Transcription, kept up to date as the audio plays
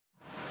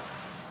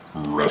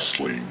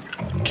Wrestling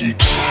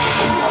Geeks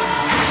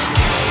Alliance.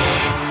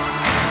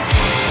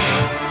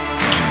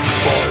 Geek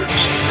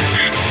Vibes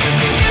Nation.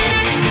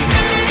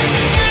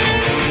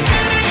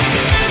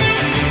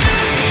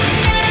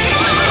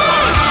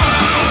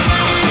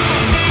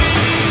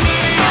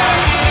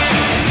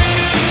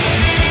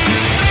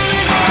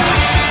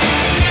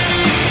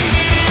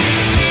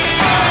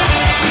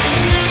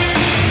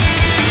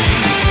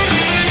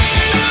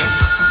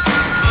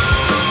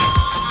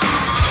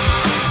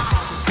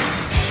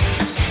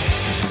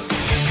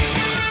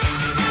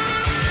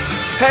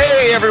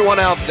 Hey, everyone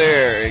out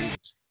there in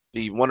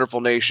the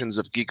wonderful nations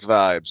of Geek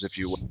Vibes, if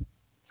you will.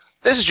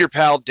 This is your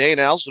pal Dane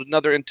Alves with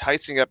another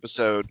enticing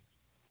episode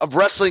of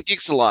Wrestling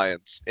Geeks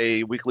Alliance,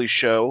 a weekly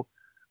show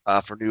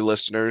for new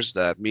listeners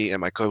that me and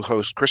my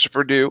co-host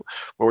Christopher do,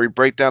 where we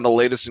break down the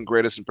latest and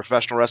greatest in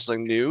professional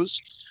wrestling news.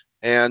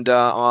 And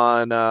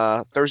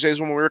on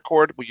Thursdays when we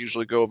record, we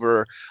usually go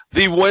over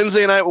the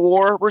Wednesday Night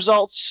War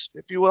results,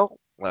 if you will,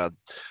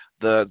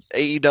 the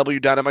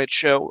AEW Dynamite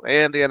show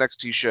and the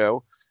NXT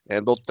show.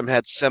 And both of them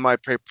had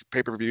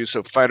semi-pay-per-view,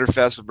 so Fyter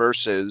Fest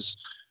versus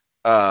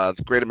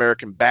the Great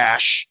American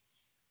Bash.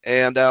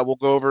 And we'll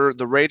go over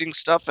the rating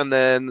stuff, and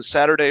then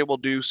Saturday we'll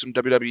do some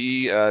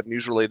WWE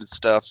news-related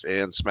stuff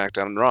and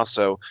SmackDown and Raw.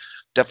 So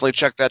definitely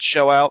check that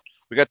show out.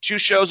 We got 2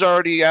 shows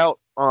already out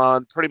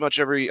on pretty much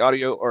every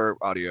any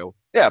audio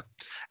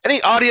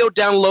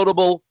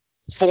downloadable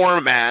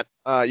format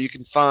you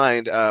can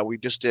find. We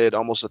just did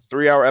almost a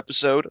 3-hour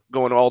episode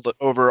going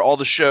over all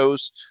the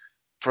shows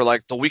for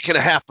like the week and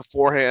a half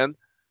beforehand,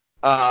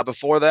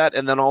 before that.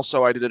 And then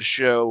also I did a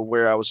show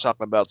where I was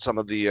talking about some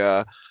of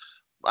the,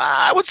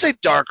 I would say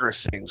darker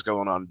things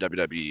going on in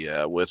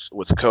WWE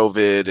with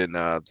COVID and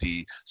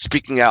the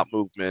speaking out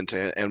movement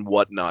and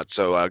whatnot.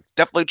 So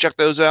definitely check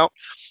those out.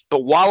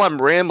 But while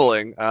I'm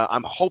rambling,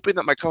 I'm hoping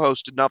that my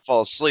co-host did not fall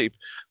asleep.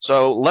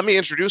 So let me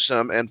introduce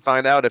him and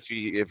find out if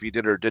he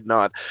did or did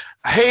not.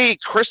 Hey,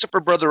 Christopher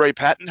Brother Ray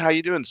Patton, how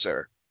you doing,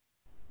 sir?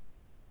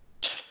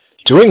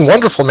 Doing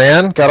wonderful,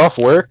 man. Got off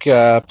work,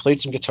 played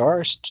some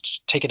guitar,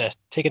 taking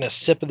a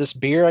sip of this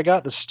beer I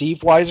got, the Steve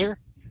Weiser,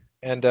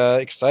 and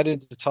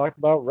excited to talk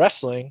about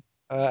wrestling.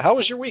 How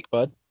was your week,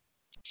 bud?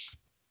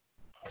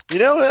 You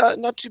know,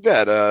 not too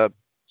bad.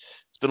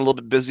 It's been a little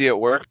bit busy at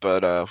work,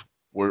 but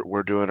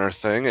we're doing our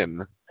thing,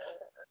 and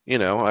you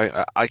know,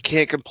 I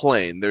can't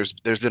complain. There's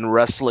been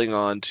wrestling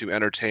on to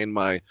entertain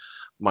my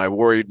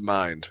worried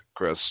mind,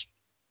 Chris.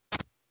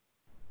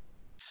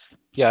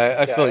 Yeah,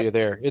 I feel you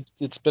there.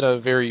 It's been a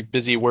very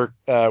busy work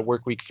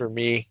week for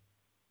me,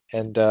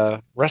 and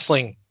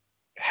wrestling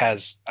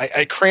has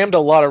I crammed a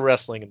lot of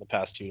wrestling in the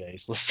past 2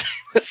 days. Let's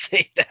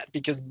say that,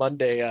 because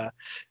Monday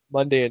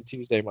and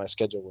Tuesday my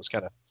schedule was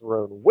kind of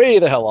thrown way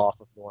the hell off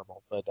of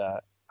normal. But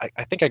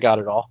I think I got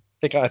it all.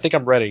 I think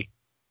I'm ready.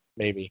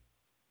 Maybe.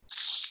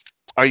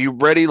 Are you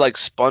ready like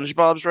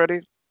SpongeBob's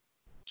ready?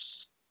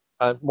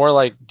 More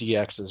like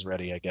DX is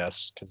ready, I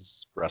guess, because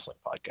it's a wrestling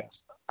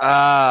podcast.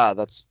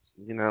 That's,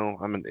 you know,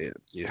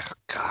 yeah,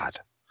 God.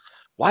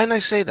 Why didn't I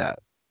say that?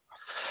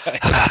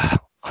 All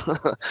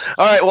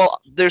right,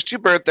 well, there's 2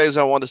 birthdays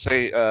I want to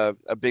say a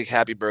big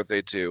happy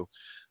birthday to.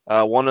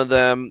 One of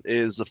them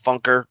is the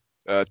Funker,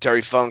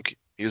 Terry Funk.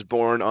 He was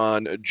born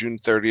on June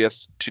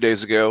 30th, 2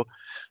 days ago,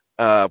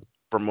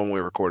 from when we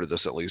recorded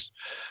this at least.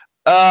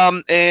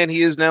 And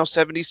he is now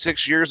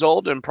 76 years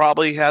old and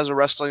probably has a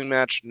wrestling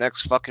match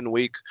next fucking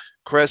week.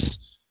 Chris,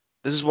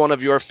 this is one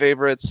of your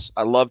favorites.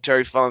 I love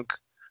Terry Funk.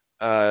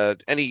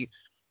 Did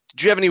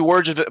you have any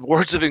words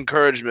of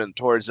encouragement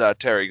towards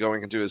Terry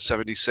going into his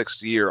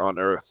 76th year on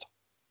Earth?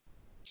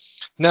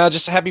 No,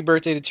 just a happy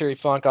birthday to Terry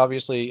Funk.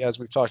 Obviously, as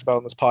we've talked about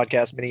on this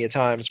podcast many a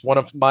times, one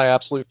of my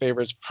absolute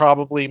favorites,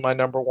 probably my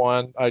number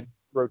one. I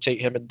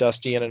rotate him and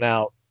Dusty in and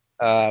out.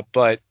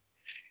 But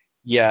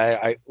yeah,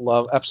 I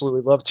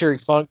absolutely love Terry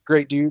Funk.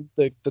 Great dude.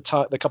 The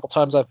couple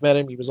times I've met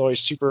him, he was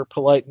always super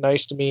polite and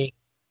nice to me.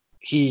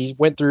 He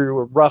went through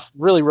a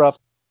really rough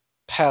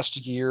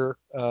past year,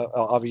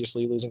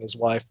 obviously losing his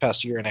wife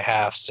past year and a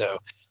half. So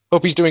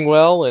hope he's doing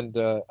well, and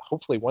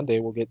hopefully one day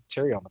we'll get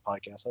Terry on the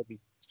podcast. That'd be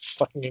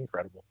fucking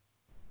incredible.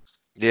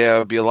 Yeah, it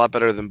would be a lot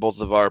better than both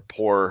of our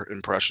poor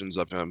impressions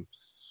of him.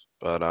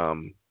 But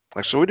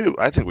actually, we do.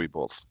 I think we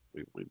both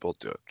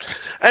do it.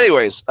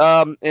 Anyways,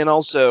 and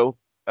also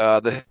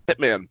the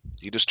Hitman.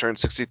 He just turned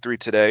 63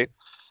 today,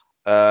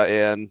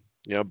 and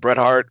you know, Bret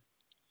Hart,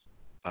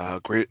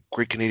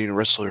 great Canadian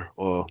wrestler.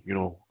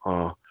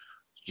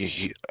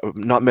 He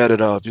not mad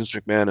at Vince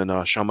McMahon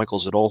and Shawn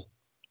Michaels at all.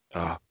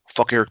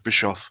 Fuck Eric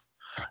Bischoff.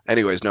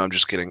 Anyways, no, I'm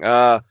just kidding.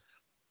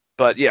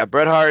 But yeah,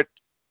 Bret Hart,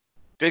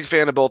 big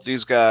fan of both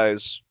these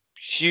guys.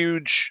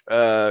 Huge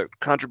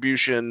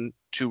contribution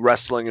to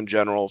wrestling in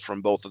general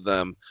from both of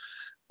them.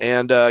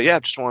 And yeah,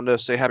 just wanted to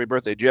say happy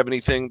birthday. Do you have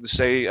anything to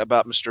say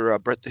about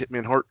Mr. Bret the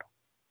Hitman Hart?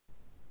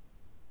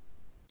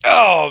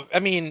 Oh, I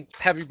mean,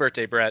 happy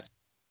birthday, Bret.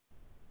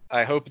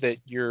 I hope that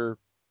you're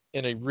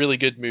in a really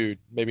good mood,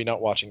 maybe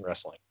not watching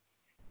wrestling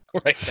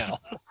right now.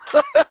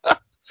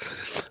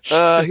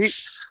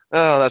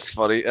 Oh, that's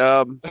funny.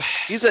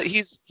 He's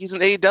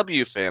an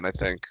AEW fan, I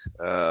think,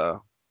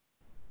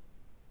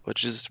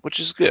 which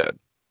is good.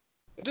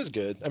 It is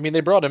good. I mean, they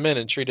brought him in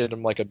and treated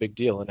him like a big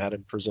deal and had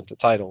him present the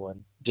title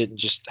and didn't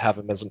just have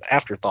him as an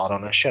afterthought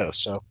on a show.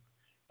 So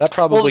that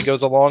probably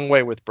goes a long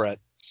way with Brett.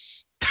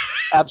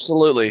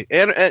 Absolutely,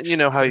 and you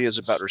know how he is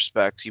about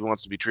respect. He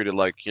wants to be treated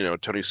like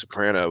Tony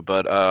Soprano,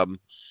 but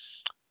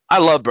I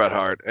love Bret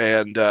Hart,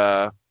 and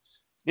a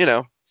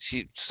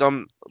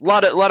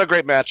lot of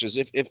great matches.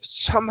 If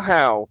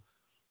somehow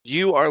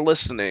you are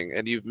listening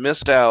and you've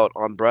missed out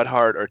on Bret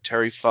Hart or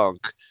Terry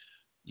Funk,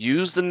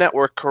 use the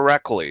network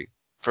correctly,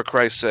 for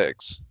Christ's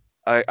sakes.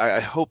 I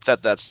hope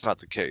that that's not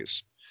the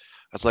case.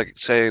 It's like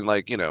saying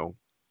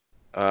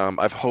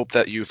I've hoped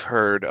that you've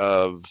heard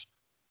of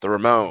the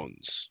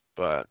Ramones,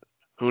 but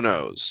who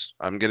knows?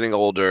 I'm getting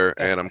older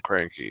and I'm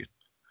cranky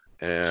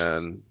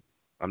and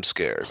I'm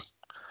scared.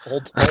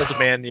 Old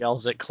man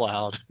yells at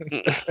cloud.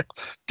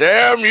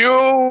 Damn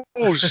you!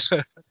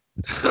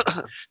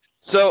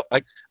 So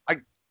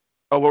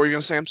what were you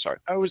gonna say? I'm sorry.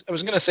 I was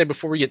gonna say,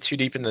 before we get too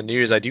deep in the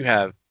news, I do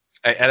have.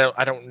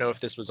 I don't know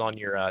if this was on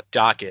your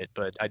docket,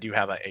 but I do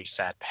have a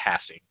sad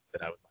passing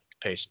that I would like to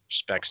pay some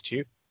respects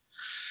to.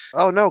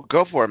 Oh no,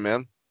 go for it,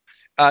 man.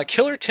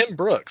 Killer Tim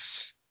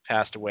Brooks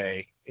passed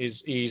away.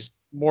 He's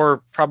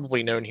more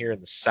probably known here in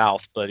the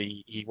South, but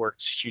he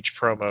works huge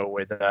promo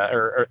with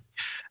or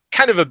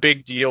kind of a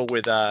big deal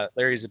with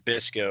Larry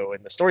Zbyszko,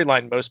 and the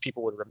storyline most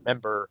people would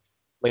remember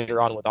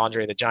later on with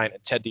Andre the Giant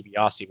and Ted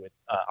DiBiase, with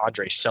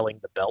Andre selling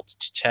the belt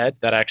to Ted.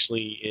 That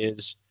actually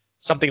is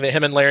something that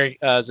him and Larry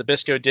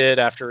Zbyszko did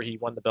after he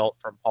won the belt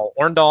from Paul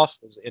Orndorff.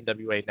 It was the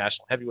NWA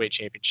National Heavyweight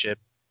Championship.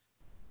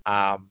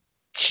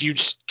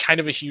 Kind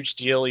of a huge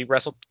deal. He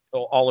wrestled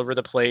all over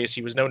the place.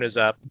 He was known as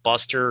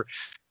Buster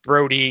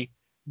Brody,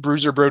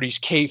 Bruiser Brody's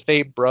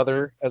kayfabe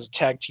brother, as a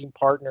tag team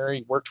partner.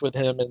 He worked with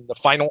him in the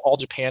final All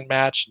Japan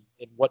match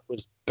in what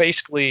was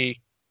basically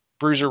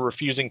Bruiser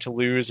refusing to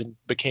lose and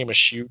became a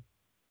shoot,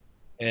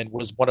 and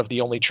was one of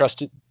the only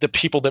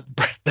people that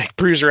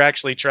Bruiser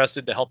actually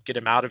trusted to help get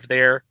him out of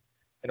there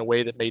in a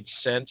way that made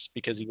sense,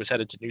 because he was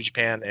headed to New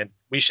Japan, and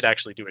we should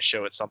actually do a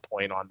show at some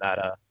point on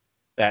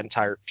that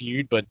entire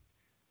feud. But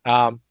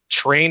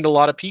trained a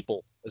lot of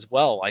people as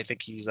well. I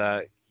think he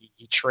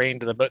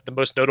trained the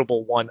most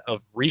notable one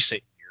of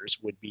recent years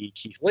would be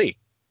Keith Lee.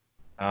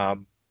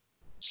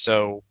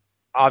 So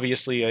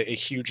obviously a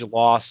huge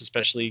loss,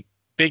 especially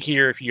big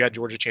here if you had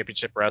Georgia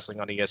Championship Wrestling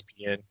on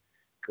ESPN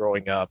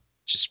growing up.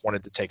 Just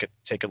wanted to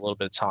take a little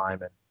bit of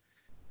time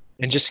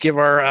and just give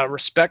our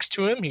respects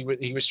to him.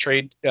 He was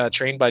trained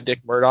by Dick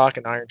Murdoch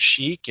and Iron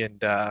Sheik,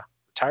 and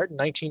retired in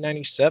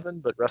 1997,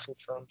 but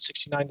wrestled from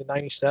 69 to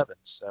 97.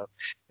 So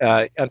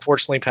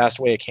unfortunately passed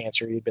away of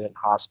cancer. He'd been in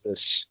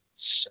hospice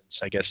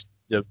since, I guess,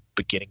 the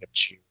beginning of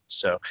June.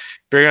 So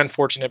very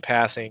unfortunate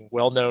passing.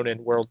 Well known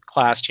in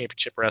world-class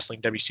championship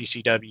wrestling,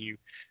 WCCW,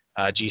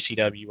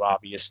 GCW,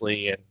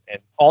 obviously, and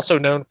also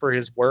known for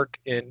his work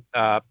in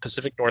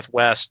Pacific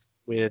Northwest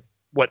with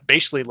what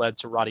basically led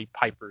to Roddy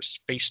Piper's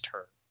face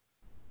turn.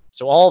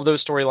 So all of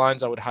those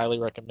storylines I would highly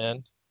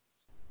recommend.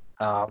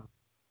 But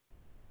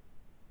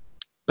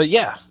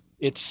yeah,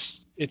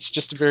 it's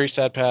just a very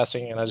sad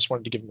passing, and I just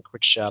wanted to give him a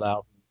quick shout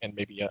out and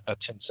maybe a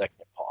 10-second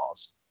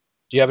pause.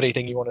 Do you have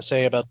anything you want to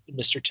say about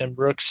Mr. Tim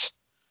Brooks?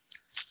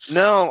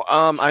 No,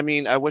 I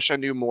mean, I wish I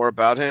knew more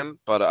about him,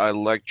 but I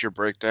liked your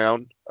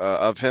breakdown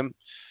of him.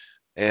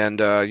 And,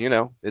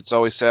 it's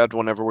always sad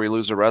whenever we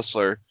lose a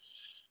wrestler.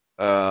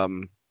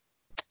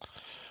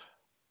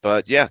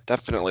 But yeah,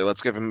 definitely.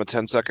 Let's give him a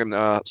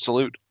 10-second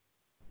salute.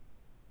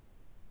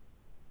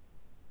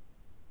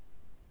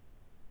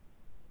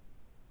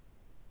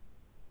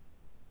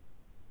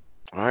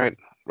 All right.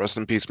 Rest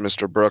in peace,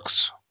 Mr.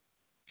 Brooks.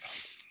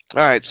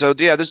 All right. So,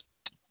 yeah, there's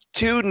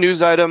two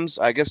news items.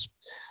 I guess,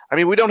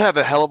 we don't have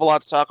a hell of a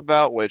lot to talk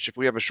about, which if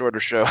we have a shorter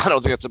show, I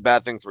don't think it's a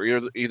bad thing for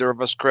either of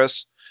us,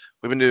 Chris.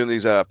 We've been doing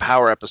these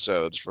power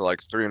episodes for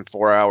like 3 and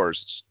 4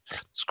 hours.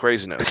 It's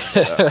craziness.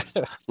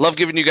 Love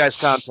giving you guys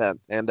content.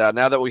 And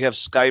now that we have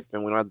Skype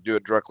and we don't have to do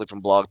it directly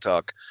from Blog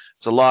Talk,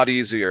 it's a lot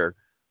easier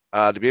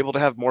to be able to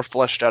have more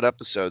fleshed out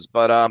episodes.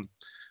 But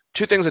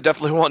two things I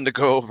definitely wanted to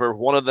go over.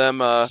 One of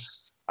them,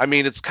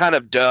 it's kind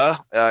of duh.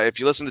 If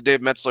you listen to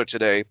Dave Metzler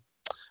today,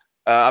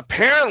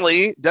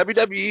 apparently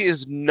WWE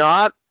is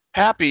not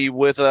happy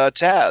with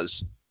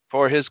Taz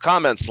for his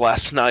comments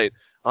last night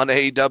on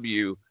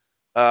AEW.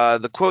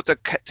 The quote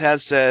that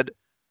Taz said,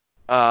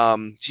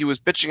 he was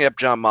bitching at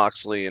Jon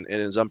Moxley and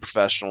his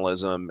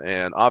unprofessionalism,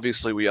 and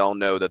obviously we all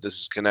know that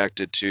this is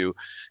connected to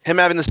him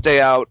having to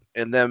stay out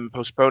and then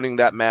postponing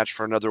that match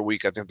for another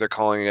week. I think they're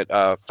calling it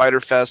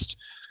Fighter Fest,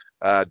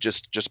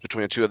 just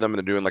between the two of them, and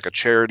they're doing like a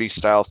charity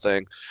style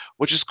thing,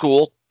 which is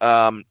cool.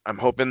 I'm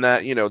hoping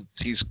that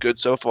he's good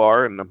so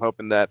far, and I'm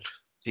hoping that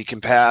he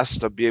can pass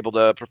to be able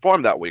to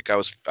perform that week. I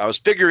was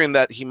figuring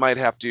that he might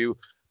have to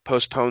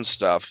postpone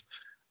stuff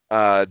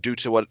due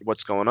to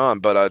what's going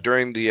on. But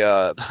during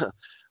the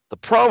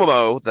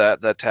promo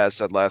that Taz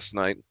said last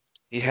night,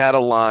 he had a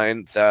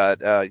line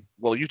that,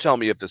 well, you tell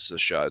me if this is a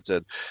shot. It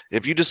said,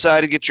 if you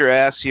decide to get your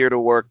ass here to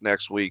work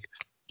next week,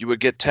 you would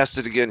get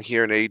tested again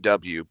here in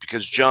AEW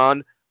because,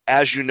 John,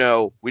 as you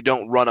know, we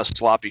don't run a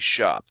sloppy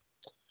shop.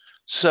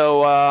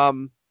 So,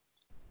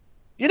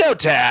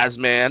 Taz,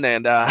 man,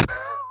 and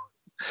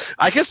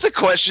I guess the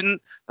question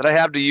that I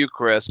have to you,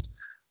 Chris,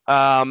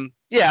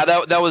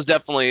 that was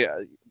definitely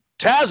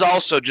Taz.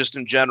 Also, just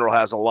in general,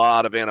 has a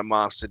lot of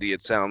animosity.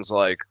 It sounds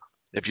like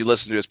if you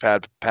listen to his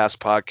past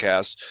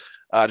podcasts,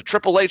 to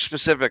Triple H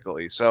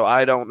specifically. So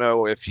I don't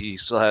know if he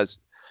still has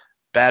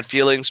bad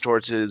feelings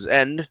towards his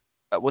end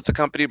with the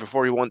company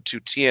before he went to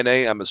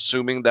TNA. I'm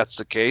assuming that's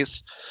the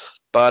case.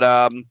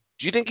 But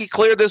do you think he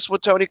cleared this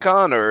with Tony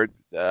Khan, or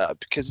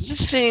because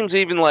this seems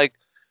even like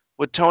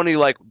with Tony,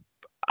 like,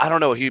 I don't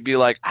know, he'd be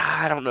like,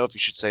 I don't know if you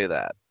should say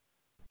that.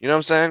 You know what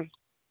I'm saying?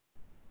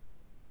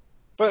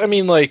 But I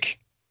mean, like,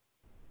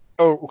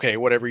 oh, okay,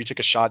 whatever. You took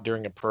a shot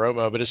during a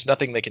promo, but it's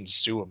nothing they can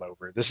sue him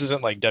over. This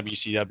isn't like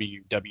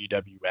WCW,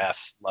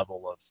 WWF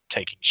level of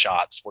taking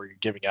shots where you're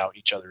giving out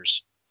each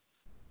other's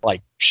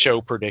like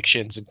show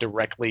predictions and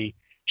directly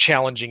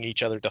challenging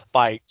each other to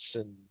fights,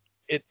 and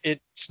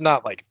it's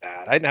not like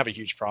that. I didn't have a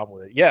huge problem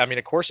with it. Yeah, I mean,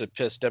 of course it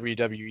pissed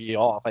WWE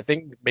off. I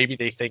think maybe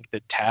they think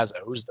that Taz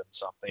owes them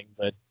something,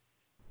 but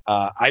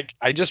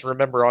I just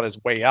remember on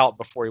his way out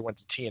before he went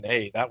to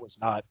TNA, that was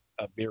not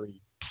a very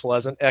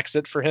pleasant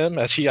exit for him,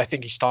 as I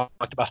think he's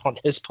talked about on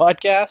his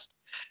podcast.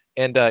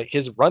 And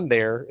his run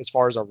there, as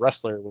far as a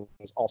wrestler,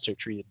 was also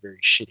treated very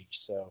shitty.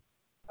 So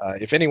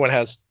if anyone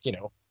has,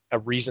 a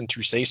reason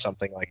to say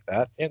something like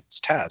that, it's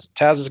Taz.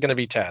 Taz is going to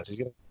be Taz. He's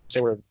going to say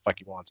whatever the fuck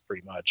he wants,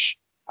 pretty much.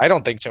 I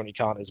don't think Tony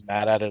Khan is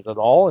mad at it at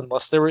all,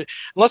 unless there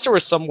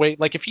was some way,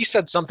 like if he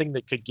said something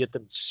that could get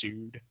them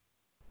sued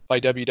by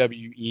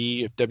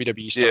WWE, if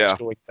WWE starts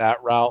going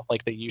that route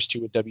like they used to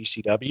with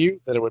WCW,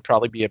 then it would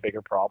probably be a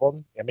bigger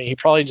problem. I mean, he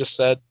probably just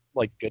said,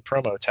 like, good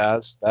promo,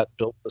 Taz. That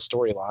built the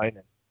storyline.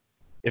 And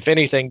if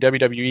anything,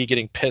 WWE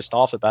getting pissed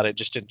off about it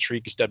just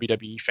intrigues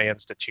WWE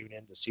fans to tune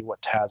in to see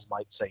what Taz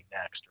might say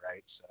next,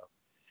 right? So,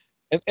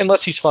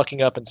 unless he's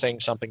fucking up and saying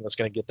something that's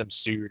going to get them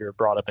sued or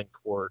brought up in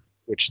court,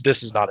 which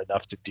this is not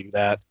enough to do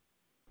that.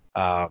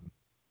 To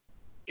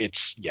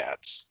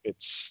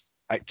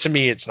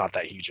me, it's not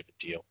that huge of a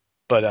deal.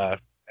 But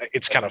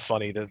it's kind of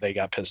funny that they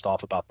got pissed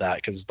off about that,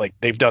 because like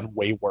they've done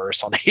way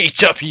worse on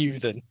AEW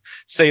than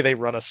say they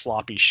run a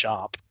sloppy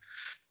shop.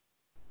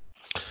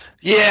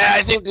 Yeah,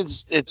 I think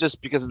it's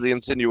just because of the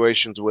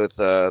insinuations with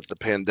the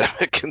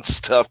pandemic and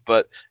stuff.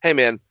 But hey,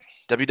 man,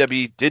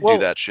 WWE did do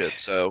that shit,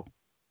 so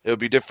it would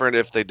be different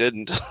if they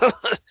didn't.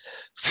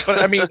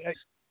 But I mean,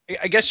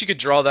 I guess you could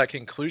draw that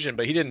conclusion,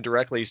 but he didn't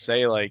directly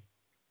say like,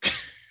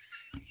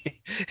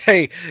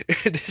 hey,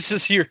 this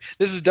is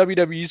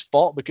WWE's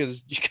fault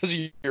because of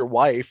your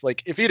wife.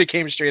 Like, if he'd have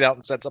came straight out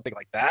and said something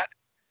like that,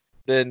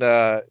 then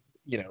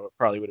it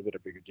probably would have been a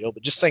bigger deal.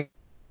 But just saying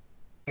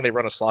they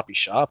run a sloppy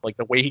shop, like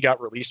the way he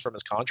got released from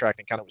his contract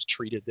and kind of was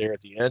treated there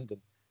at the end,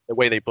 and the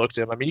way they booked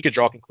him, I mean, you could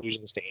draw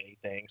conclusions to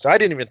anything. So I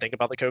didn't even think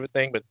about the COVID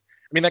thing, but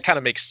I mean, that kind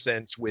of makes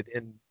sense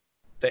within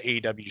the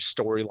AEW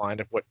storyline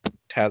of what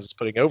Taz is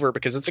putting over,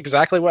 because it's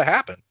exactly what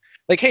happened.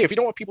 Like, hey, if you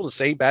don't want people to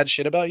say bad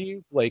shit about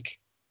you, like,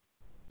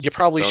 you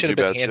probably should have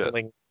been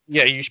handling.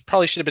 Yeah, you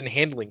probably should have been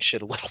handling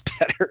shit a little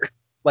better.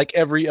 Like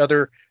every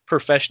other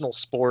professional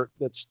sport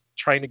that's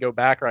trying to go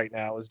back right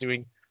now is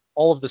doing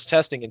all of this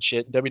testing and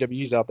shit. And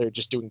WWE's out there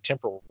just doing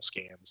temporal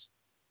scans.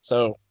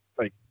 So,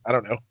 like, I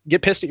don't know.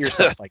 Get pissed at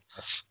yourself, I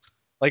guess.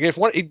 Like,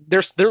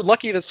 they're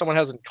lucky that someone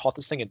hasn't caught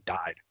this thing and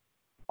died.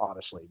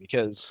 Honestly,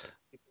 because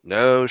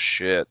no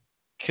shit.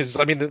 Because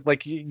I mean,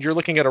 like, you're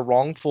looking at a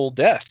wrongful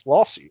death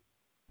lawsuit.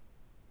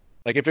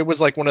 Like, if it was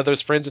like one of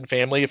those friends and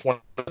family, if one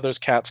of those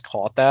cats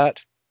caught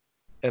that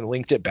and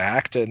linked it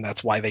back to, and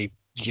that's why they,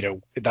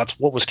 that's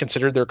what was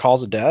considered their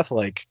cause of death,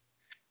 like,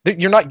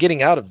 you're not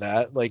getting out of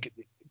that. Like,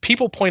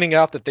 people pointing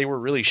out that they were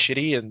really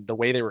shitty and the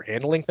way they were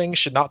handling things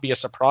should not be a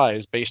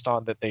surprise, based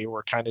on that they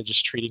were kind of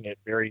just treating it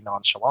very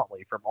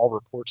nonchalantly from all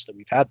reports that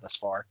we've had thus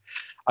far.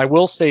 I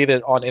will say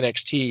that on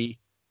NXT,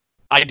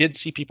 I did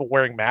see people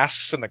wearing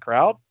masks in the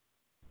crowd.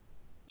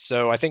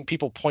 So I think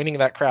people pointing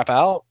that crap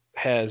out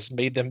has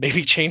made them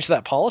maybe change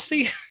that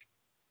policy.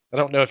 I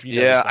don't know if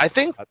you. Yeah, I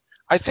think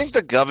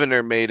the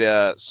governor made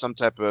some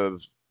type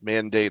of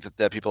mandate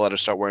that people had to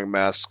start wearing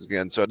masks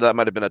again. So that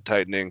might have been a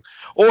tightening,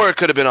 or it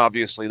could have been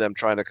obviously them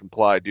trying to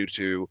comply due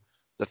to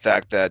the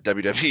fact that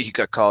WWE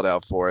got called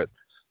out for it.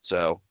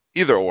 So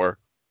either or.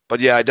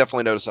 But yeah, I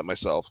definitely noticed that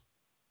myself.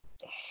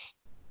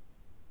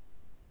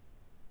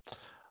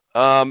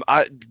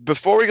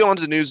 Before we go on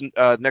to the news,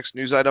 next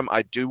news item,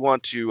 I do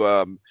want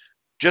to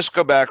just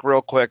go back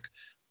real quick.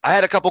 I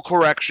had a couple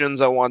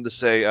corrections I wanted to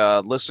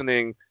say.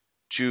 Listening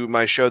to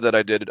my show that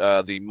I did,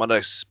 the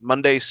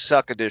Monday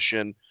Suck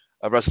edition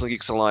of Wrestling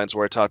Geeks Alliance,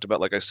 where I talked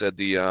about, like I said,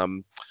 the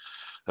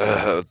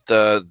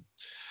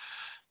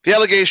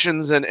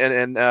allegations and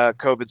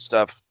COVID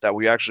stuff that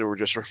we actually were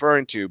just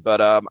referring to.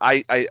 But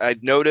I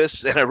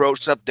noticed, and I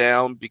wrote stuff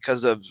down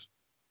because of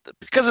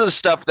the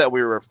stuff that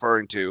we were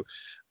referring to.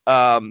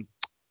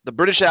 the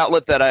British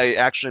outlet that I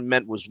actually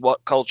meant was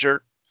What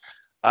Culture.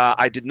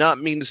 I did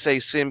not mean to say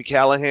Sami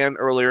Callihan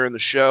earlier in the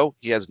show.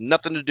 He has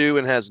nothing to do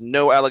and has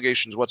no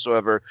allegations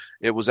whatsoever.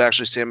 It was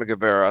actually Sammy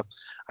Guevara.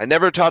 I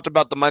never talked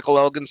about the Michael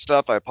Elgin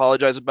stuff. I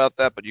apologize about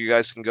that, but you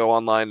guys can go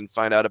online and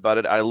find out about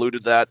it. I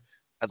alluded that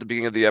at the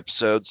beginning of the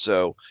episode.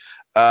 So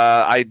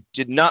I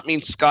did not mean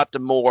Scott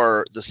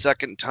D'Amore the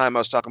second time I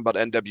was talking about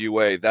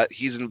NWA. That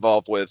he's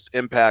involved with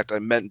Impact. I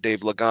meant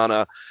Dave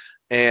Lagana.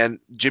 And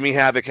Jimmy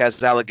Havoc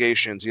has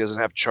allegations. He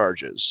doesn't have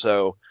charges.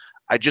 So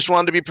I just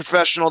wanted to be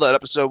professional. That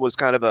episode was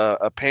kind of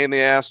a pain in the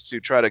ass to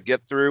try to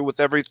get through with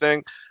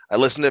everything. I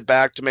listened it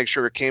back to make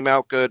sure it came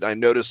out good. I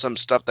noticed some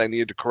stuff that I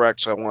needed to correct,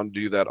 so I wanted to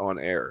do that on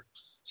air.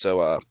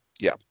 So,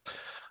 yeah.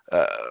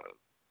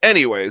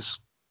 Anyways.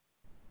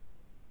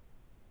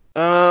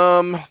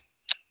 Oh,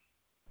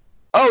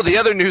 the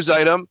other news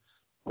item.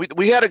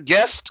 We had a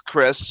guest,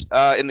 Chris,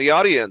 in the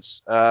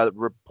audience,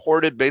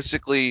 reported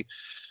basically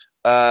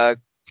a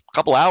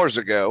couple hours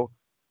ago.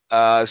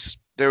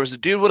 There was a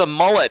dude with a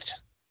mullet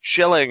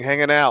chilling,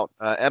 hanging out,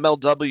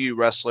 MLW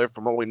wrestler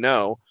from what we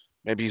know.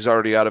 Maybe he's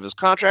already out of his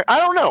contract. I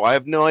don't know. I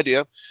have no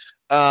idea.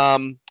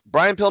 Brian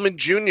Pillman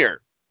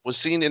Jr. was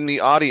seen in the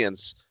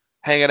audience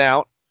hanging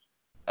out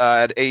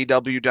at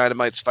AEW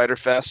Dynamite's Fyter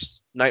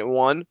Fest Night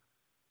 1.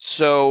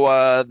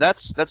 So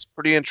that's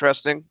pretty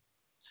interesting.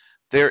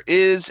 There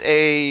is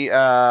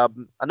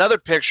another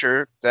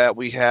picture that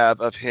we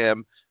have of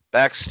him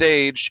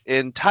backstage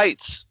in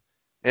tights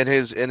in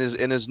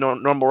his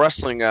normal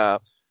wrestling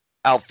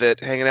outfit,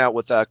 hanging out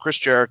with Chris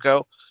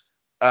Jericho.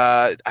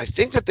 I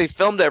think that they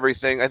filmed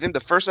everything. I think the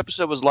first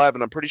episode was live,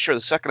 and I'm pretty sure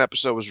the second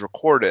episode was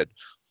recorded.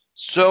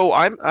 So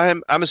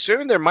I'm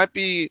assuming there might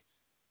be,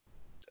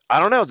 I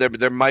don't know,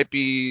 there might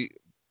be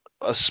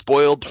a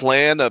spoiled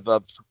plan of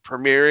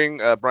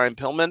premiering Brian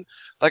Pillman.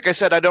 Like I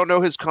said, I don't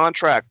know his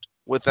contract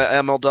with the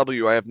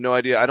MLW. I have no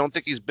idea. I don't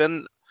think he's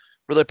been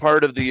really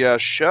part of the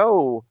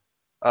show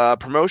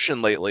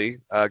promotion lately,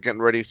 getting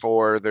ready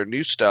for their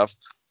new stuff.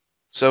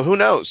 So who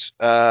knows?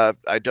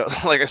 I don't,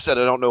 like I said,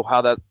 I don't know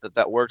how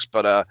that works,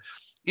 but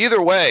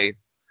either way,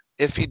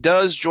 if he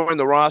does join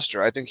the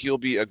roster, I think he'll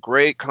be a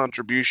great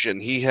contribution.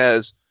 He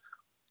has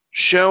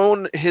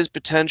shown his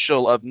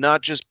potential of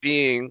not just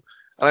being,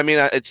 and I mean,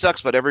 it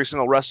sucks, but every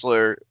single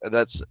wrestler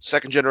that's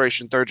second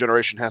generation, third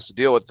generation has to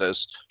deal with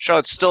this.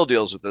 Charlotte still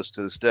deals with this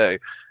to this day,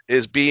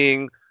 is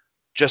being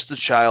just the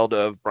child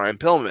of Brian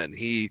Pillman.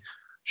 He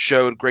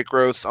showed great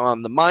growth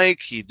on the mic.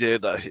 He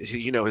did,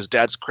 his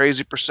dad's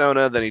crazy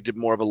persona. Then he did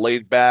more of a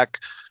laid-back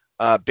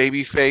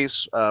baby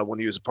face when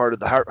he was a part of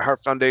the Heart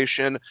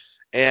Foundation.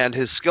 And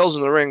his skills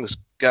in the rings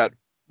got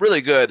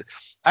really good.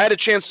 I had a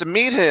chance to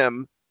meet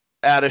him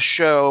at a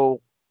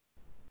show.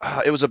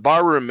 It was a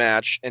barroom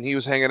match, and he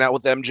was hanging out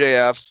with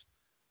MJF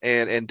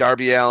and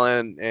Darby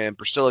Allin and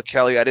Priscilla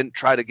Kelly. I didn't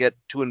try to get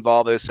too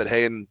involved. I said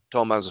hey and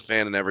told him I was a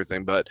fan and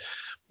everything. But,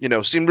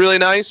 seemed really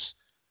nice.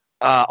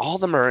 All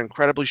of them are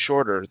incredibly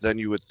shorter than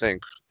you would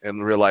think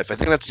in real life. I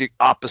think that's the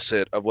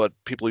opposite of what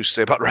people used to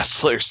say about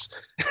wrestlers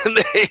in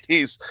the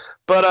 80s.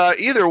 But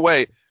either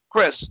way,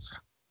 Chris,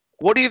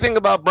 what do you think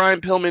about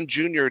Brian Pillman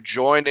Jr.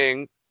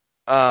 joining,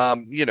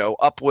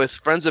 up with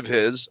friends of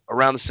his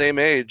around the same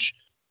age,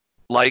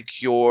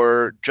 like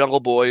your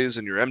Jungle Boys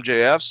and your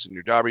MJFs and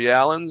your Darby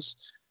Allins,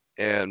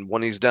 and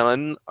when he's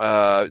done,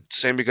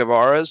 Sammy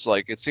Guevara's?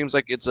 Like, it seems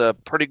like it's a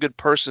pretty good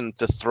person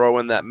to throw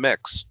in that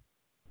mix.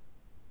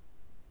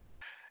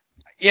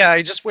 Yeah,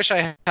 I just wish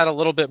I had a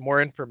little bit more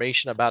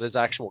information about his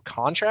actual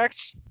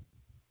contracts,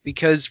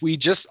 because we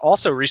just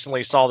also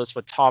recently saw this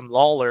with Tom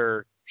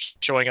Lawler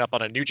showing up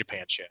on a New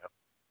Japan show.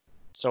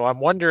 So I'm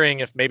wondering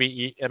if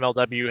maybe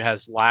MLW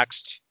has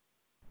laxed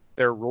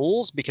their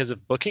rules because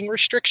of booking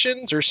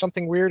restrictions or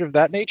something weird of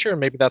that nature, and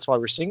maybe that's why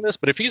we're seeing this.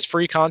 But if he's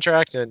free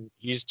contract and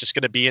he's just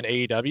going to be in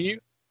AEW,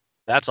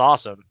 that's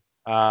awesome.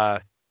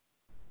 I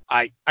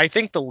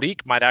think the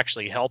leak might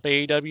actually help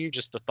AEW,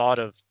 just the thought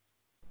of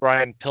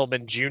Brian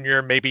Pillman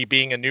Jr. maybe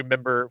being a new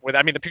member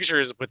the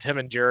picture is with him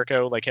and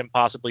Jericho, like him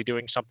possibly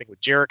doing something with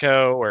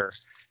Jericho, or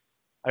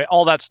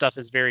all that stuff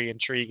is very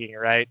intriguing,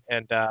 right?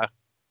 And I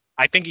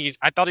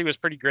thought he was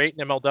pretty great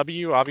in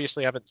MLW.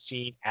 Obviously, I haven't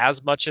seen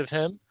as much of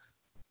him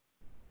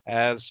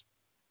as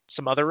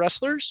some other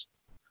wrestlers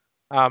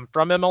from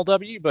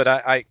MLW, but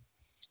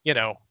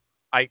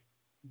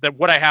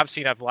what I have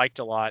seen, I've liked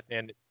a lot,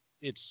 and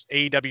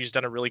AEW's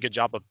done a really good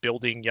job of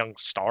building young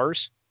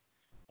stars,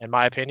 in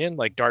my opinion,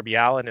 like Darby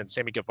Allin and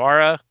Sammy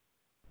Guevara,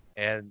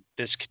 and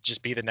this could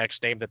just be the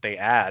next name that they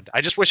add.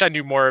 I just wish I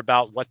knew more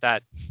about what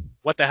the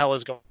hell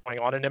is going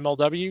on in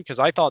MLW, because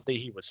I thought that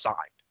he was signed,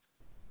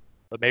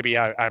 but maybe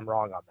I'm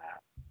wrong on that.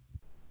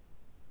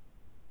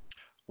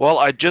 Well,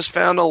 I just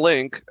found a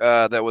link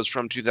that was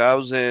from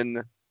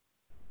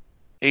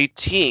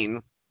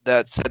 2018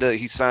 that said that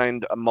he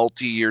signed a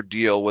multi-year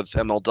deal with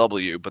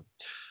MLW, but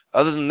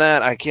other than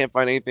that, I can't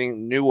find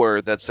anything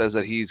newer that says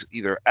that he's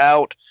either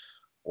out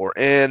or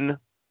in.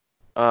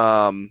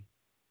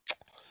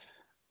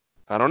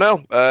 I don't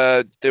know.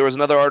 There was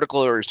another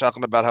article where he's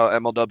talking about how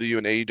MLW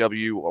and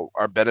AEW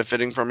are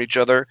benefiting from each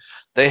other.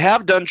 They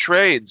have done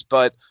trades,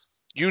 but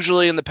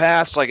usually in the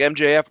past, like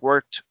MJF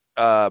worked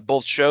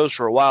both shows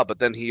for a while, but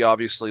then he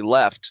obviously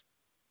left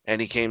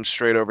and he came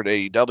straight over to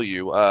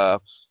AEW.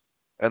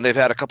 And they've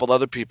had a couple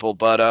other people,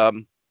 but I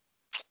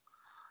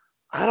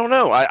don't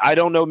know. I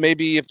don't know.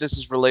 Maybe if this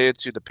is related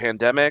to the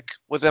pandemic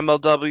with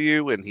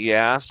MLW, and he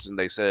asked, and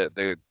they said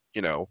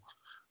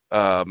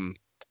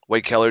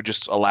Wade Keller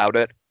just allowed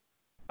it.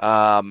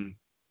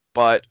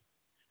 But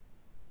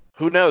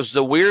who knows?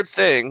 The weird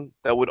thing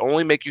that would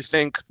only make you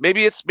think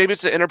maybe it's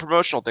an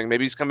interpromotional thing.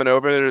 Maybe he's coming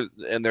over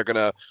and they're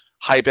gonna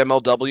hype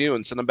MLW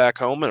and send him back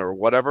home or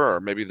whatever, or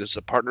maybe there's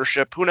a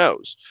partnership. Who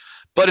knows?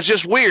 But it's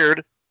just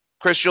weird.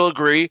 Chris, you'll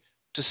agree,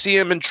 to see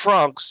him in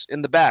trunks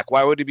in the back.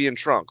 Why would he be in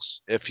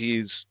trunks if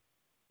he's,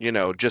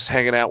 just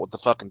hanging out with the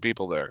fucking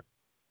people there?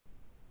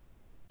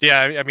 Yeah,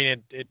 I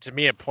mean, to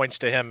me, it points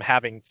to him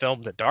having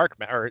filmed a dark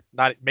match, or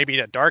not, maybe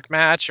a dark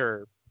match,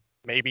 or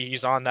maybe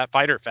he's on that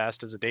Fyter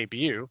Fest as a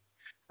debut.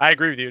 I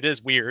agree with you. It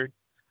is weird.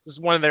 This is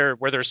one of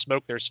where there's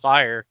smoke, there's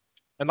fire.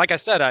 And like I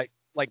said,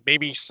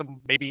 maybe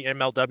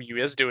MLW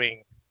is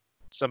doing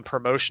some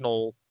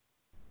interpromotional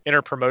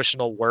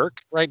work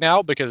right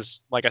now,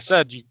 because like I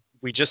said,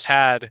 we just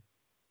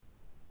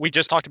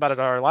talked about it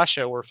on our last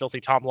show where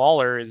Filthy Tom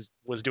Lawler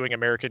was doing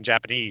American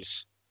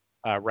Japanese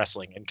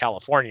wrestling in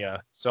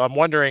California. So I'm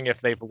wondering if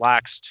they've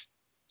laxed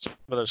some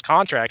of those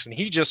contracts, and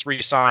he just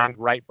re-signed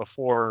right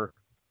before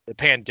the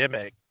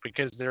pandemic,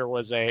 because there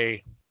was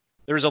a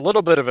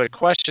little bit of a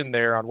question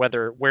there on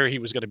where he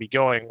was going to be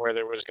going,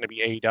 whether it was going to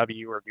be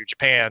AEW or New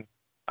Japan.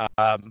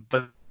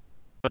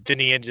 But then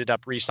he ended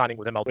up re-signing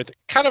with MLW with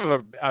kind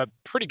of a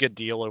pretty good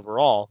deal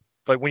overall.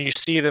 But when you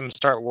see them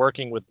start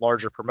working with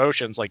larger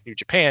promotions like New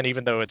Japan,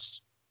 even though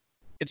it's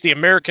the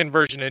American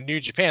version of New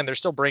Japan, they're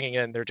still bringing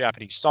in their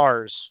Japanese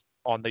stars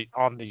on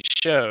these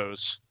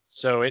shows.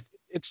 So it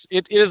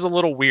is a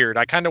little weird.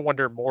 I kind of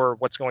wonder more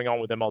what's going on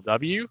with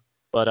MLW.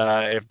 But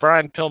if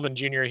Brian Pillman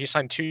Jr., he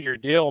signed a 2-year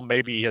deal,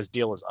 maybe his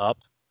deal is up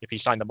if he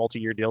signed a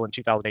multi-year deal in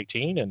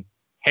 2018. And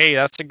hey,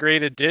 that's a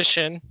great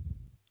addition.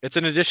 It's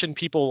an addition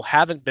people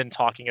haven't been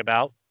talking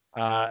about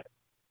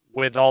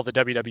with all the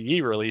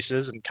WWE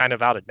releases, and kind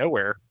of out of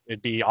nowhere.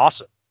 It'd be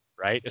awesome,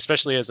 right?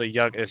 Especially as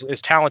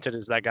as talented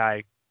as that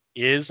guy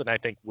is, and I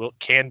think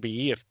can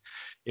be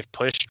if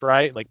pushed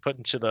right, like put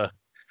into the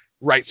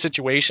right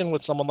situation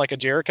with someone like a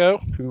Jericho,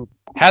 who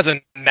has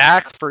a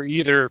knack for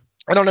either.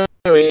 I don't know.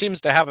 He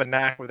seems to have a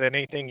knack with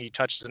anything he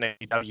touches in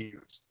AEW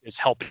is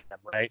helping them,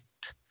 right?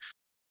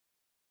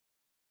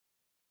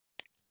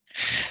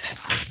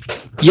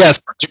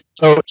 Yes.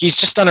 So he's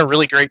just done a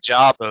really great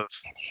job of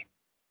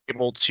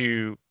able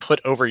to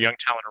put over young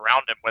talent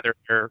around him, whether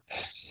they're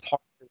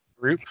part of the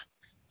group,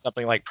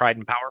 something like Pride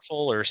and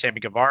Powerful or Sammy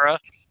Guevara,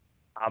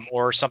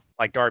 or something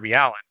like Darby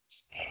Allin.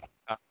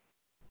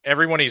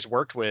 Everyone he's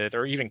worked with,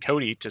 or even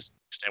Cody to some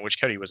extent,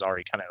 which Cody was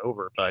already kind of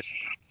over, but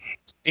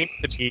seems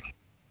to be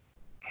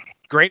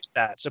great at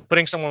that. So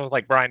putting someone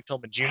like Brian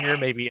Pillman Jr.,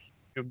 maybe a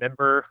new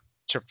member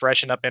to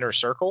freshen up Inner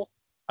Circle,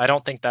 I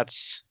don't think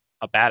that's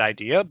a bad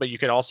idea. But you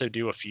could also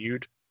do a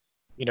feud,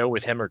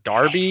 with him or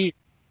Darby.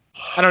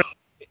 I don't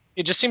know.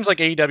 It just seems like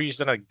AEW's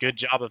done a good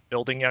job of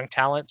building young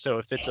talent. So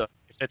if it's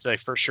a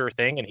for sure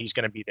thing and he's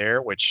going to be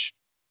there, which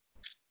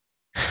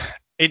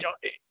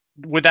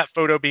with that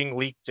photo being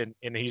leaked and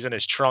he's in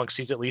his trunks,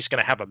 he's at least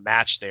going to have a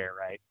match there,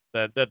 right?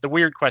 The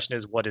weird question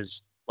is, what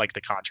is like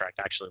the contract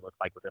actually look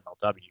like with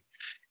MLW?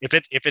 If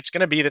it's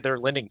going to be that they're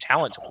lending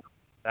talent to him,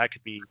 that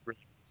could be really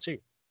cool too.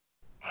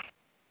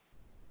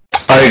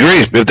 I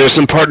agree. If there's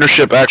some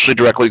partnership actually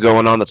directly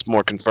going on that's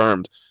more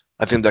confirmed,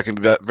 I think that can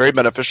be very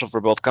beneficial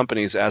for both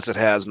companies, as it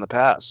has in the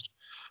past.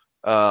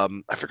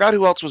 I forgot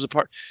who else was a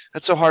part.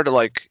 That's so hard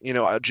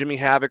to Jimmy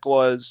Havoc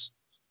was,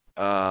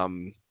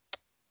 and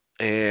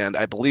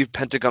I believe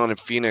Pentagon and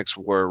Phoenix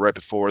were right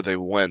before they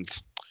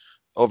went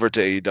over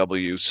to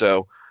AEW.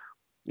 So,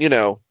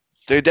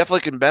 they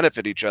definitely can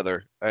benefit each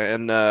other.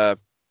 And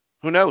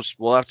who knows?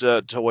 We'll have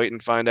to wait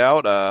and find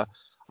out.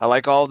 I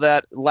like all of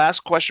that.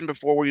 Last question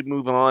before we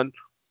move on.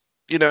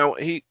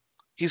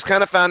 He's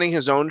kind of finding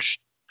his own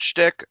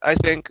shtick. I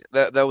think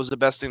that was the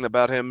best thing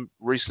about him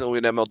recently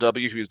in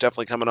MLW. He was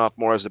definitely coming off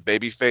more as a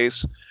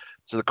babyface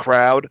to the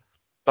crowd.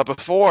 But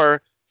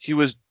before, he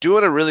was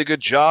doing a really good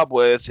job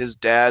with his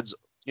dad's,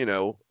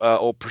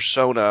 old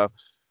persona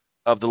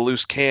of the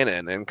loose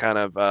cannon and kind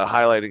of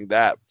highlighting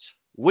that.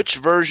 Which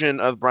version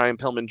of Brian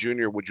Pillman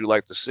Jr. would you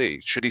like to see?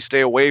 Should he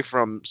stay away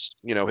from,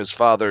 his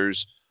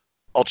father's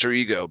alter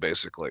ego,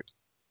 basically?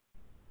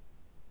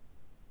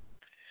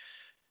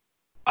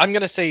 I'm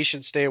going to say he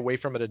should stay away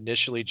from it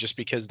initially, just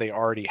because they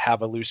already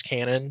have a loose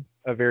cannon,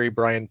 a very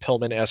Brian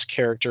Pillman-esque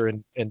character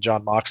in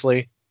Jon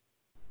Moxley.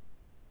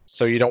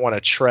 So you don't want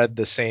to tread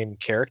the same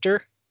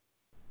character.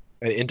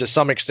 And to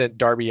some extent,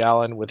 Darby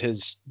Allin with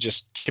his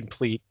just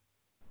complete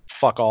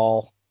fuck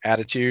all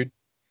attitude.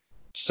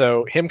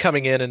 So him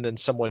coming in and then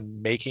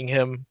someone making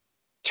him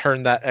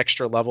turn that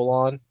extra level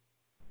on,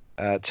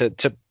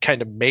 to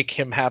kind of make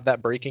him have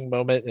that breaking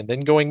moment and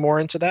then going more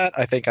into that.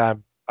 I think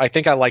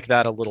I like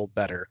that a little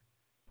better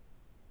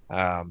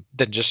than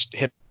just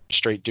him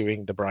straight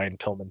doing the Brian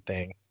Pillman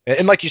thing.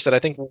 And like you said, I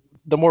think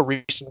the more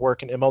recent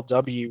work in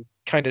MLW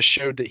kind of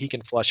showed that he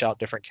can flesh out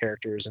different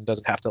characters and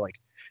doesn't have to like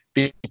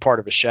be part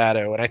of a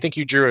shadow. And I think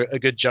you drew a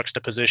good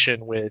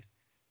juxtaposition with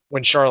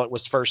when Charlotte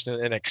was first in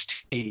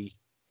NXT,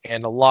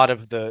 and a lot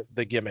of the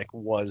gimmick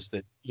was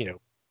that, you know,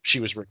 she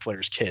was Ric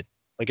Flair's kid.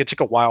 Like, it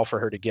took a while for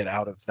her to get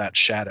out of that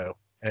shadow,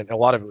 and a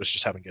lot of it was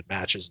just having good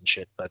matches and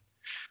shit. But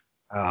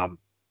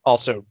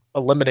also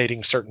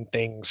eliminating certain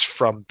things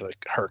from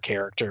her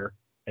character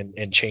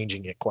and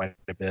changing it quite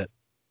a bit.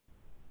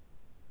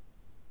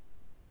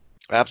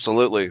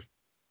 Absolutely.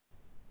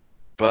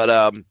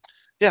 But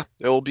yeah,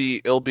 it'll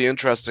be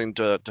interesting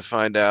to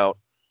find out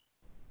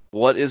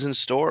what is in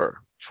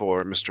store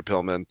for Mr.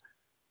 Pillman,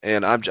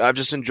 and I've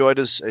just enjoyed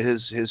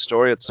his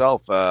story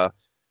itself.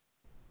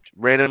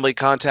 Randomly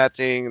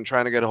contacting and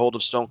trying to get a hold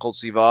of Stone Cold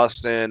Steve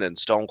Austin, and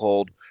Stone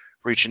Cold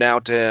reaching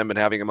out to him and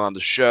having him on the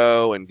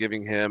show and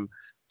giving him,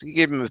 I think he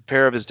gave him a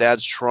pair of his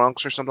dad's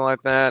trunks or something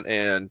like that,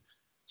 and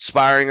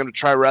inspiring him to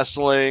try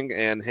wrestling,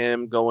 and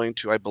him going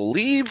to, I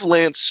believe,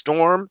 Lance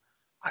Storm.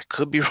 I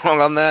could be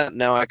wrong on that.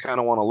 Now I kind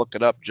of want to look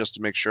it up just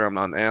to make sure I'm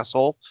not an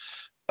asshole.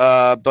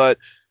 But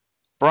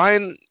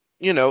Brian,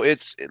 you know,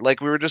 it's like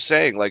we were just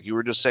saying, like you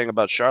were just saying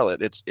about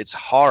Charlotte. It's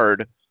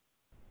hard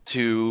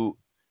to,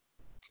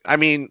 I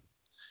mean,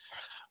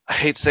 I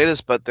hate to say this,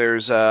 but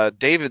there's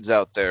Davids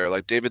out there,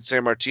 like David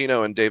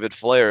Sammartino and David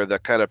Flair,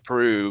 that kind of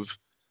prove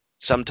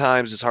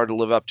sometimes it's hard to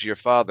live up to your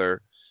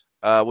father.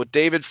 With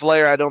David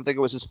Flair, I don't think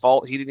it was his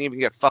fault. He didn't even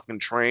get fucking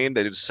trained.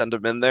 They just sent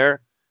him in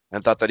there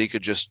and thought that he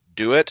could just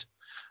do it.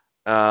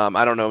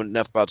 I don't know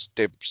enough about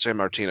David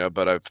Sammartino,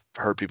 but I've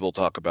heard people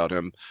talk about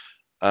him.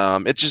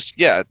 It's just,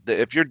 yeah,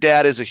 if your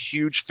dad is a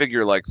huge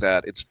figure like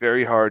that, it's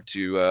very hard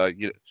to,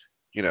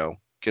 you know,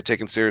 get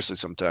taken seriously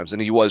sometimes.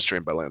 And he was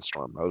trained by Lance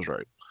Storm. I was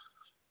right.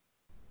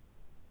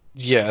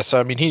 Yeah, so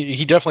I mean,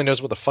 he definitely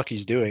knows what the fuck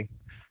he's doing.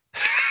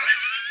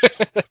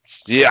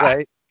 Yeah,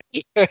 right?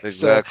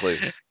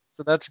 Exactly.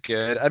 So that's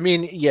good. I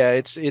mean, yeah,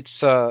 it's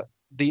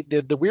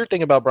the weird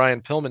thing about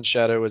Brian Pillman's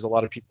shadow is a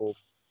lot of people,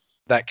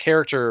 that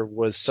character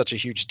was such a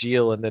huge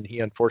deal, and then he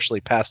unfortunately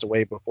passed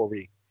away before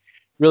we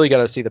really got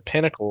to see the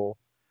pinnacle.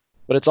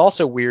 But it's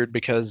also weird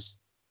because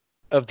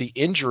of the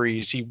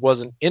injuries. He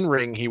wasn't in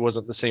ring. He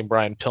wasn't the same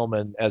Brian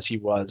Pillman as he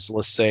was,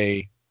 let's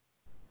say,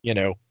 you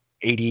know,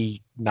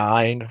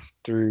 89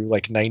 through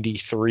like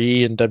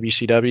 93 in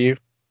WCW.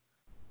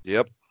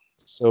 Yep.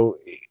 So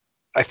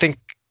I think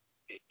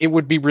it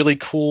would be really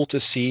cool to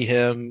see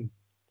him.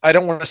 I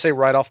don't want to say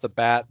right off the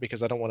bat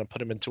because I don't want to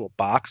put him into a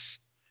box.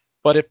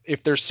 But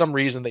if there's some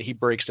reason that he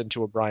breaks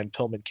into a Brian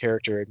Pillman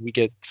character and we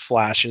get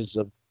flashes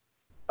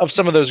of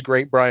some of those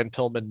great Brian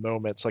Pillman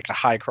moments, like a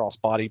high cross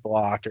body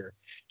block or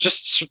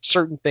just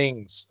certain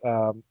things,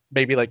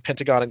 maybe like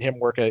Pentagon and him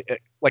work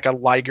like a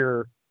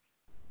Liger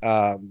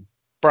Brian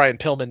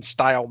Pillman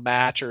style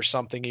match or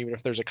something, even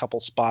if there's a couple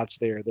spots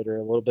there that are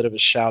a little bit of a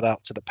shout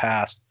out to the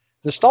past.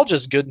 Nostalgia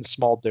is good in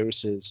small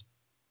doses,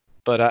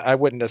 but I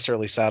wouldn't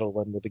necessarily saddle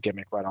him with the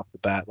gimmick right off the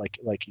bat,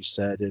 like you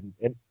said.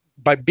 And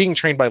by being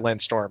trained by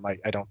Lance Storm,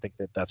 I don't think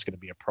that that's going to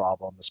be a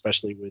problem,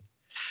 especially with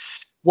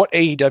what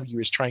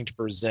AEW is trying to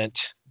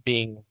present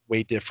being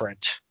way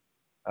different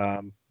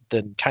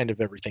than kind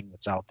of everything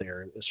that's out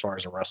there as far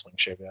as a wrestling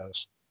show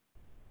goes.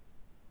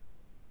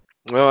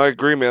 Well, I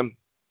agree, man.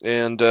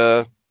 And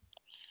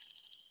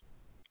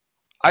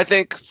I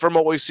think from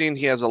what we've seen,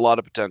 he has a lot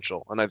of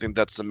potential, and I think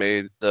that's the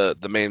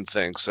main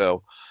thing.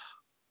 So,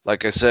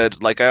 like I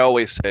said, like I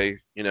always say,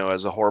 you know,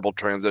 as a horrible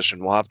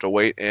transition, we'll have to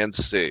wait and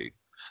see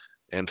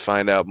and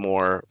find out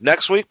more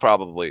next week,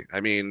 probably.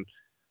 I mean,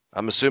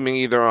 I'm assuming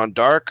either on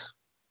Dark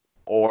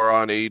or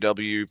on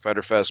AEW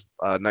Fighter Fest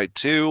Night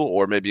 2,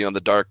 or maybe on the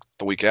Dark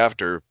the week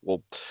after.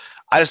 Well,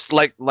 I just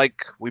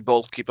like we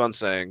both keep on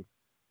saying,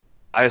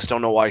 I just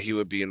don't know why he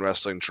would be in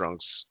wrestling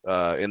trunks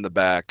in the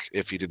back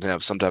if he didn't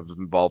have some type of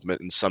involvement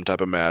in some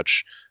type of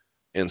match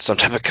in some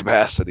type of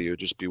capacity. It would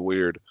just be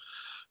weird.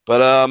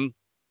 But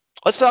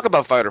let's talk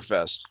about Fighter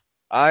Fest.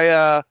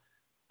 I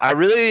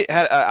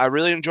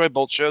really enjoyed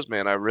both shows,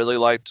 man. I really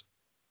liked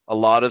a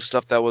lot of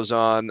stuff that was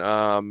on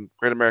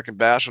Great American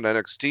Bash on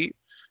NXT,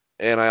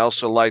 and I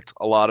also liked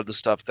a lot of the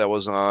stuff that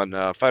was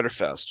on Fighter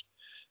Fest.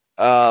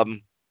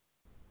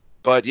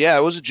 But yeah,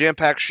 it was a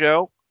jam-packed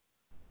show.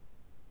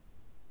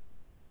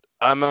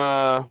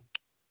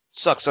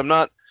 Sucks. I'm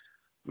not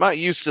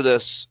used to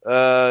this.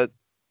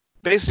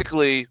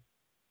 Basically,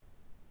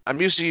 I'm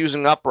used to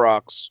using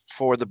Uproxx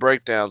for the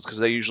breakdowns because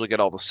they usually get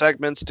all the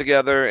segments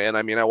together. And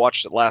I mean, I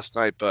watched it last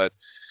night, but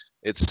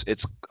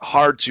it's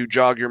hard to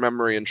jog your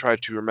memory and try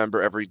to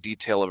remember every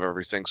detail of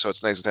everything. So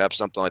it's nice to have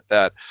something like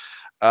that.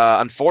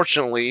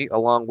 Unfortunately,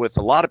 along with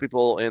a lot of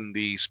people in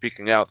the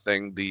Speaking Out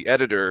thing, the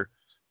editor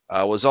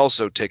was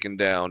also taken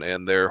down,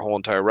 and their whole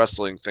entire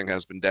wrestling thing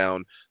has been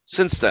down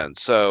since then.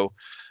 So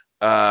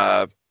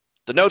the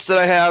notes that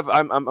I have,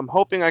 I'm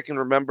hoping I can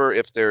remember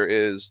if there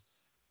is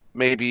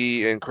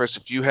maybe, and Chris,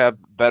 if you have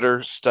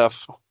better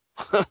stuff,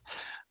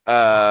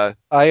 I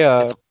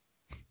I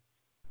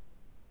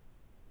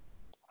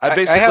I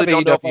basically have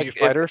don't know AEW if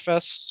Fighter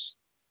Fest.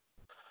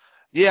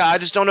 yeah, I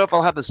just don't know if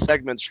I'll have the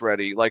segments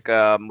ready, like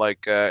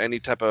any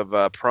type of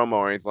promo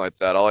or anything like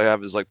that. All I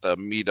have is like the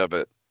meat of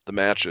it, the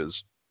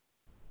matches.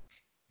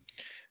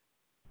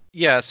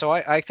 Yeah, so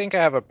I think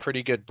I have a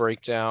pretty good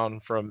breakdown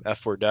from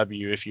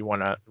F4W if you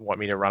want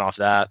me to run off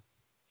that.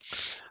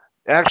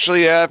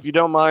 Actually, yeah, if you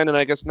don't mind, and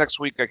I guess next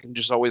week I can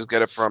just always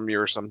get it from you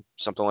or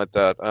something like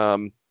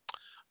that.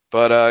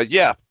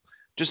 Yeah,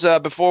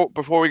 just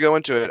before we go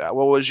into it,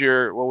 what was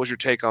your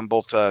take on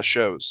both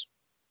shows?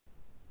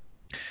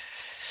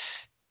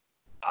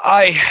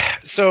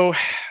 So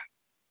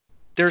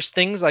there's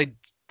things I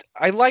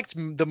liked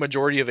the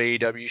majority of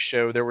AEW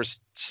show. There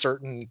was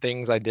certain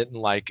things I didn't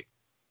like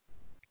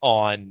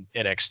on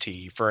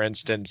NXT. For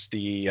instance,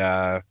 the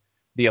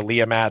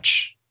Aaliyah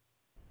match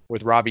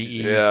with Robbie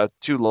E. Yeah,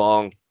 too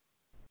long,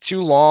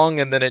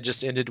 and then it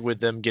just ended with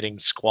them getting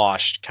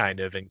squashed, kind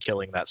of, and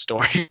killing that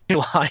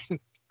storyline.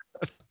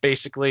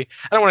 Basically,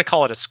 I don't want to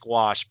call it a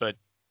squash, but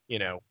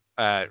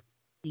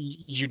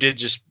you did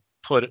just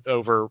put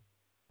over.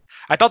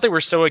 I thought they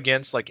were so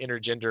against like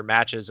intergender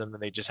matches, and then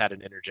they just had an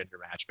intergender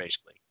match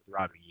basically with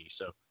Robbie E.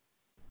 So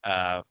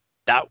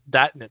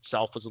that in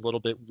itself was a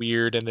little bit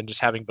weird, and then just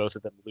having both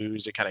of them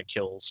lose, it kind of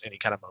kills any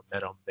kind of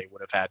momentum they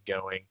would have had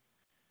going.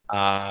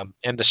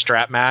 And the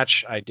strap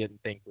match I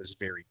didn't think was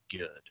very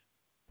good,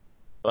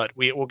 but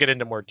we'll get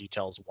into more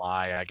details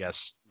why, I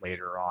guess,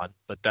 later on.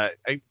 But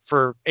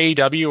for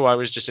AEW, I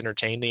was just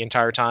entertained the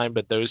entire time.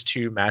 But those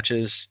two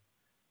matches,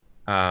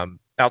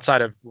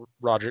 outside of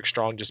Roderick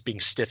Strong just being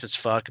stiff as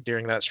fuck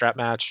during that strap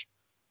match,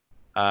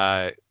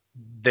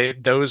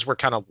 those were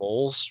kind of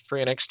lulls for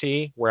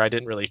NXT, where I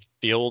didn't really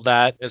feel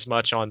that as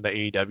much on the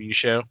AEW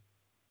show,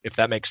 if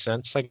that makes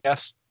sense, I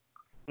guess.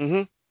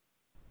 Mm-hmm.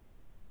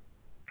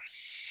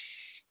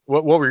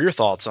 What were your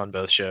thoughts on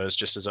both shows,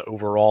 just as an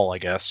overall, I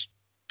guess?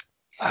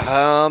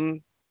 I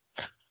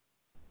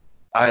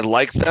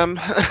like them.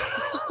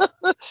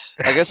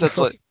 I guess that's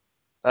like,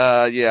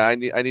 yeah. I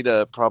need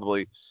to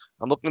probably.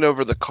 I'm looking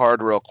over the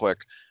card real quick.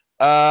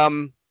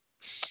 AEW,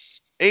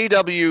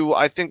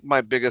 I think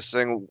my biggest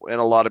thing, and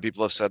a lot of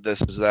people have said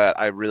this, is that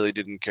I really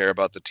didn't care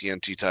about the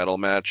TNT title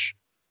match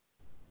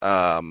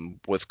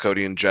with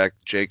Cody and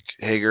Jake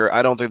Hager.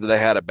 I don't think that they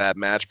had a bad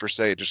match per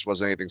se. It just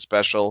wasn't anything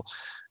special.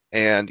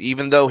 And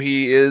even though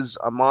he is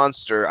a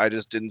monster, I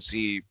just didn't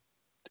see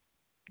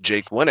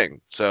Jake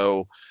winning.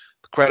 So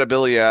the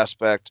credibility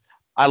aspect,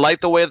 I like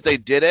the way that they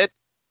did it.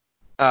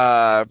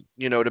 To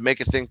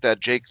make it think that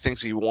Jake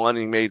thinks he won,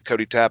 he made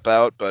Cody tap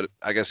out, but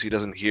I guess he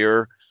doesn't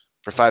hear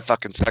for 5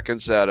 fucking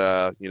seconds that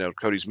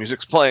Cody's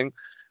music's playing.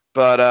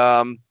 But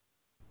other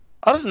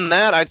than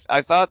that,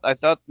 I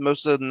thought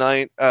most of the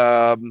night,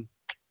 going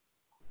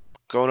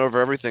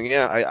over everything,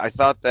 yeah, I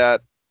thought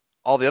that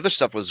all the other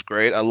stuff was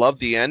great. I love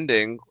the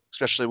ending,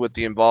 especially with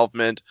the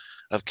involvement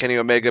of Kenny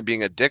Omega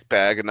being a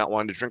dickbag and not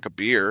wanting to drink a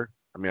beer.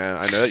 I memean,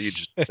 I know that you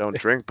just don't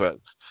drink, but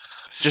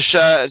just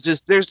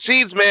there's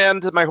seeds,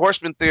 man, to my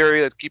Horseman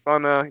theory that keep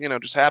on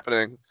just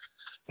happening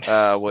with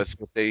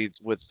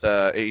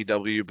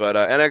AEW. But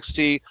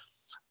NXT,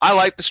 I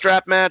like the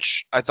strap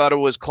match. I thought it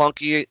was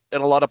clunky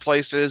in a lot of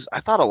places. I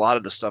thought a lot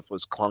of the stuff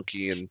was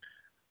clunky, and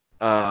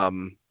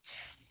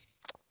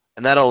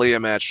that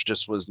Aaliyah match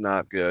just was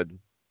not good.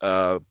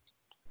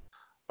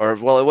 It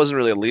wasn't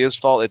really Aaliyah's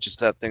fault. It just,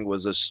 that thing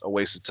was just a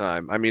waste of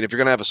time. I mean, if you're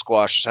gonna have a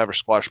squash, just have her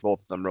squash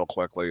both of them real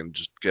quickly and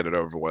just get it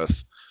over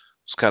with.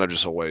 It's kind of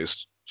just a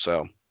waste.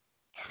 So.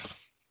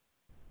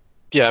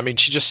 Yeah, I mean,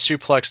 she just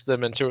suplexed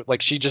them into,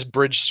 like, she just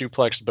bridge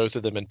suplexed both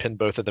of them and pinned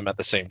both of them at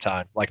the same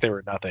time, like they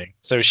were nothing.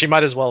 So she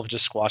might as well have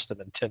just squashed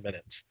them in 10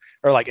 minutes,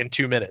 or like in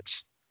 2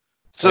 minutes.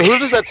 So who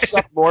does that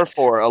suck more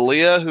for?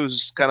 Aaliyah,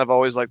 who's kind of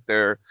always like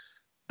their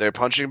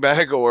punching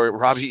bag, or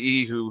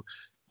Robbie E, who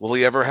will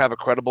he ever have a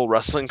credible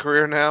wrestling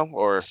career now?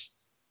 Or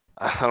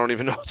I don't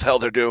even know what the hell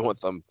they're doing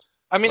with them.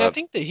 I mean, I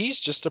think that he's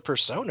just a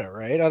persona,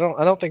 right? I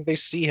don't think they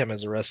see him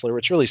as a wrestler,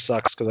 which really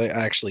sucks, because I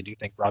actually do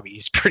think Robbie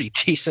E's pretty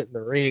decent in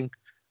the ring.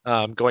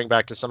 Going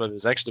back to some of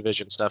his X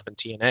Division stuff in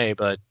TNA,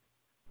 but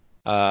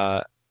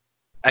I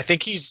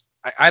think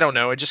I don't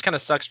know. It just kind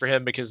of sucks for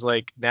him, because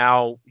like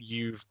now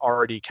you've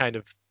already kind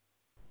of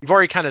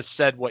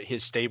said what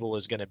his stable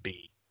is going to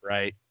be,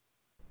 right?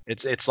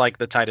 It's like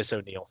the Titus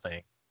O'Neil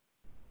thing.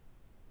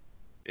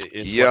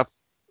 Yeah.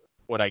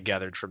 What I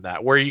gathered from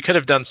that, where you could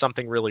have done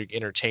something really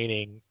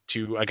entertaining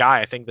to a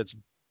guy I think that's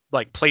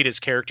like played his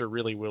character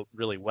really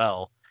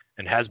well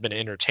and has been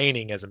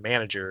entertaining as a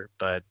manager,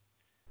 but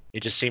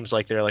it just seems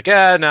like they're like,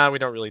 no, we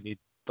don't really need,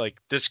 like,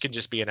 this can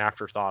just be an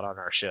afterthought on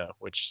our show,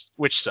 which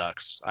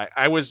sucks.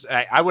 I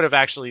would have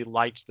actually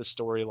liked the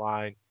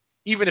storyline,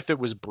 even if it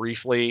was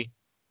briefly,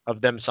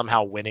 of them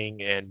somehow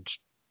winning and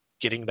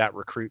getting that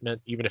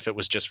recruitment, even if it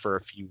was just for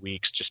a few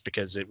weeks, just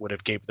because it would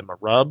have gave them a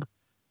rub,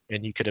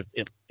 and you could have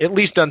at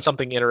least done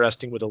something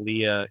interesting with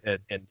Aaliyah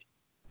and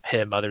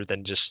him, other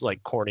than just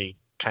like corny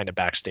kind of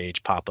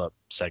backstage pop-up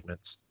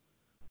segments.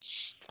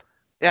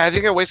 Yeah, I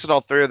think it wasted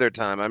all 3 of their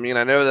time. I mean,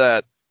 I know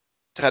that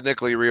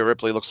technically Rhea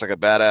Ripley looks like a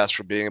badass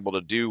for being able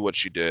to do what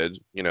she did,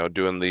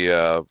 doing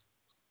the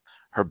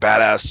her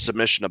badass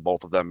submission to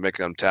both of them,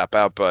 making them tap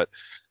out. But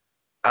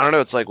I don't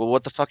know. It's like, well,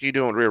 what the fuck are you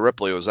doing with Rhea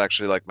Ripley? Was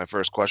actually like my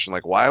first question.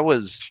 Like, why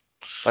was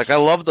I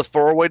love the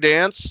 4-way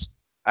dance.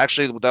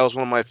 Actually, that was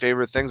one of my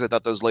favorite things. I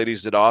thought those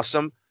ladies did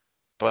awesome.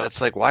 But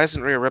it's like, why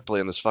isn't Rhea Ripley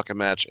in this fucking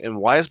match? And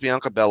why is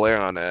Bianca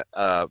Belair on it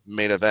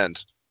main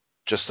event?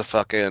 Just to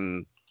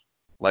fucking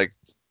like,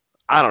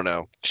 I don't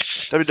know.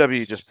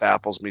 WWE just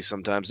baffles me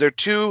sometimes. Their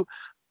 2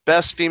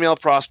 best female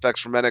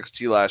prospects from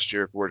NXT last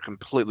year were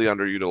completely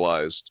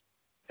underutilized,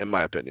 in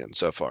my opinion,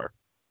 so far.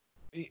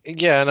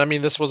 Yeah, and I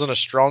mean, this wasn't a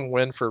strong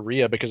win for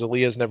Rhea because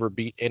Aaliyah's never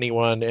beat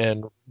anyone,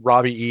 and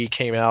Robbie E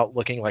came out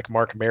looking like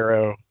Mark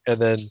Marrow, and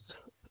then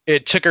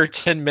it took her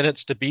 10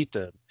 minutes to beat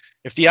them.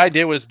 If the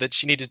idea was that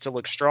she needed to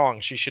look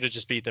strong, she should have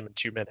just beat them in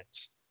 2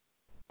 minutes.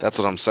 That's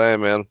what I'm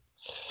saying, man.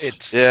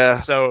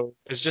 So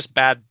it's just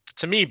bad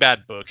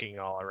booking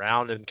all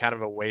around and kind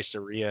of a waste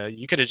of Rhea.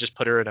 You could have just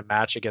put her in a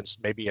match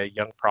against maybe a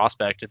young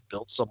prospect and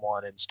built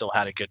someone and still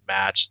had a good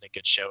match and a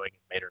good showing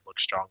and made her look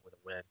strong with a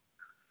win.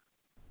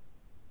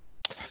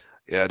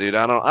 Yeah, dude,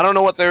 I don't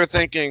know what they were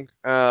thinking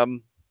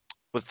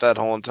with that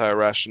whole entire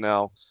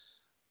rationale.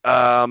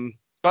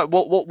 But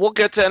we'll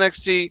get to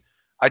NXT.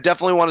 I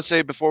definitely want to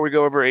say before we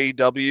go over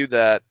AEW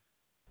that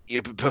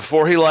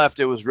before he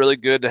left, it was really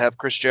good to have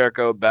Chris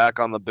Jericho back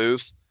on the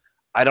booth.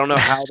 I don't know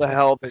how the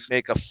hell they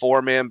make a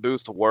 4-man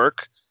booth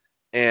work,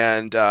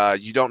 and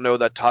you don't know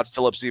that Todd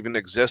Phillips even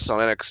exists on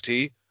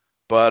NXT,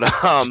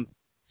 but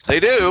they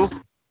do.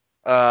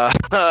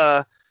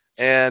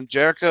 And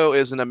Jericho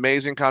is an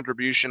amazing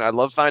contribution. I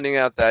love finding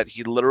out that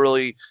he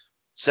literally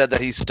said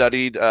that he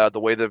studied the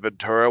way that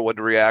Ventura would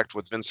react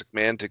with Vince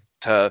McMahon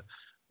to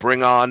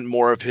bring on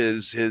more of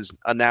his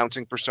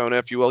announcing persona,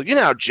 if you will. You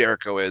know how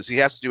Jericho is. He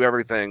has to do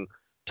everything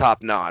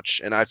top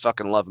notch, and I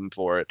fucking love him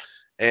for it.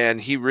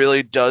 And he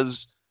really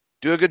does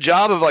do a good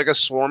job of like a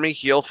swarmy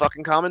heel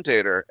fucking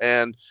commentator.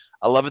 And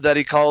I love it that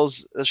he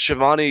calls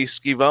Shivani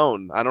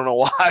Skivone. I don't know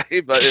why,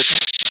 but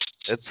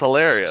it's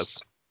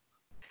hilarious.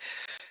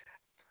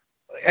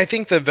 I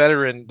think the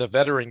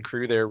veteran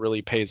crew there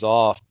really pays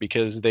off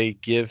because they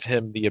give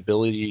him the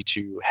ability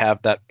to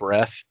have that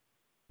breath.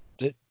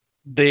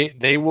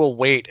 They will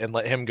wait and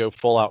let him go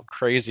full out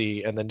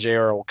crazy, and then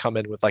JR will come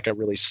in with like a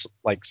really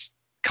like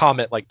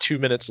comment like 2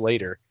 minutes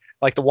later,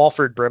 like the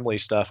Walford Brimley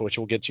stuff, which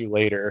we'll get to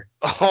later.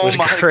 Oh was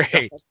my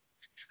great.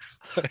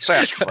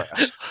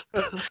 Sassafras.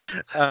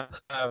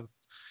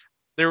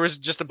 There was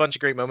just a bunch of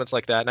great moments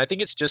like that, and I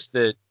think it's just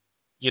that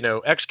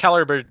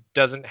Excalibur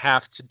doesn't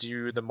have to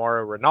do the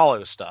Mauro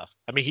Ranallo stuff.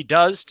 I mean, he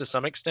does to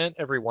some extent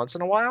every once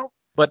in a while,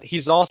 but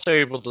he's also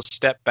able to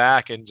step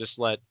back and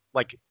just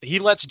he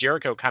lets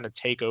Jericho kind of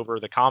take over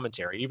the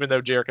commentary, even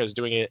though Jericho is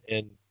doing it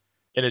in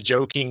a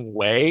joking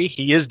way.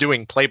 He is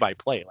doing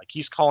play-by-play. Like,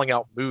 he's calling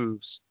out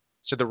moves,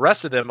 so the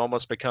rest of them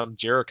almost become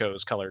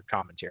Jericho's colored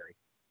commentary.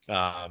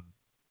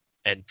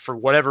 And for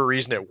whatever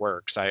reason, it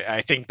works.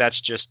 I think that's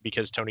just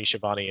because Tony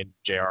Schiavone and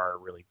JR are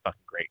really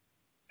fucking great.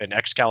 And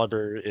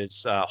Excalibur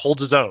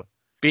holds his own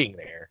being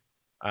there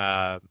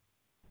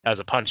as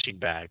a punching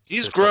bag.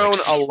 He's grown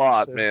a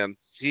lot, man.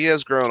 He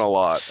has grown a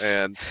lot.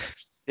 And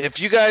if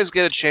you guys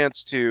get a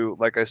chance to,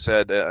 like I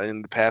said,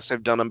 in the past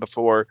I've done them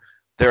before,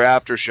 they're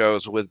after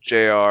shows with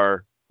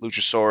JR,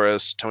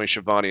 Luchasaurus, Tony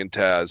Schiavone, and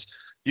Taz.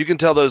 You can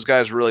tell those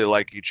guys really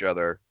like each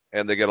other,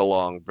 and they get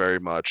along very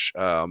much.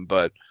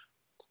 But,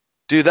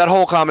 dude, that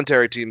whole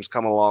commentary team's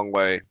come a long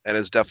way, and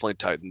it's definitely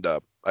tightened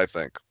up, I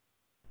think.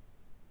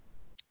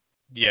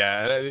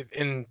 Yeah,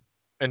 and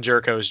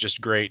Jericho is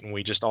just great, and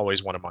we just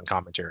always want him on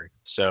commentary.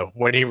 So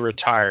when he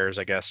retires,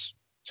 I guess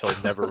he'll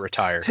never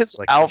retire. His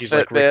outfit, he's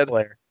like Ric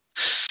Flair.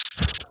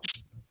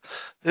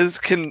 His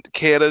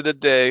Canada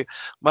Day.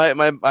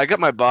 I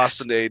got my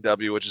boss into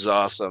AEW, which is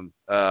awesome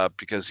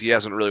because he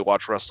hasn't really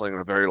watched wrestling in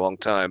a very long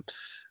time.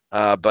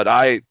 But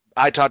I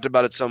talked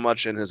about it so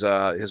much, and his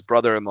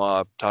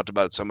brother-in-law talked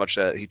about it so much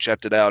that he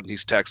checked it out, and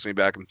he's texting me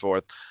back and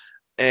forth.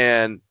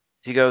 And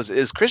he goes,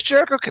 "Is Chris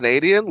Jericho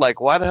Canadian?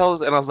 Like, why the hell is?"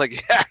 And I was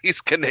like, "Yeah,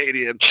 he's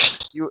Canadian.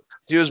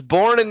 He was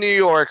born in New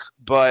York,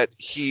 but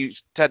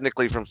he's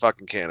technically from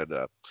fucking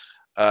Canada,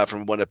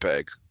 from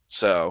Winnipeg."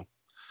 So,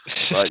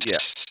 but yeah,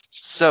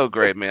 so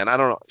great, man. I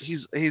don't know.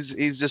 He's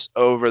just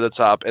over the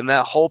top, and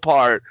that whole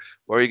part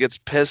where he gets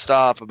pissed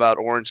off about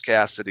Orange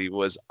Cassidy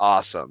was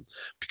awesome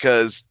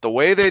because the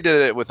way they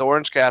did it with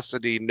Orange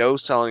Cassidy no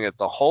selling it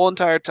the whole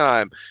entire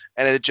time,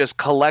 and it just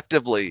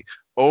collectively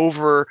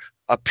over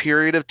a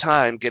period of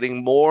time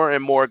getting more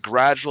and more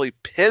gradually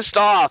pissed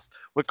off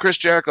with Chris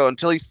Jericho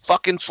until he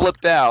fucking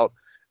flipped out.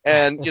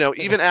 And,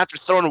 even after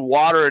throwing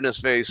water in his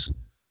face,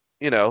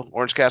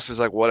 Orange Cassidy's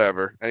like,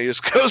 whatever. And he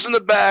just goes in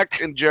the back,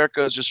 and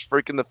Jericho's just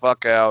freaking the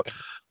fuck out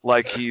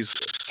like he's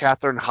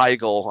Katherine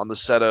Heigl on the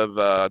set of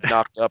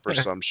Knocked Up or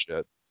some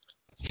shit.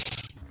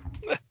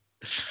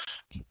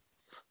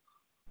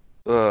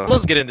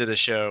 Let's get into the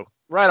show.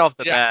 Right off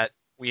the bat,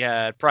 we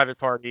had Private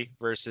Party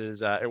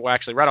versus, well,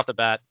 actually, right off the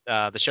bat,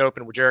 the show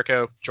opened with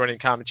Jericho joining the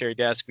commentary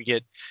desk. We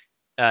get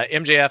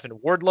MJF and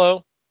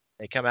Wardlow.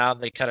 They come out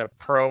and they cut a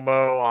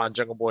promo on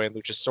Jungle Boy and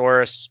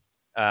Luchasaurus.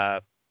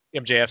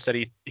 MJF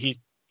said he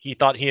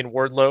thought he and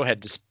Wardlow had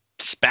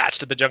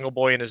dispatched the Jungle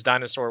Boy and his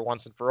dinosaur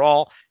once and for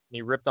all. And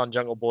he ripped on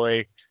Jungle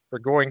Boy for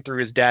going through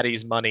his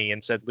daddy's money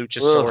and said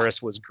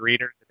Luchasaurus was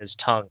greener than his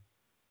tongue.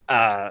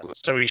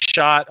 So he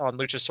shot on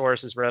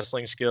Luchasaurus's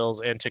wrestling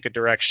skills and took a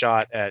direct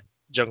shot at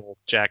Jungle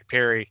Jack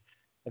Perry.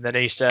 And then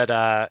he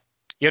said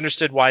he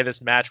understood why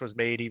this match was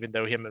made, even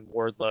though him and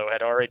Wardlow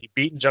had already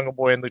beaten Jungle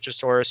Boy and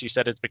Luchasaurus. He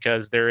said it's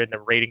because they're in a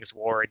ratings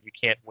war and you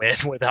can't win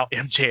without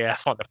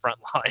MJF on the front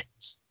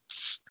lines.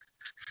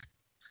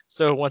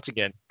 So once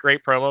again,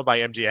 great promo by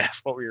MJF.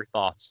 What were your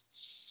thoughts?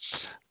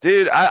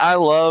 Dude, I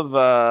love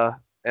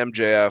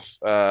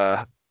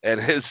MJF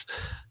and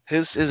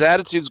his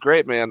attitude's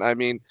great, man. I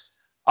mean,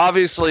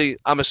 obviously,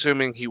 I'm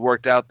assuming he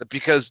worked out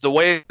because the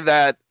way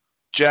that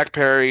Jack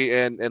Perry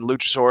and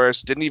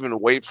Luchasaurus didn't even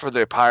wait for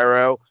their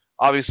pyro,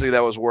 obviously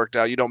that was worked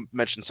out. You don't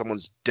mention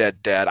someone's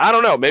dead dad. I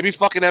don't know. Maybe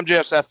fucking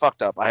MJF's that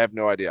fucked up. I have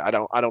no idea. I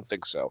don't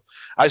think so.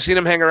 I've seen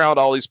him hang around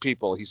all these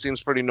people. He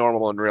seems pretty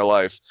normal in real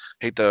life.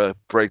 Hate to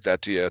break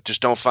that to you.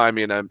 Just don't find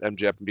me in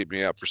MJF and beat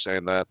me up for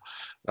saying that.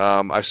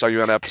 I saw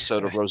you on an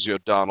episode of Rosie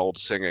O'Donnell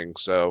singing,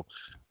 so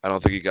I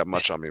don't think you got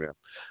much on me,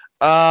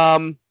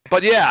 man.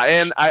 But yeah,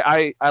 and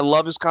I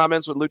love his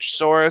comments with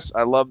Luchasaurus.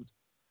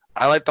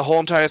 I like the whole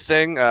entire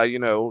thing.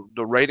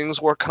 The ratings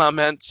war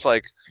comments.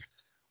 Like,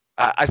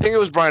 I think it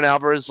was Brian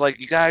Alvarez. Like,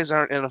 you guys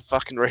aren't in a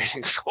fucking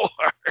ratings war.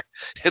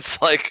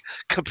 It's like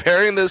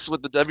comparing this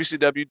with the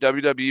WCW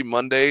WWE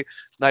Monday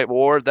Night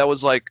War. That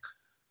was like,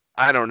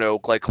 I don't know,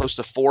 like close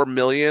to 4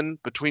 million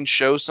between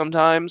shows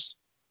sometimes.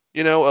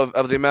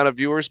 Of the amount of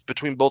viewers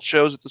between both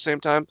shows at the same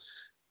time.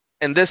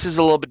 And this is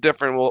a little bit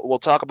different. We'll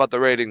talk about the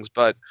ratings,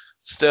 but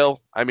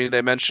still, I mean,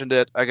 they mentioned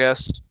it, I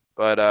guess.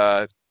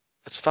 But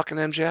it's fucking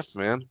MJF,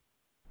 man.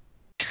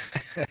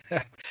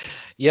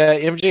 Yeah,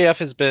 MJF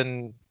has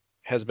been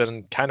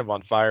kind of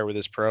on fire with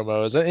his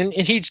promos, and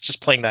he's just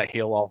playing that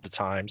heel all the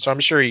time. So I'm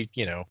sure he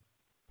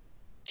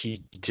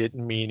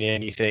didn't mean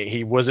anything.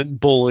 He wasn't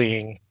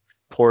bullying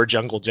poor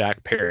Jungle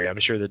Jack Perry. I'm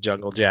sure the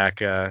Jungle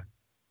Jack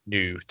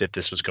knew that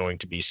this was going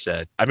to be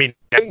said. I mean,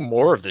 I think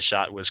more of the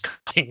shot was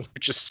calling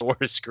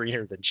Luchasaurus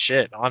greener than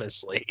shit,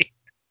 honestly.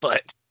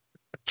 But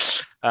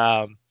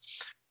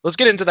let's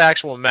get into the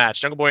actual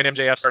match. Jungle Boy and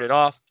MJF started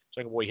off.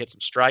 Jungle Boy hit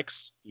some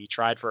strikes. He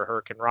tried for a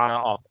Hurricane Rana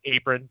off the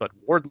apron, but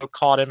Wardlow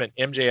caught him, and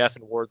MJF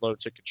and Wardlow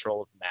took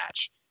control of the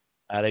match.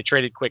 They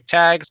traded quick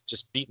tags,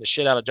 just beating the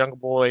shit out of Jungle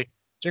Boy.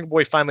 Jungle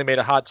Boy finally made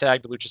a hot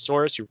tag to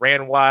Luchasaurus, who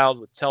ran wild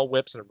with tail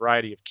whips and a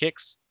variety of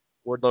kicks.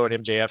 Wardlow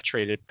and MJF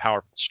traded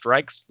powerful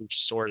strikes.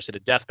 Luchasaurus hit a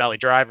Death Valley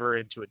driver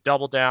into a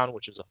double down,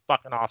 which was a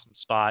fucking awesome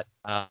spot.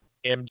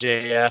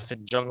 MJF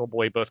and Jungle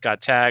Boy both got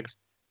tags.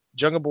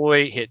 Jungle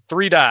Boy hit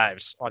 3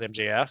 dives on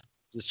MJF.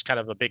 This is kind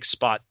of a big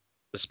spot,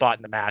 the spot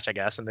in the match, I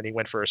guess. And then he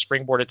went for a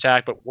springboard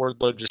attack, but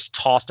Wardlow just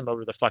tossed him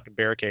over the fucking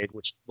barricade,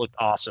 which looked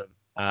awesome.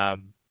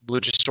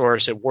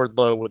 Luchasaurus hit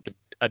Wardlow with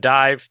a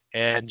dive,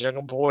 and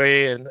Jungle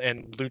Boy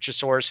and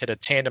Luchasaurus hit a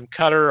tandem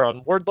cutter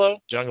on Wardlow.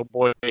 Jungle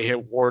Boy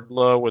hit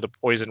Wardlow with a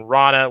poison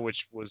Rana,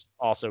 which was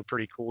also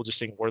pretty cool, just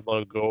seeing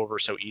Wardlow go over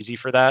so easy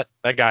for that.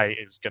 That guy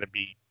is going to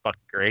be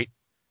fucking great.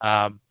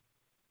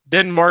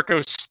 Then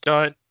Marco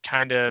Stunt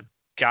kind of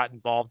got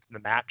involved in the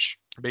match.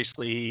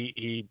 Basically,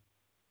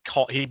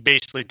 he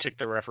basically took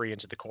the referee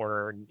into the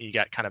corner, and he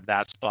got kind of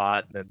that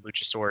spot. And then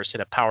Luchasaurus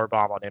hit a power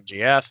bomb on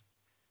MJF.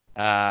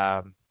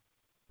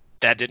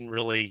 That didn't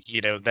really,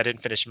 that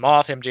didn't finish him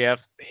off.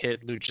 MJF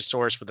hit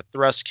Luchasaurus with a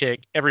thrust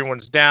kick.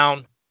 Everyone's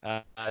down.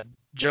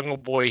 Jungle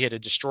Boy hit a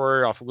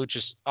destroyer off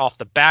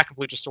the back of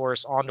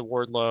Luchasaurus onto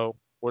Wardlow.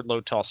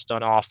 Wardlow tossed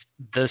Stunt off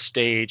the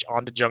stage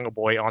onto Jungle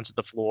Boy onto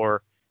the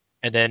floor,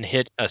 and then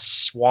hit a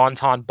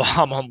swanton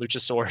bomb on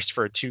Luchasaurus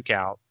for a 2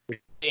 count.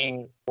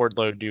 Seeing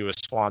Wardlow do a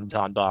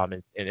swanton bomb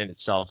in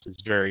itself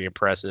is very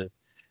impressive.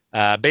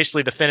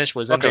 Basically, the finish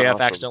was MJF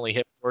accidentally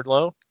hit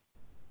Wardlow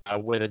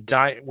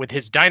with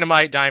his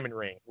Dynamite Diamond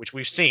Ring, which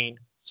we've seen.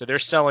 So they're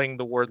selling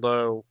the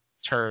Wardlow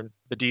turn,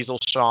 the Diesel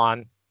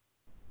Shawn.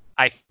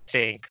 I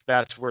think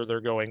that's where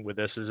they're going with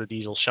this, is a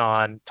Diesel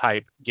Shawn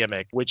type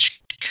gimmick,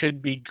 which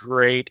could be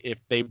great if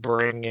they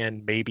bring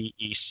in maybe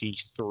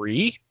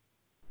EC3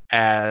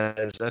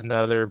 as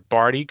another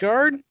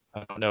bodyguard.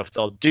 I don't know if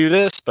they'll do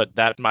this, but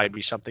that might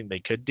be something they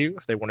could do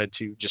if they wanted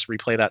to just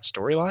replay that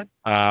storyline.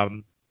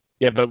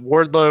 But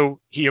Wardlow,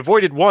 he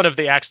avoided one of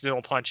the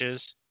accidental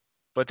punches,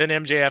 but then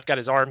MJF got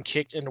his arm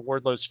kicked into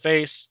Wardlow's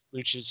face.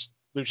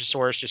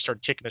 Luchasaurus just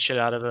started kicking the shit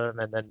out of him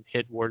and then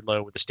hit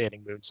Wardlow with a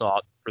standing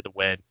moonsault for the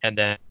win. And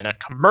then a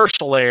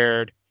commercial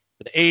aired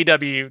for the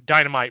AEW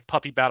Dynamite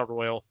Puppy Battle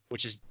Royal,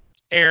 which is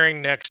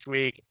airing next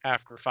week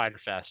after Fyter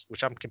Fest,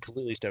 which I'm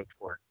completely stoked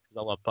for because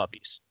I love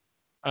puppies.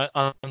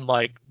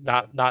 Unlike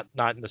not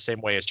in the same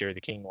way as Jerry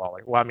the King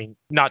Lawler. Well, I mean,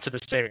 not to the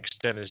same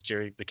extent as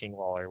Jerry the King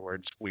Lawler, where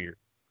it's weird.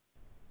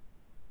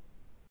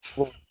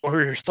 What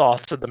were your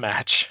thoughts of the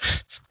match?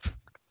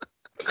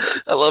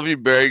 I love you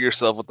burying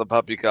yourself with the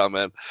puppy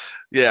comment.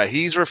 Yeah,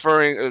 he's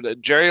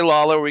referring Jerry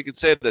Lawler. We could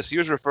say this. He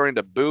was referring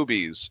to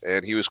boobies,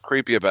 and he was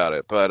creepy about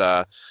it.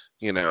 But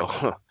you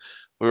know,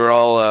 we were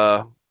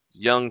all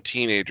young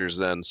teenagers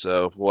then,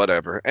 so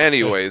whatever.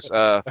 Anyways,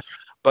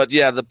 but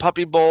yeah, the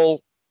Puppy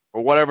Bowl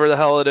or whatever the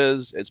hell it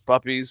is, it's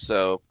puppies,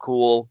 so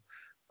cool.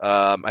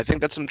 I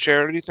think that's some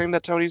charity thing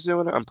that Tony's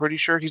doing. I'm pretty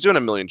sure he's doing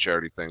a million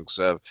charity things.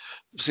 So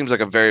seems like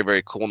a very,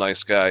 very cool,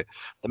 nice guy.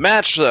 The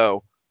match,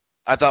 though,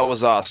 I thought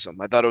was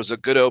awesome. I thought it was a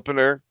good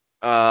opener.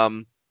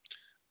 I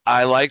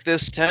like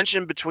this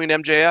tension between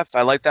MJF.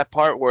 I like that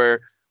part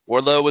where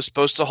Wardlow was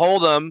supposed to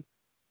hold him,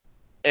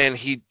 and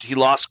he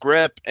lost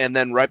grip, and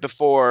then right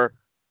before,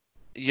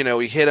 he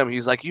hit him,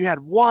 he's like, "You had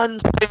one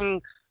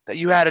thing that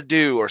you had to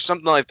do," or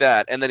something like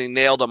that, and then he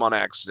nailed him on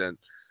accident.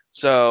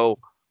 So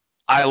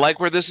I like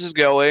where this is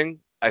going.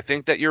 I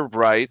think that you're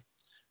right.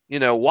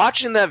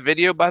 Watching that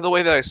video, by the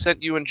way, that I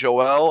sent you and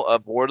Joel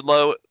of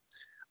Wardlow,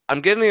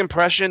 I'm getting the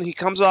impression he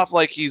comes off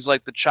like he's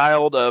like the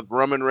child of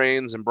Roman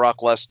Reigns and Brock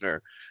Lesnar.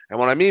 And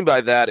what I mean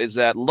by that is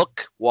that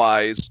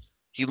look-wise,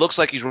 he looks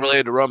like he's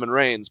related to Roman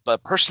Reigns,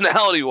 but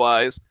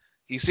personality-wise,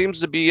 he seems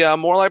to be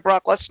more like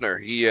Brock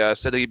Lesnar. He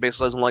said that he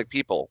basically doesn't like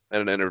people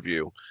in an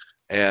interview.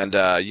 And,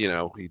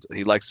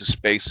 he likes the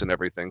space and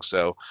everything.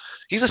 So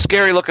he's a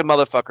scary-looking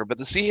motherfucker. But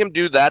to see him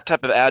do that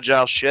type of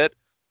agile shit,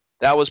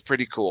 that was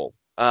pretty cool.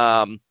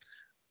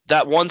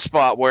 That one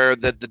spot where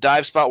the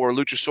dive spot where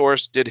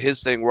Luchasaurus did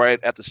his thing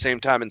right at the same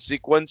time in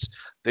sequence,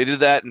 they did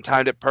that and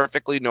timed it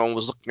perfectly. No one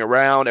was looking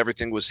around.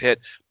 Everything was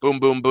hit. Boom,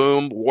 boom,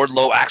 boom.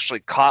 Wardlow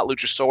actually caught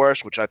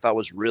Luchasaurus, which I thought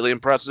was really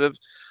impressive.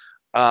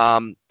 He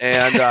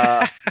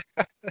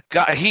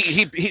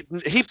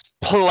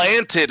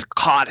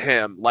caught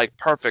him like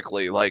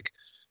perfectly. Like,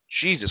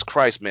 Jesus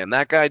Christ, man,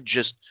 that guy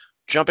just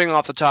jumping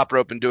off the top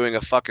rope and doing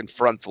a fucking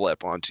front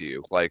flip onto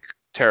you, like,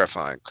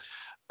 terrifying.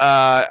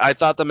 I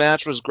thought the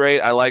match was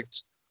great. I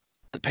liked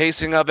the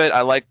pacing of it.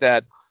 I like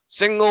that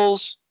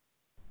singles,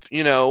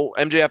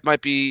 MJF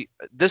might be,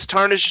 this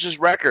tarnishes his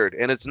record,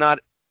 and it's not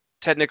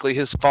technically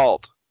his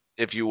fault,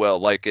 if you will.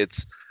 Like,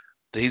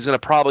 he's going to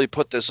probably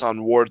put this on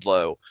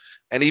Wardlow.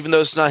 And even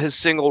though it's not his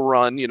single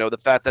run, the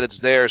fact that it's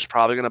there is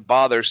probably going to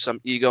bother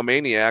some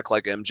egomaniac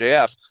like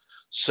MJF.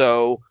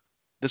 So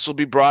this will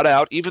be brought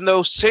out. Even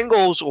though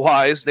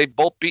singles-wise, they've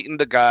both beaten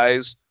the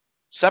guys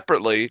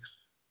separately,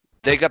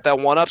 they got that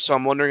one up, so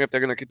I'm wondering if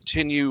they're going to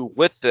continue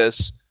with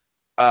this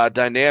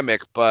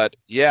dynamic. But,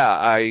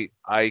 yeah,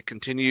 I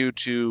continue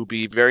to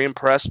be very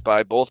impressed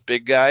by both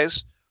big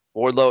guys,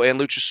 Wardlow and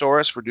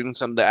Luchasaurus, for doing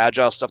some of the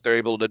agile stuff they're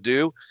able to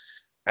do.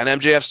 And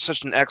MJF's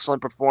such an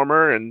excellent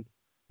performer, and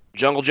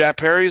Jungle Jack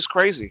Perry is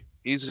crazy.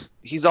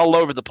 He's all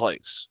over the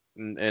place,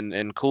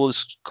 and cool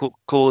as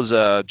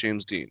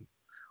James Dean.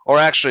 Or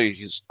actually,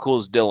 he's cool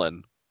as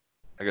Dylan,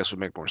 I guess would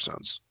make more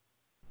sense.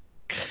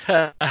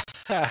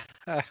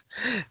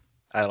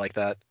 I like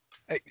that.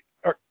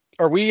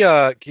 Are we?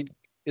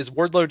 Is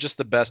Wardlow just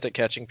the best at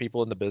catching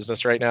people in the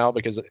business right now?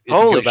 Because if you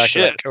go back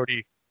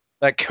to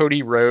that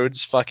Cody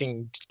Rhodes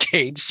fucking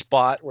cage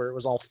spot where it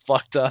was all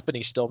fucked up and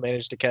he still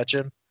managed to catch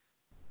him.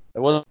 It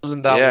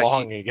wasn't that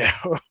long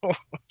ago.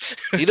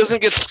 He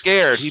doesn't get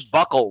scared. He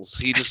buckles.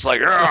 He just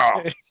like.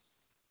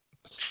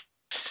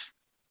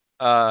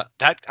 I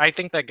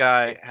think that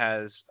guy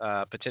has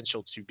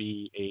potential to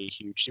be a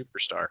huge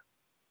superstar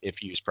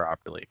if used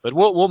properly. But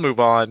we'll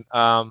move on.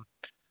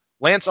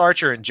 Lance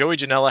Archer and Joey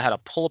Janela had a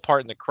pull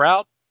apart in the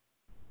crowd.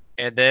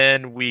 And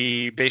then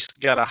we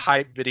basically got a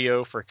hype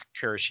video for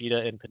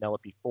Kurashida and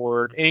Penelope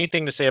Ford.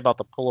 Anything to say about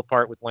the pull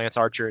apart with Lance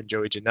Archer and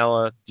Joey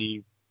Janela? Do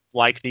you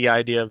like the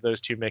idea of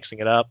those two mixing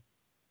it up?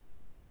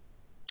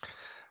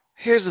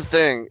 Here's the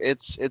thing.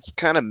 It's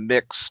kind of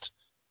mixed,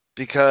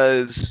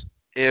 because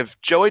if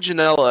Joey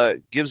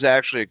Janela gives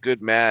actually a good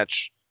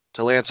match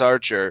to Lance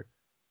Archer,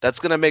 that's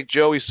going to make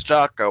Joey's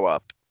stock go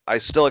up. I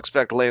still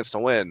expect Lance to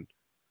win.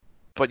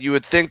 But you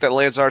would think that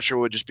Lance Archer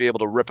would just be able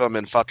to rip him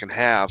in fucking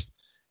half.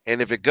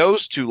 And if it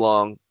goes too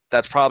long,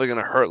 that's probably going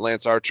to hurt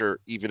Lance Archer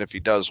even if he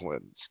does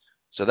win.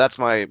 So that's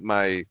my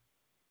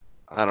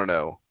I don't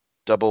know,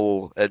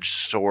 double-edged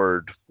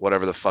sword,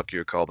 whatever the fuck you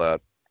would call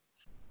that.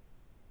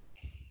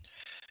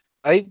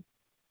 I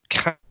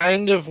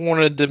kind of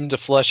wanted them to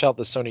flesh out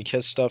the Sonny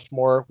Kiss stuff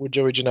more with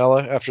Joey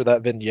Janela after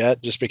that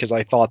vignette, just because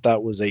I thought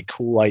that was a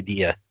cool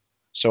idea.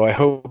 So I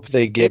hope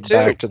they get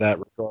back to that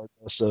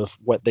regardless of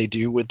what they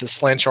do with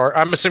this Lance Archer.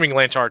 I'm assuming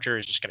Lance Archer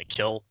is just going to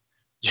kill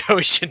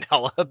Joey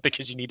Janela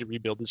because you need to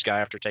rebuild this guy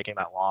after taking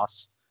that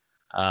loss.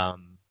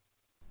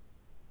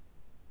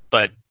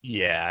 But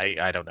yeah,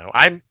 I don't know.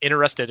 I'm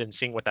interested in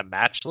seeing what that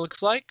match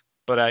looks like,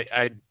 but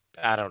I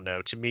don't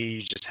know. To me,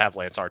 you just have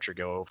Lance Archer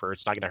go over.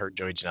 It's not going to hurt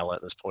Joey Janela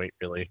at this point,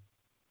 really.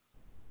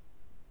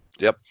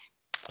 Yep.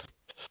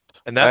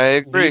 And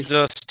that leads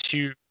us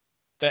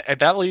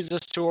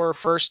to our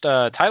first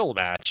title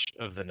match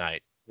of the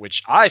night,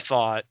 which I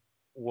thought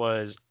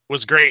was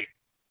great.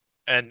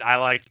 And I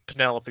liked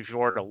Penelope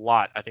Ford a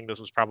lot. I think this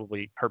was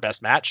probably her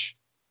best match.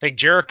 I think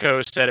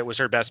Jericho said it was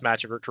her best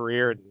match of her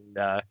career,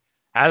 and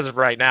as of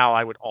right now,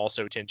 I would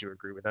also tend to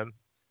agree with him.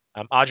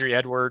 Audrey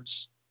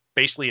Edwards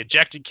basically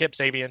ejected Kip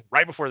Sabian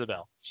right before the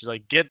bell. She's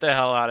like, "Get the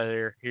hell out of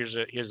there! Here's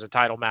a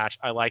title match."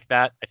 I like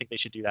that. I think they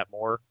should do that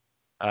more.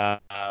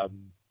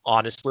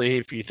 Honestly,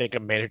 if you think a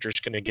manager's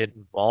going to get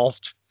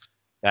involved,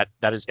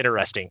 that is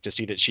interesting to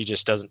see that she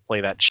just doesn't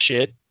play that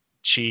shit.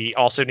 She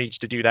also needs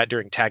to do that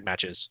during tag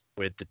matches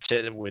with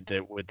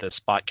the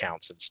spot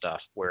counts and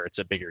stuff, where it's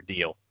a bigger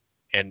deal.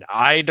 And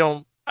I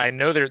know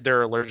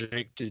they're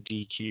allergic to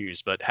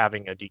DQs, but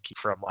having a DQ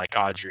from like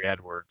Audrey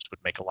Edwards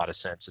would make a lot of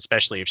sense,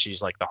 especially if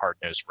she's like the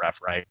hard-nosed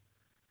ref, right?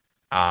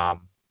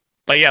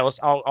 But yeah,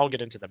 I'll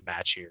get into the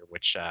match here,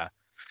 which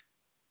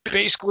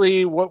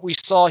basically what we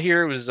saw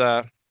here was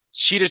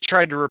Shida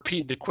tried to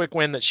repeat the quick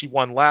win that she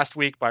won last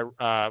week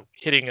by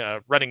hitting a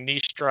running knee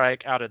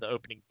strike out of the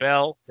opening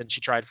bell. Then she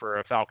tried for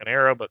a Falcon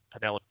Arrow, but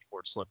Penelope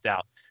Ford slipped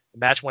out. The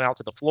match went out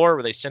to the floor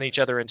where they sent each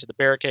other into the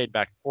barricade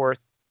back and forth.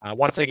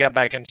 Once they got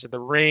back into the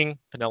ring,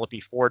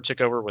 Penelope Ford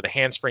took over with a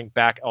handspring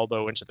back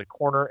elbow into the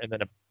corner and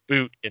then a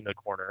boot in the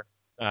corner.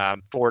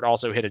 Ford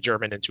also hit a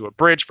German into a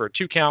bridge for a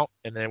 2 count,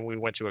 and then we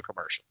went to a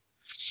commercial.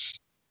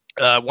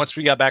 Once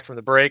we got back from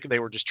the break, they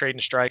were just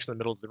trading strikes in the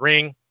middle of the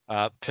ring.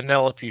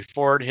 Penelope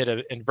Ford hit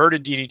an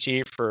inverted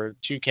DDT for a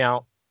 2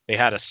 count. They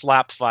had a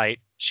slap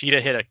fight.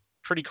 Shida hit a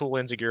pretty cool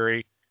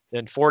enziguri.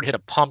 Then Ford hit a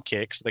pump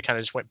kick, so they kind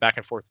of just went back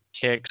and forth with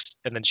kicks.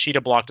 And then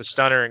Shida blocked a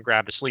stunner and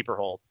grabbed a sleeper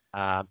hold.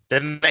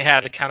 Then they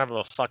had a kind of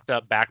a fucked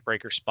up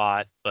backbreaker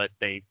spot, but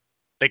they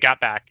got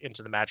back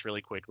into the match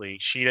really quickly.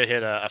 Shida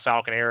hit a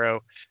Falcon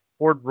Arrow.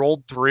 Ford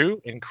rolled through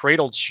and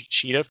cradled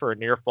Shida for a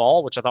near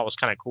fall, which I thought was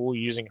kind of cool,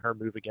 using her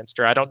move against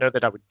her. I don't know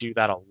that I would do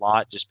that a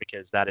lot just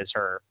because that is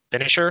her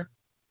finisher.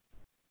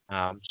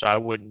 So I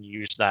wouldn't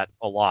use that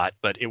a lot,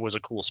 but it was a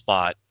cool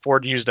spot.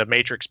 Ford used a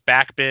Matrix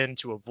backbend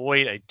to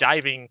avoid a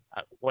diving,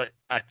 what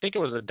I think it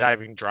was a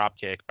diving drop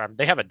kick.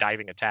 They have a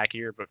diving attack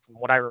here, but from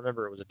what I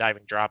remember, it was a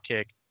diving drop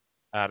kick.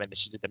 And then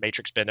she did the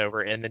Matrix bend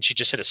over, and then she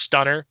just hit a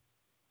stunner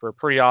for a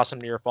pretty awesome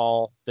near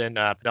fall. Then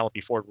Penelope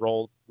Ford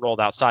rolled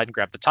outside and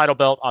grabbed the title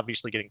belt,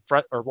 obviously getting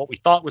or what we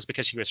thought was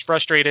because she was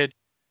frustrated.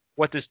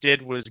 What this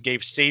did was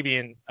gave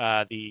Sabian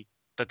the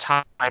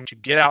time to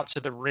get out to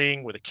the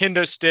ring with a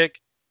kendo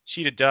stick.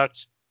 Shida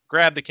ducked,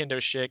 grabbed the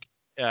kendo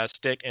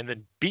stick, and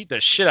then beat the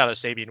shit out of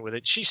Sabian with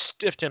it. She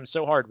stiffed him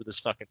so hard with this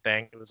fucking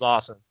thing. It was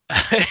awesome.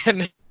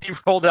 And then he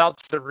rolled out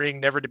to the ring,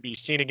 never to be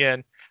seen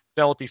again.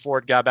 Penelope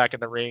Ford got back in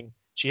the ring.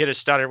 She hit a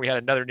stunner. We had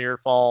another near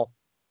fall.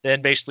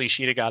 Then basically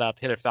Shida got up,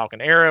 hit a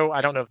Falcon Arrow.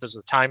 I don't know if this is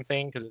a time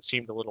thing because it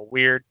seemed a little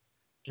weird.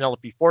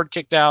 Penelope Ford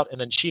kicked out,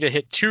 and then Shida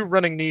hit 2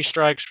 running knee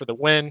strikes for the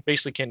win,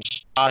 basically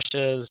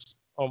Kinshasha's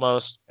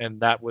almost,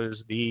 and that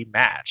was the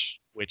match,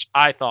 which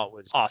I thought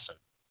was awesome.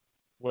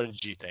 What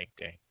did you think,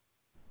 Dane?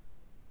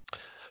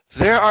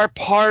 There are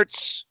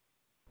parts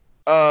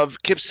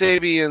of Kip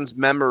Sabian's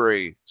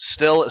memory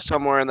still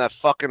somewhere in that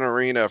fucking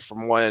arena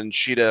from when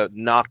Shida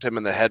knocked him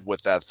in the head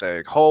with that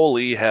thing.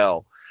 Holy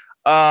hell.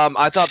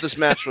 I thought this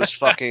match was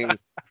fucking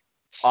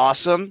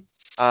awesome.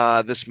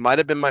 This might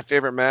have been my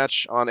favorite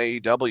match on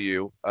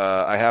AEW.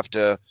 I have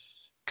to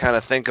kind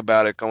of think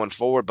about it going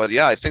forward. But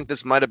yeah, I think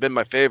this might have been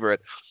my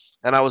favorite.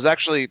 And I was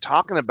actually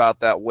talking about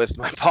that with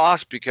my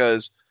boss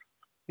because,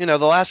 you know,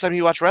 the last time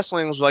he watched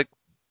wrestling was like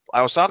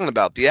I was talking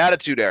about the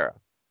Attitude Era.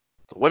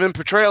 The women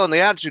portrayal in the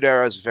Attitude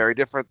Era is very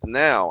different than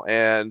now.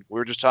 And we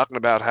were just talking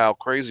about how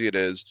crazy it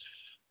is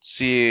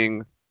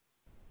seeing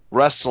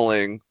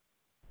wrestling,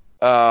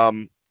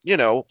 you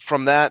know,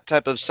 from that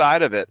type of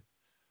side of it.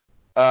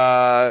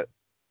 I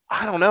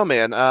don't know,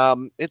 man.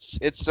 It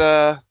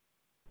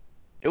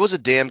was a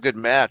damn good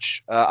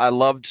match. I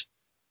loved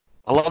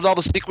all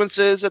the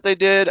sequences that they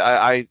did.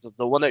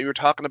 The one that you were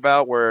talking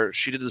about where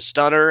she did the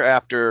stunner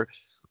after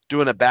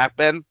doing a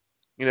backbend.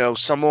 You know,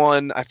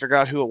 someone, I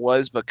forgot who it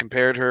was, but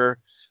compared her.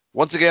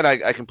 Once again,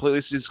 I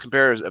completely see this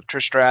comparison of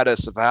Trish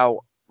Stratus, of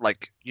how,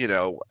 like, you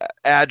know,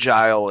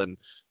 agile, and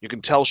you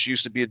can tell she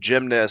used to be a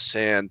gymnast,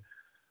 and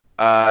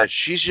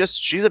she's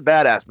a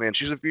badass, man.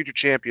 She's a future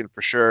champion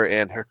for sure,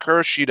 and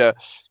Hikaru Shida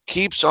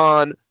keeps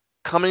on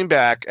coming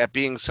back at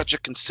being such a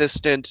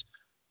consistent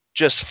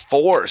just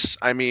force.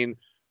 I mean,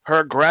 her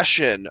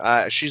aggression,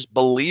 she's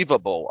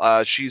believable.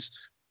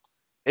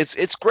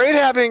 It's great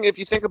having, if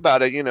you think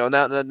about it, you know,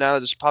 now that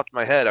just popped in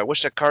my head, I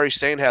wish that Kairi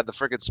Sane had the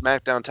freaking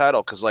SmackDown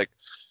title, because like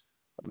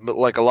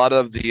a lot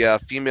of the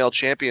female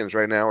champions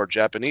right now are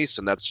Japanese,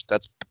 and that's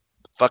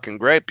fucking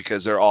great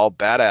because they're all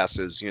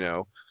badasses, you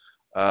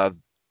know.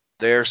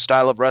 Their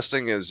style of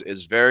wrestling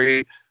is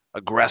very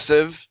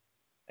aggressive,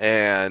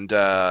 and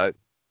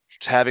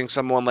having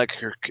someone like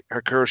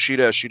Hikaru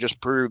Shida, she just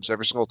proves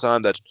every single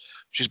time that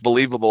she's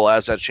believable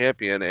as that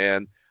champion,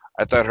 and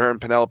I thought her and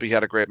Penelope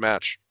had a great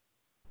match.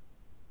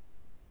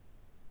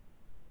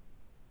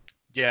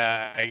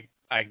 Yeah,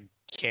 I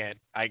can't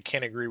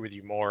agree with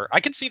you more. I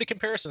can see the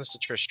comparisons to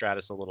Trish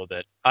Stratus a little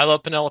bit. I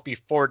love Penelope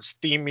Ford's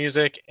theme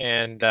music,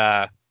 and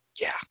yeah,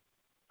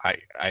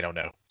 I don't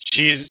know.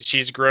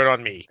 She's grown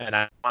on me, and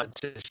I want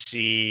to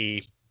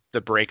see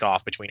the break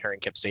off between her and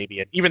Kip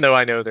Sabian, even though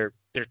I know they're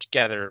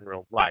together in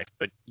real life.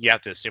 But you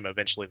have to assume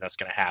eventually that's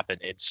going to happen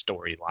in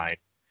storyline.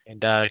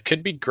 and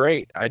could be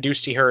great. I do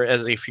see her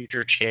as a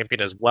future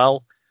champion as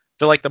well. I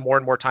feel like the more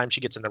and more time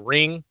she gets in the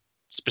ring,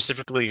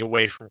 specifically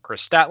away from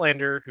Chris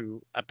Statlander,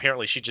 who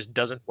apparently she just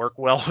doesn't work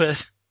well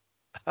with,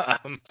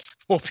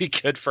 will be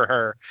good for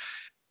her.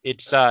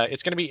 It's going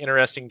to be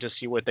interesting to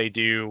see what they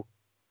do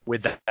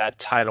with that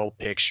title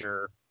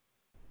picture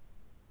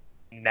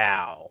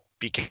now,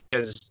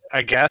 because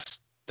I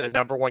guess the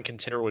number one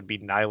contender would be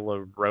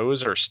Nyla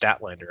Rose or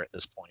Statlander at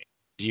this point.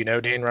 Do you know,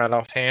 Dean, right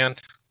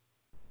offhand?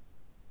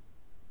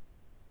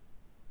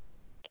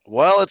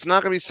 Well, it's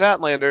not going to be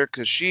Statlander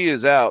because she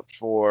is out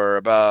for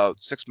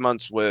about 6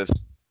 months with,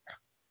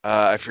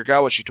 I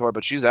forgot what she tore,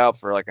 but she's out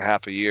for like a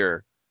half a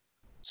year.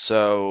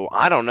 So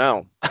I don't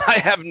know. I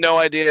have no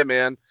idea,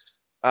 man.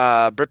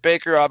 Britt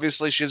Baker,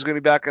 obviously, she's going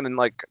to be back in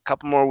like a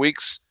couple more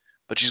weeks,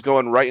 but she's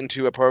going right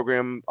into a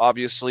program,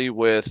 obviously,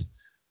 with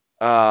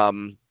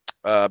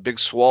Big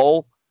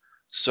Swole.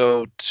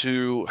 So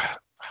you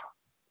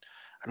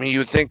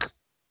would think,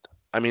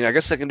 I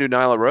guess they can do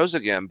Nyla Rose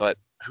again, but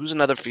who's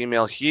another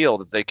female heel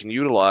that they can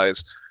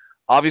utilize?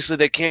 Obviously,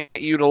 they can't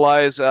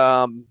utilize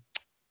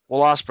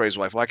Ospreay's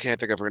wife. Well, I can't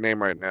think of her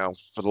name right now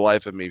for the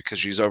life of me because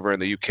she's over in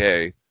the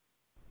UK,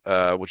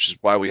 which is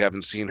why we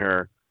haven't seen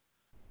her.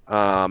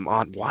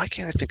 Why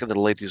can't I think of the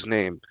lady's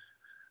name?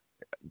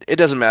 It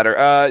doesn't matter.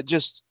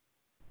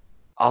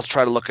 I'll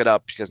try to look it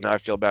up because now I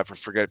feel bad for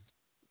forget.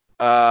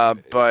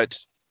 But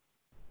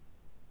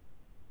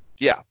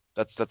yeah,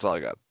 that's all I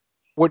got.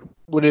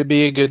 Would it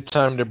be a good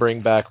time to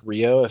bring back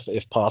Rio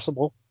if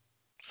possible?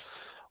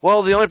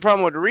 Well, the only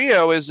problem with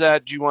Rio is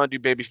that do you want to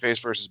do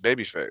babyface versus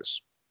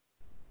babyface?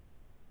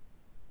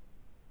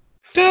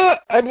 Yeah,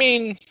 I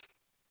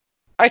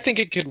think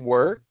it could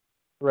work,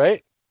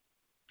 right?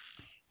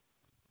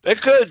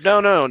 It could.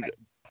 No.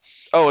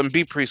 Oh, and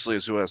Bea Priestley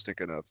is who I was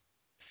thinking of.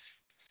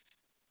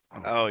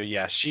 Oh,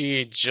 yeah.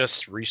 She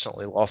just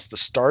recently lost the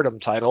Stardom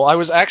title. I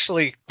was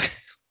actually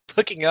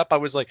looking up. I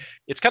was like,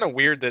 it's kind of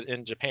weird that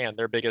in Japan,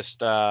 their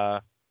biggest,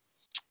 well,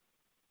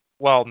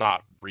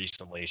 not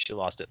recently. She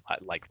lost it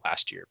like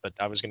last year. But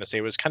I was going to say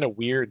it was kind of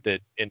weird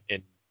that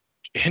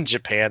in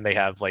Japan, they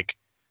have like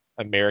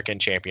American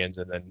champions.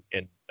 And then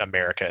in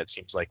America, it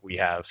seems like we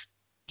have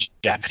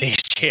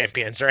Japanese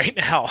champions right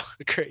now.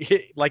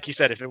 Like you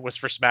said, if it was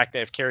for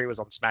SmackDown, if Kerry was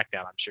on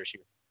SmackDown, I'm sure she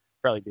would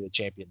probably be the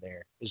champion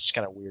there. It's just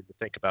kind of weird to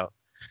think about.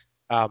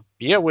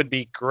 Bea would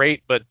be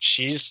great, but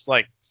she's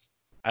like,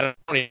 I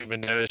don't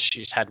even know if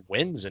she's had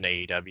wins in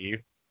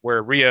AEW,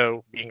 where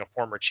Rio, being a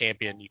former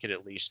champion, you could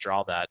at least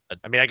draw that. But,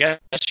 I guess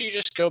you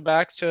just go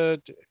back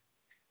to,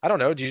 I don't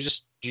know, do you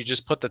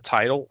just put the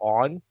title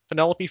on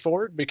Penelope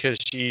Ford because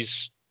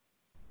she's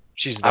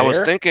there? I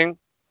was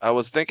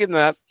thinking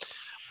that.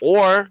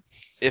 Or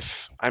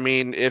if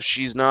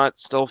she's not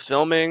still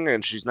filming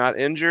and she's not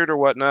injured or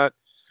whatnot,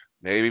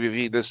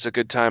 maybe this is a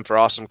good time for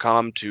Awesome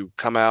Kong to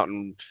come out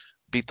and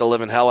beat the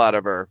living hell out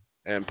of her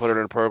and put her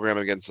in a program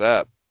against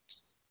that.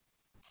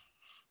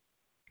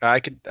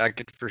 I could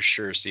for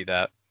sure see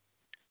that.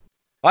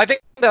 I think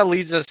that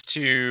leads us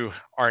to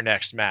our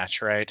next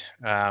match, right?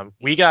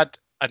 We got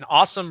an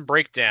awesome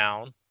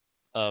breakdown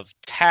of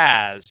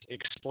Taz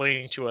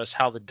explaining to us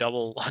how the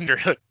double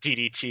underhook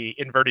DDT,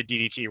 inverted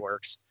DDT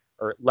works.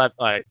 Or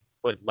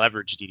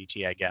leverage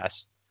DDT, I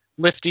guess.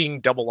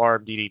 Lifting double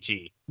arm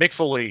DDT. Mick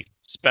Foley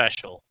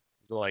special,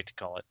 as I like to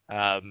call it.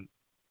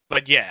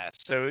 But yeah,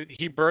 so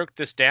he broke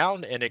this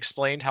down and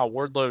explained how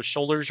Wardlow's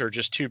shoulders are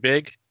just too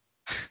big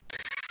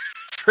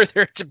for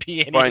there to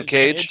be any Brian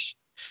advantage. Cage?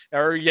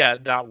 Or yeah,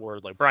 not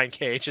Wardlow. Brian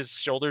Cage. His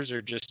shoulders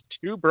are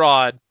just too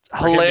broad.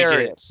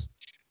 Hilarious.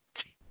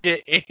 To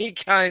get any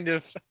kind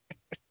of...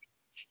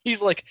 He's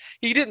like,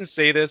 he didn't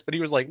say this, but he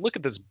was like, look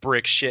at this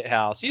brick shit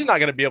house. He's not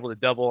going to be able to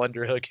double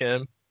underhook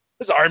him.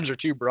 His arms are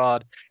too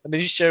broad. And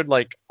then he showed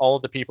like all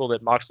of the people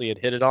that Moxley had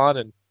hit it on.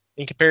 And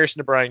in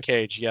comparison to Brian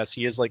Cage, yes,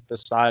 he is like the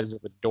size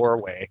of a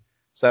doorway.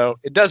 So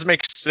it does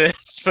make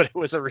sense, but it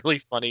was a really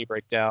funny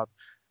breakdown.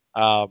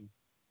 And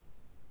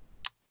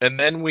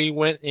then we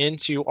went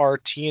into our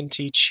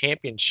TNT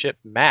Championship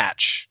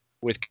match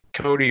with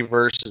Cody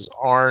versus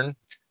Arn.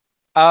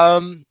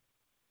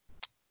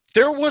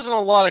 There wasn't a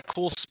lot of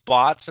cool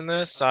spots in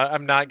this.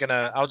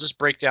 I'll just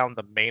break down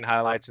the main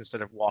highlights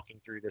instead of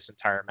walking through this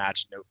entire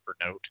match note for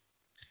note.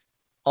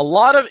 A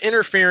lot of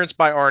interference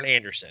by Arn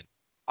Anderson.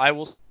 I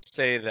will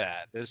say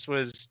that.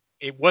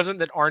 It wasn't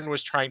that Arn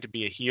was trying to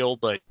be a heel,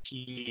 but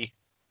he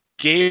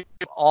gave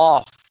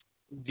off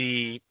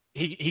the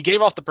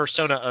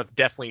persona of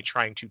definitely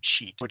trying to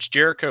cheat, which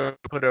Jericho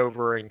put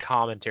over in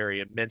commentary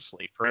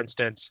immensely. For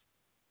instance,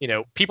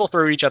 people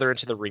throw each other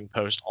into the ring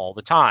post all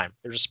the time.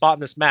 There's a spot in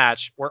this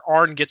match where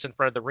Arn gets in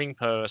front of the ring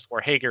post where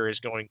Hager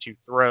is going to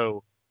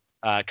throw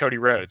Cody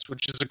Rhodes,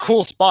 which is a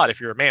cool spot if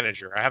you're a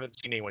manager. I haven't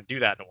seen anyone do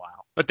that in a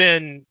while. But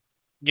then,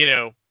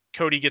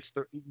 Cody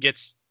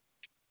gets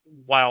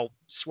while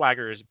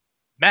Swagger is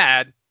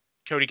mad,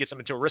 Cody gets him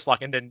into a wrist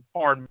lock, and then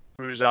Arn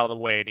moves out of the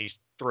way and he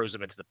throws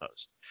him into the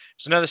post.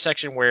 There's another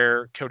section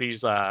where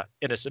Cody's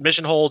in a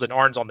submission hold and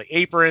Arn's on the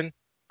apron.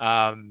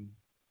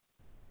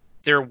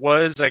 There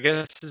was, I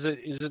guess, is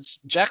it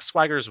Jack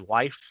Swagger's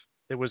wife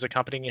that was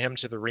accompanying him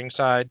to the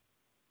ringside?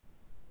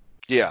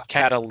 Yeah.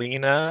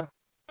 Catalina.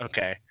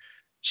 Okay.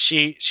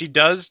 She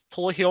does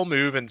pull a heel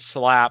move and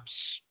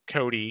slaps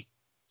Cody.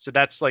 So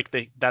that's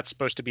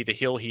supposed to be the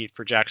heel heat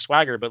for Jack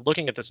Swagger. But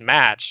looking at this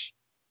match,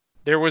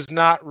 there was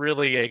not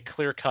really a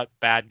clear-cut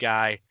bad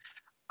guy.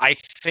 I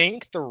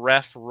think the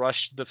ref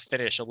rushed the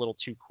finish a little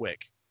too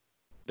quick.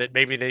 That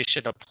maybe they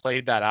should have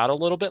played that out a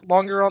little bit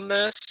longer on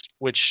this,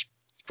 which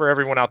for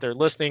everyone out there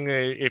listening,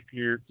 if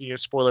you're,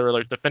 spoiler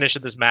alert, the finish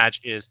of this match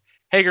is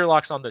Hager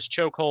locks on this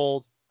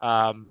chokehold,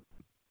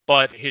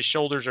 but his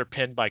shoulders are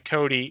pinned by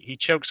Cody. He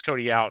chokes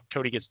Cody out.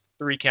 Cody gets the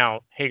 3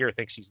 count. Hager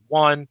thinks he's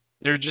won.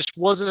 There just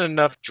wasn't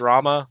enough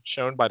drama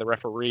shown by the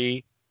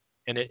referee,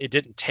 and it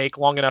didn't take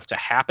long enough to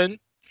happen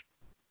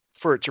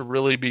for it to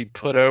really be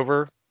put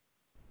over.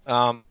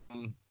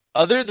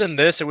 Other than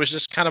this, it was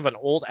just kind of an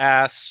old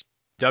ass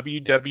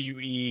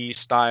WWE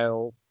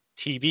style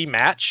TV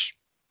match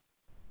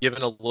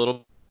given a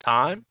little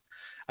time.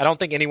 I don't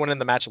think anyone in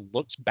the match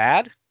looks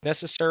bad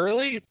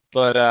necessarily,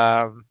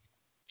 but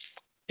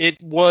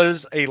it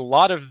was a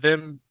lot of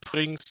them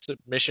putting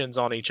submissions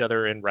on each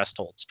other in rest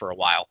holds for a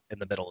while in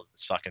the middle of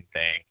this fucking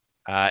thing,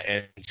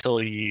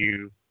 until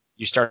you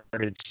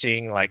started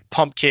seeing like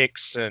pump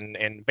kicks and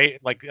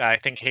like I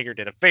think Hager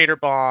did a Vader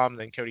bomb,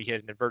 then Cody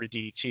hit an inverted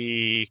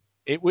DDT.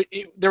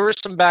 There was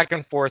some back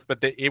and forth,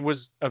 but it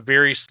was a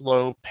very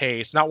slow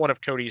pace, not one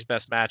of Cody's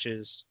best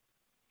matches.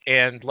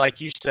 And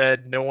like you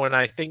said,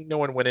 I think no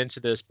one went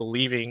into this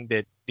believing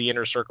that the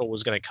Inner Circle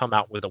was going to come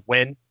out with a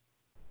win.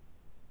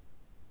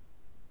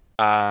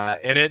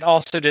 And it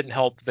also didn't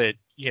help that,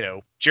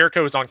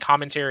 Jericho was on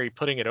commentary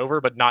putting it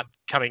over, but not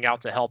coming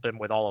out to help him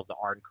with all of the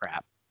Arn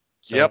crap.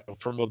 So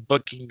From a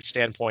booking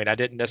standpoint, I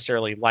didn't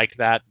necessarily like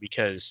that,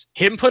 because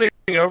him putting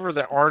over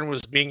that Arn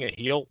was being a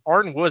heel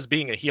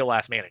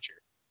ass manager.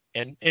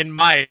 And in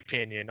my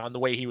opinion, on the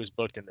way he was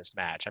booked in this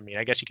match. I mean,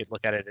 I guess you could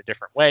look at it a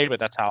different way, but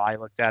that's how I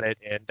looked at it.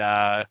 And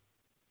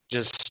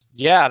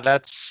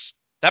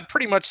that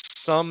pretty much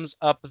sums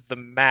up the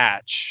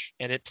match.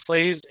 And it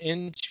plays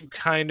into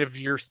kind of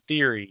your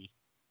theory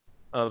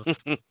of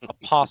a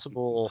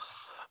possible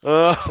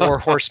 4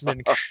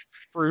 horseman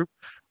group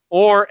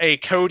or a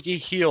Cody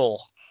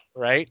heel,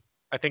 right?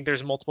 I think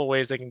there's multiple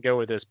ways they can go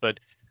with this, but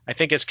I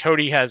think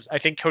Cody has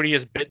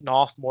bitten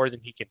off more than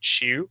he can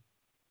chew.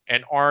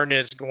 And Arn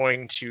is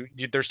going to,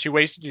 there's 2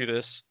 ways to do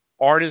this.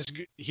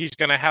 He's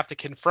going to have to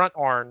confront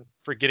Arn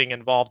for getting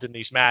involved in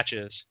these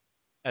matches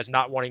as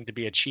not wanting to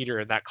be a cheater,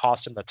 and that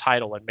costs him the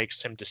title and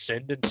makes him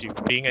descend into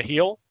being a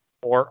heel.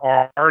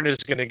 Or Arn is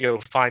going to go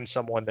find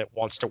someone that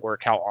wants to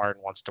work how Arn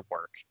wants to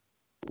work,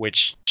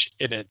 which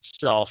in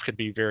itself could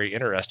be very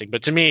interesting.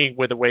 But to me,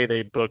 with the way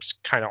they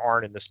booked kind of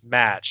Arn in this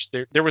match,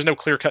 there was no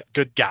clear-cut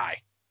good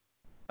guy.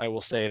 I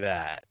will say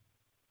that.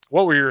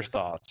 What were your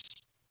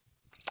thoughts?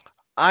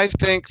 I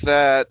think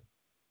that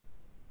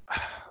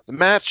the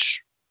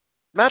match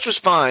was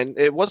fine.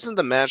 It wasn't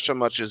the match so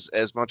much as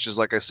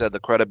like I said, the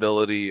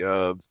credibility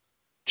of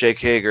Jake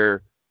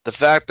Hager. The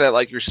fact that,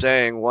 like you're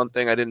saying, one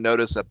thing I didn't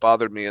notice that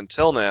bothered me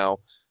until now,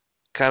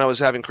 kind of was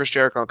having Chris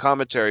Jericho on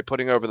commentary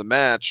putting over the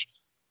match,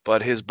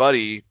 but his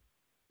buddy,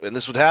 and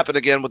this would happen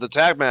again with the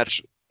tag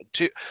match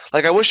too.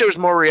 Like, I wish there was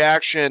more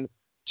reaction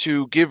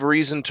to give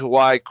reason to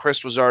why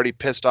Chris was already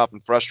pissed off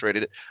and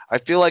frustrated. I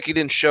feel like he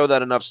didn't show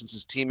that enough since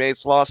his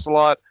teammates lost a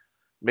lot.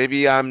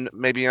 Maybe I'm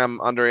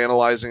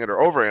underanalyzing it or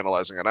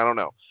overanalyzing it. I don't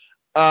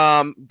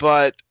know.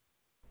 But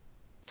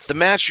the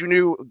match, you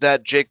knew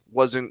that Jake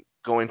wasn't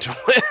going to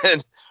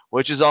win,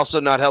 which is also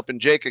not helping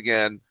Jake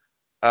again.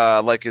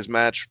 Like his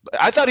match,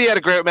 I thought he had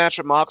a great match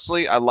with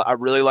Moxley. I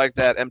really liked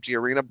that empty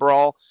arena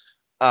brawl.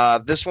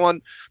 This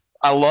one,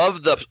 I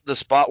love the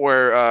spot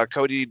where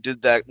Cody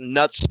did that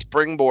nuts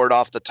springboard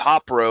off the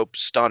top rope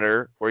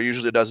stunner, where he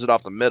usually does it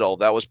off the middle.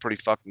 That was pretty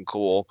fucking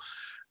cool.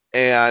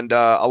 And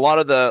a lot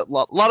of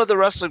the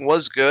wrestling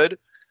was good.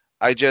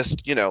 I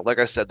just, like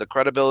I said, the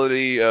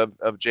credibility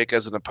of Jake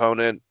as an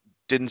opponent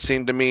didn't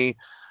seem to me.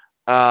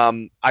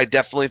 I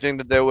definitely think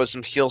that there was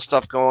some heel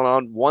stuff going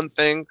on. One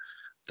thing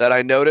that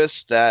I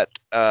noticed that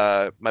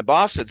my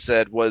boss had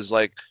said was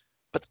like,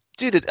 but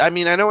dude, I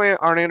mean, I know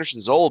Arn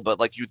Anderson's old, but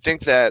like, you'd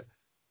think that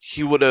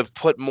he would have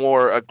put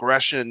more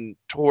aggression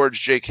towards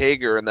Jake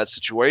Hager in that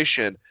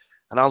situation.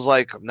 And I was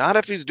like, not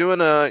if he's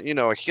doing a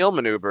heel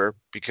maneuver,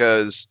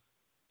 because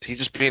he's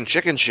just being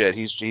chicken shit.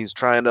 He's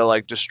trying to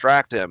like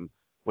distract him,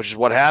 which is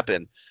what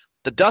happened.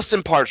 The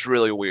Dustin part's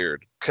really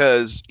weird,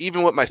 because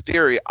even with my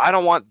theory, I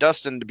don't want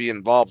Dustin to be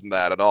involved in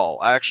that at all.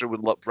 I actually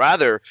would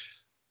rather,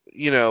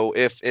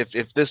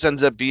 if this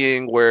ends up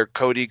being where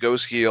Cody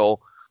goes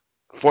heel,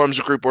 forms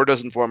a group or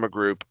doesn't form a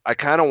group, I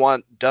kind of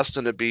want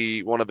Dustin to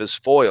be one of his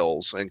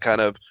foils and kind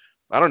of,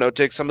 I don't know,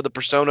 take some of the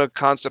persona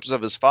concepts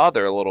of his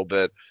father a little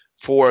bit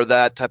for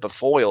that type of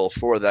foil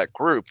for that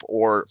group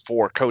or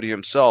for Cody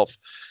himself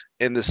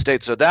in the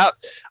state. So that,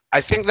 I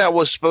think that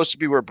was supposed to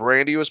be where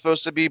Brandy was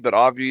supposed to be, but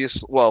I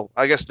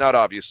guess not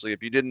obviously.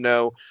 If you didn't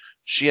know,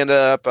 she ended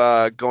up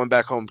going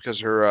back home because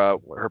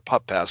her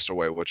pup passed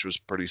away, which was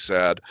pretty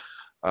sad.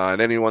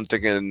 And anyone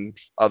thinking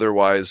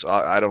otherwise,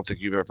 I don't think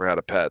you've ever had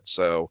a pet.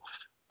 So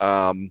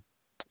I'm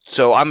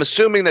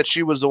assuming that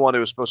she was the one who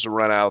was supposed to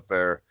run out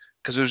there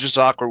because it was just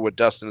awkward with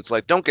Dustin. It's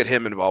like, don't get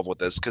him involved with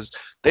this because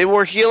they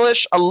were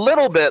heelish a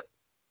little bit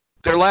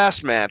their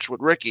last match with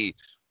Ricky.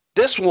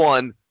 This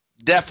one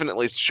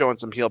definitely showing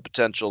some heel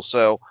potential.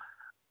 So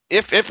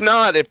if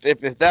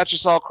that's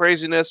just all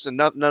craziness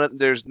and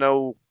there's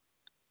no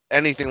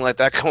anything like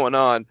that going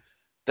on,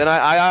 then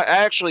I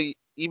actually,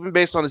 even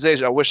based on his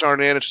age, I wish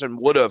Arn Anderson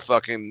would have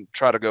fucking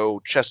tried to go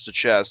chest to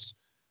chest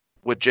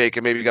with Jake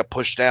and maybe got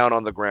pushed down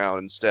on the ground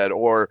instead,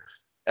 or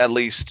at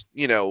least,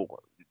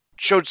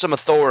 showed some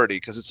authority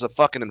because it's a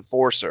fucking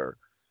enforcer.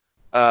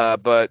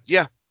 But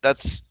yeah,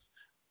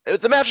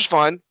 the match was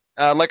fine.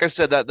 Like I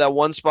said, that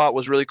one spot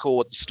was really cool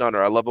with the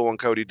stunner. I love it when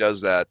Cody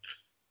does that.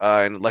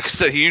 And like I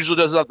said, he usually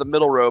does it off the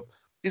middle rope.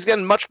 He's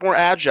getting much more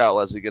agile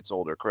as he gets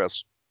older,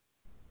 Chris.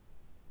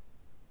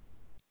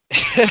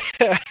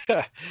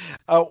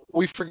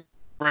 We forgot to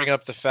bring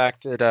up the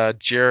fact that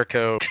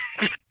Jericho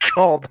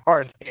called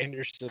Arn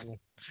Anderson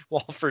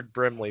Walford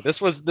Brimley. This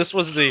was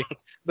the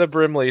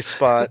Brimley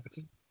spot,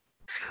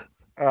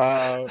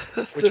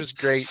 which was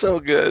great. So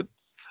good.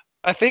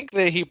 I think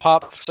that he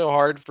popped so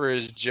hard for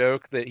his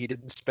joke that he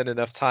didn't spend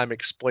enough time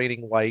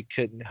explaining why he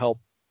couldn't help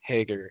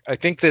Hager. I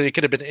think that it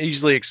could have been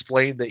easily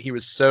explained that he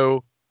was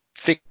so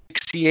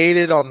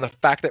fixated on the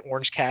fact that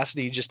Orange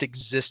Cassidy just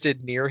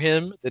existed near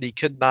him that he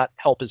could not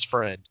help his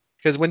friend.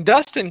 Because when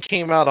Dustin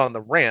came out on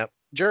the ramp,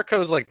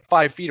 Jericho's like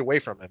 5 feet away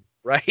from him,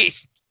 right?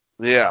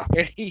 Yeah.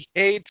 And he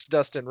hates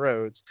Dustin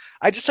Rhodes.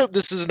 I just hope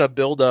this isn't a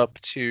build-up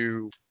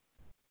to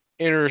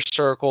Inner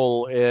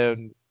Circle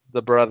and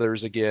the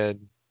brothers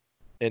again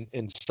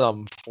in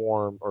some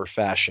form or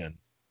fashion.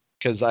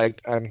 Because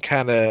I'm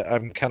kind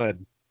of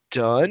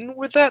done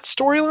with that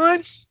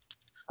storyline.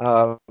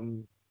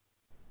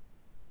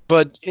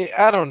 But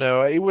I don't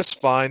know. It was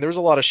fine. There was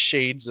a lot of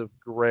shades of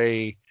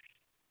gray.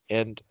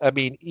 And, I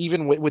mean,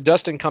 even with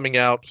Dustin coming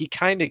out, he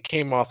kind of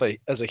came off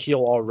as a heel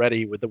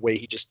already with the way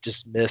he just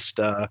dismissed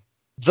the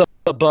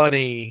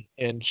Bunny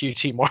and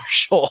QT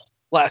Marshall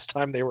last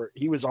time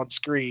he was on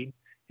screen,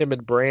 him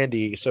and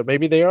Brandy. So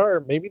maybe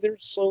they're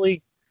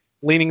slowly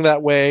leaning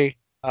that way.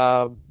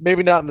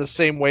 Maybe not in the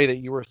same way that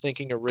you were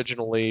thinking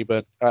originally,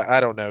 but I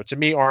don't know. To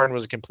me, Arn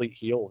was a complete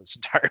heel this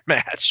entire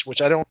match,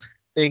 which I don't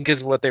think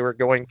is what they were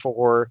going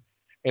for,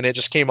 and it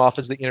just came off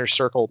as the Inner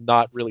Circle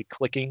not really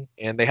clicking,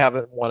 and they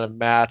haven't won a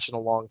match in a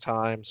long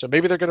time, so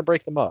maybe they're going to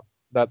break them up.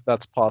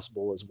 That's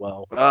possible as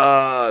well.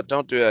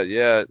 Don't do that.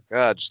 Yeah,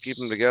 God, just keep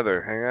them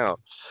together. Hang out.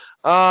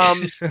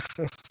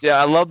 Yeah,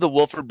 I love the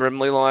Wilford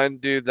Brimley line,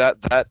 dude.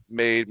 That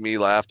made me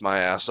laugh my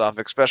ass off,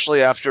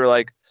 especially after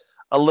like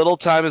a little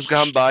time has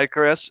gone by,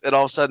 Chris, and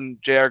all of a sudden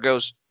JR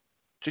goes,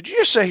 "Did you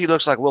just say he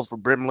looks like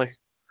Wilford Brimley?"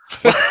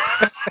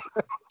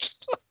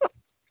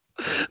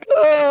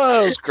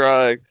 Oh, I was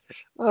crying.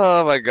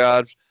 Oh my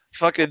God.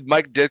 Fucking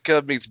Mike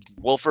Ditka meets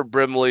Wilford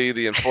Brimley,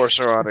 the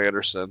enforcer on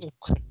Anderson.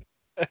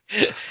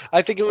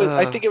 I think it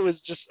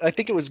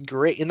was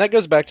great. And that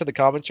goes back to the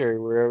commentary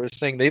where I was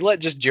saying they let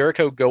just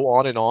Jericho go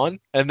on,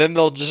 and then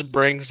they'll just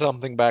bring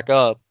something back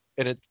up,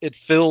 and it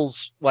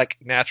feels like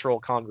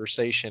natural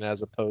conversation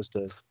as opposed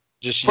to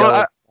just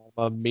yelling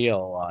Mia a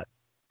lot.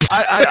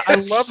 I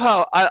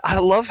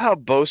love how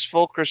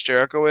boastful Chris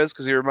Jericho is,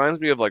 because he reminds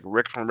me of like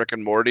Rick from Rick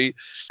and Morty.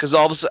 Because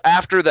all of a sudden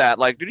after that,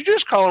 like, did you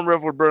just call him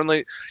Wilford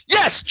Brimley?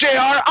 Yes, JR,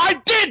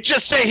 I did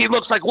just say he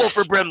looks like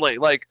Wilford Brimley.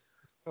 Like,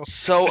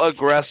 so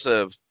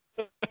aggressive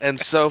and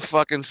so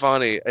fucking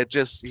funny. It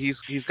just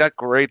he's got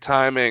great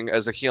timing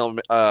as a heel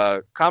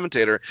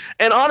commentator.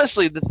 And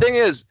honestly, the thing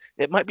is,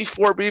 it might be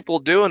 4 people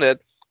doing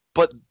it,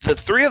 but the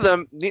 3 of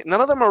them,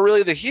 none of them are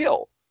really the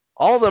heel.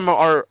 All of them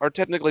are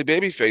technically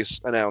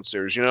babyface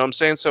announcers, you know what I'm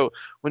saying? So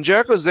when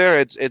Jericho's there,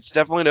 it's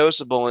definitely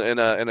noticeable in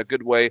a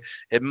good way.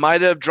 It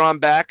might have drawn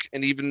back,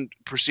 and even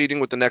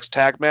proceeding with the next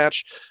tag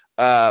match,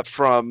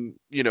 from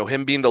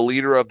him being the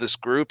leader of this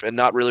group and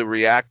not really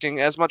reacting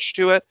as much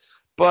to it.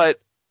 But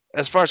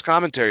as far as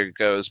commentary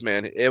goes,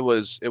 man, it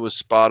was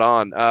spot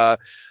on.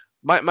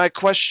 My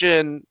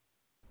question,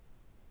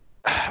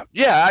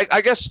 yeah, I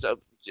guess,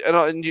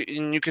 and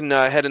you can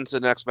head into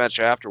the next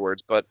match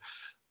afterwards, but.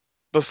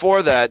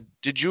 Before that,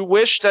 did you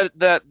wish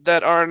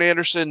that Arn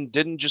Anderson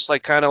didn't just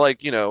kind of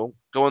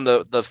go in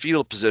the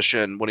fetal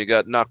position when he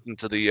got knocked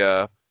into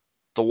the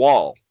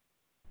wall?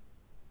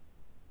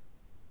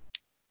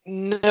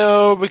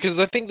 No, because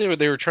I think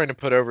they were trying to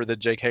put over that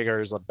Jake Hager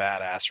is a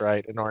badass,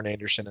 right? And Arn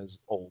Anderson is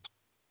old,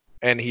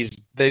 and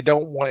they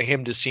don't want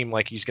him to seem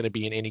like he's going to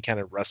be in any kind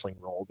of wrestling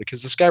role,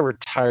 because this guy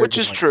retired, which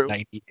is true.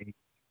 98.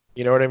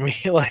 You know what I mean?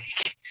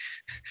 Like,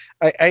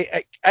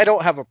 I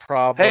don't have a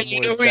problem with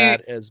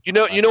that. You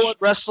know what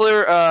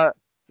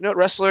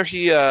wrestler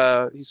he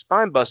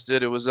spine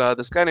busted? It was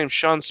this guy named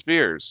Sean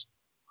Spears.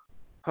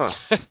 Huh.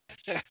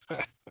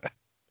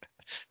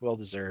 Well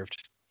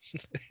deserved.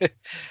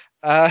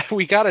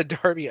 We got a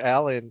Darby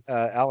Allin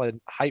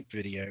hype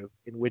video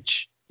in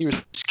which he was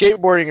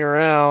skateboarding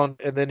around,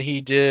 and then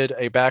he did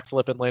a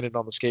backflip and landed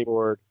on the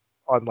skateboard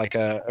on like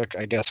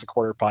I guess a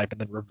quarter pipe,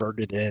 and then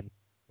reverted in,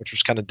 which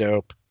was kind of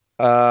dope.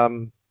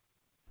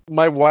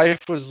 My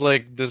wife was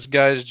like, "This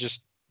guy's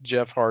just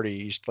Jeff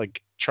Hardy. He's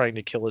like trying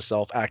to kill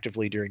himself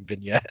actively during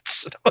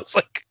vignettes." And I was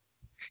like,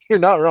 "You're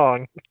not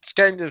wrong. It's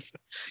kind of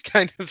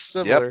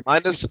similar."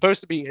 Yep, It's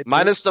supposed to be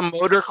minus the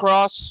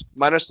motocross,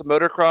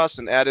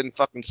 and add in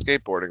fucking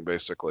skateboarding,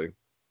 basically.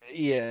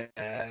 Yeah,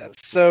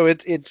 so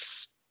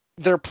it's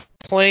they're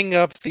playing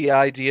up the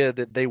idea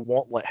that they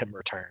won't let him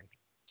return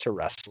to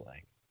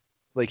wrestling.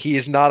 Like, he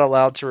is not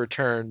allowed to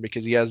return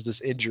because he has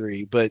this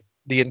injury, but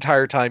the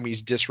entire time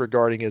he's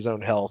disregarding his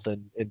own health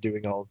and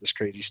doing all of this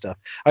crazy stuff.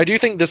 I do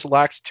think this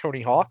lacks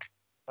Tony Hawk.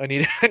 I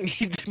need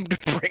them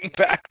to bring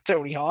back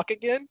Tony Hawk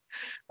again.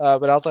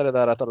 But outside of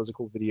that, I thought it was a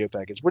cool video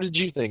package. What did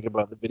you think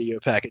about the video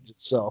package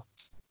itself?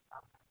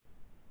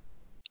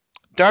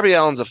 Darby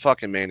Allin's a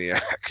fucking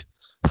maniac.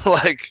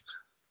 Like,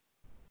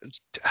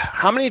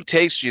 how many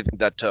takes do you think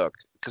that took?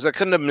 Because that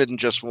couldn't have been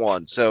just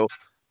one. So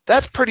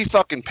that's pretty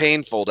fucking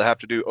painful to have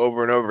to do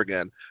over and over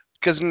again.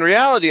 Because in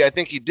reality, I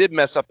think he did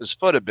mess up his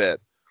foot a bit.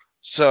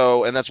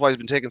 So, and that's why he's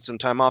been taking some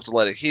time off to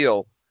let it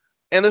heal.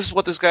 And this is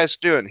what this guy's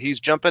doing. He's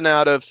jumping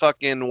out of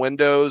fucking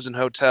windows and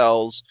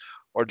hotels,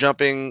 or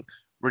jumping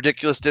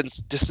ridiculous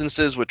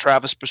distances with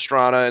Travis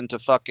Pastrana into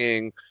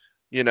fucking,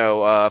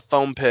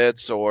 foam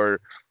pits,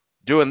 or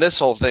doing this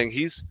whole thing.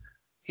 He's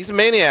a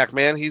maniac,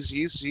 man. He's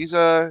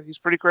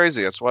pretty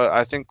crazy. That's why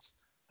I think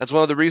that's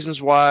one of the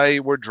reasons why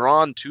we're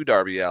drawn to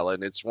Darby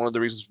Allin. It's one of the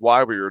reasons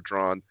why we were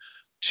drawn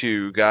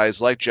to guys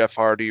like Jeff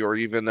Hardy, or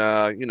even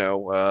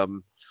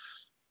fucking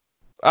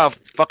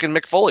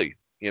Mick Foley.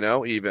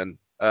 Even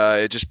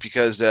just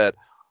because that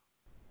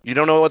you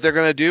don't know what they're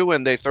gonna do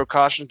when they throw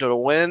caution to the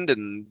wind,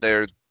 and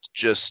they're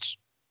just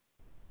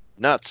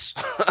nuts.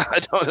 I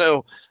don't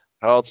know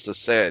how else to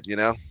say it.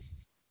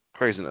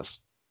 Craziness.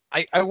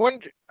 I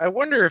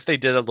wonder if they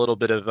did a little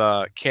bit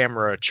of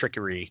camera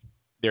trickery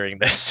during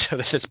this, so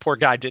that this poor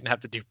guy didn't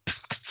have to do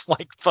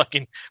like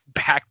fucking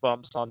back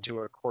bumps onto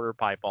a quarter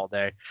pipe all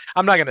day.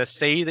 I'm not gonna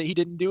say that he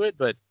didn't do it,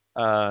 but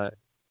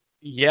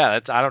yeah,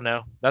 I don't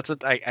know.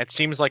 It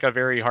seems like a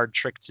very hard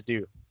trick to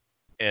do,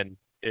 and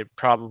it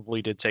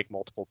probably did take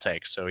multiple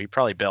takes. So he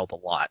probably bailed a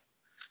lot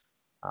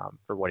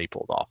for what he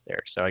pulled off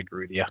there. So I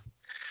agree with you.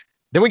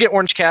 Then we get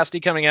Orange Cassidy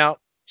coming out,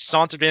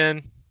 sauntered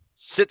in,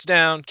 sits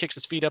down, kicks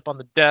his feet up on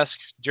the desk.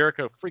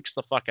 Jericho freaks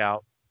the fuck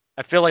out.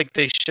 I feel like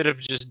they should have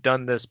just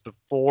done this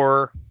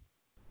before,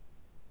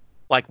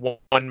 like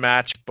one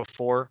match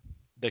before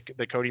the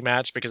Cody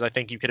match, because I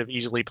think you could have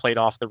easily played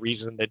off the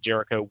reason that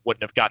Jericho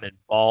wouldn't have gotten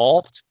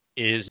involved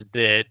is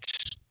that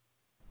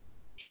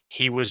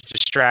he was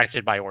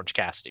distracted by Orange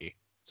Cassidy.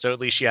 So at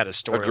least you had a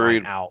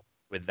storyline out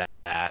with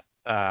that.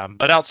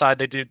 But outside,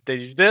 they do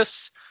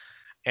this,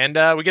 and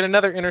we get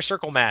another Inner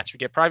Circle match. We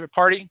get Private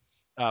Party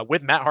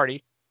with Matt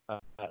Hardy,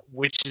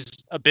 which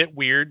is a bit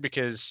weird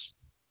because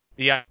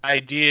the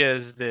idea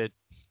is that,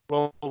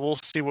 well, we'll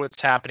see what's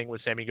happening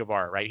with Sammy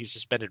Guevara, right? He's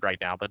suspended right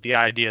now, but the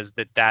idea is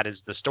that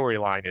is the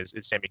storyline is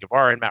Sammy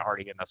Guevara and Matt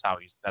Hardy, and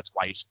that's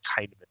why he's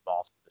kind of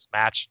involved in this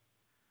match.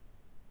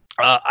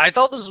 I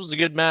thought this was a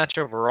good match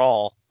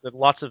overall.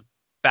 Lots of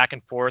back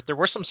and forth. There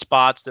were some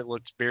spots that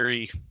looked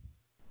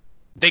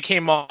they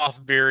came off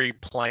very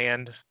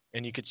planned,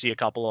 and you could see a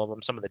couple of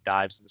them, some of the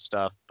dives and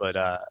stuff. But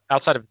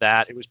outside of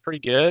that, it was pretty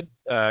good.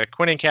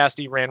 Quinn and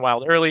Cassidy ran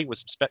wild early with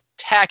some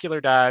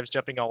spectacular dives,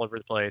 jumping all over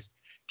the place.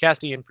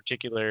 Cassidy in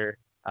particular,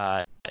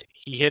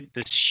 he hit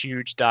this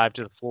huge dive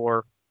to the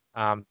floor.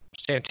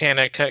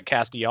 Santana cut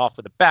Cassidy off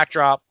with a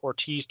backdrop.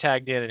 Ortiz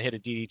tagged in and hit a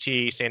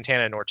DDT.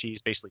 Santana and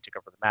Ortiz basically took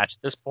over the match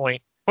at this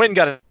point. Quinn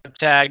got a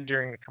tag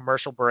during a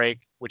commercial break,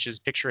 which is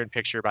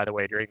picture-in-picture, by the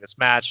way, during this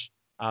match.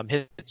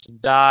 Hit some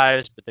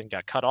dives, but then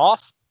got cut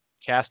off.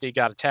 Cassidy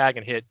got a tag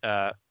and hit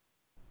God,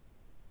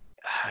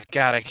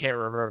 I can't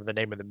remember the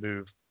name of the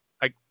move.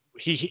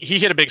 He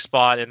hit a big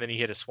spot, and then he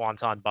hit a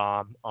swanton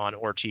bomb on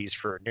Ortiz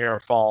for a near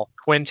fall.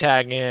 Quinn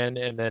tagged in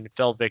and then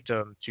fell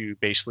victim to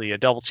basically a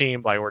double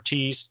team by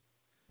Ortiz.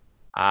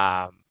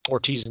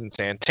 Ortiz and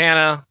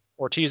Santana.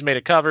 Ortiz made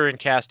a cover, and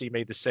Cassidy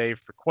made the save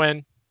for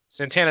Quinn.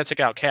 Santana took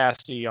out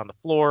Cassidy on the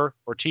floor.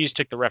 Ortiz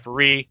took the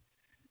referee,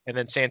 and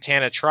then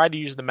Santana tried to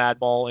use the Mad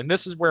Ball, and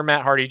this is where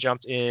Matt Hardy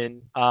jumped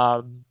in.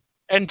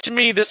 And to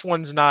me, this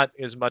one's not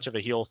as much of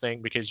a heel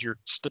thing because you're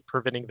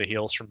preventing the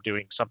heels from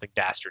doing something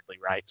dastardly,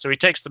 right? So he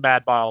takes the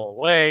Mad Ball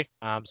away.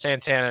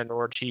 Santana and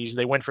Ortiz,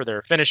 they went for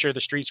their finisher,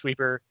 the Street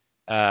Sweeper.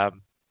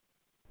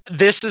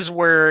 This is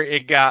where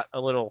it got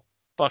a little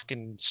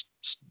fucking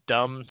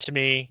dumb to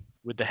me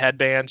with the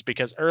headbands,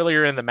 because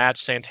earlier in the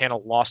match, Santana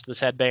lost this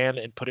headband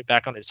and put it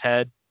back on his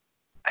head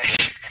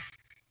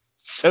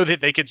so that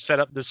they could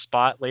set up this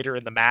spot later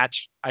in the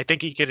match. I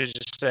think he could have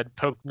just said,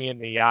 "Poke me in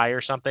the eye"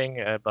 or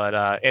something.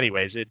 But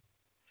anyways,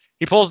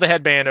 he pulls the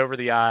headband over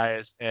the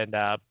eyes and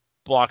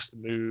blocks the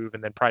move,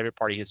 and then Private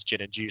Party hits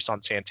Gin and Juice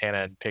on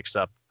Santana and picks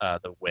up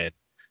the win.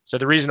 So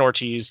the reason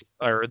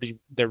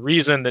the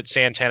reason that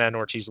Santana and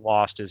Ortiz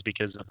lost is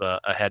because of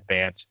a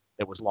headband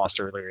that was lost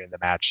earlier in the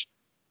match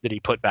that he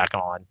put back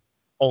on,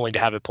 only to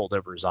have it pulled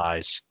over his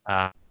eyes.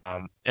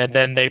 And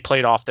then they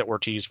played off that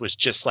Ortiz was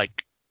just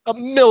like a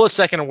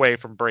millisecond away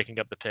from breaking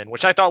up the pin,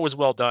 which I thought was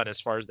well done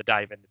as far as the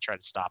dive in to try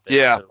to stop it.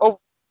 Yeah. So,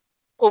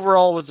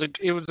 overall,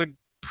 it was a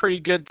pretty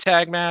good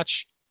tag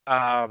match.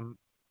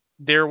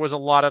 There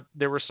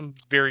were some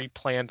very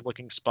planned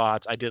looking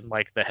spots. I didn't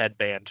like the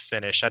headband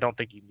finish. I don't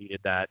think you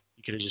needed that.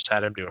 You could have just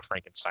had him do a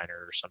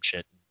Frankensteiner or some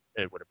shit.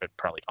 And it would have been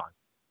probably fine.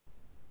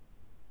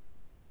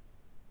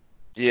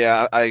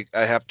 Yeah, I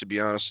have to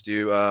be honest with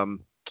you.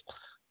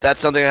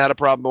 That's something I had a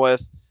problem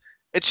with.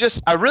 It's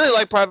just, I really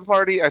like Private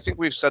Party. I think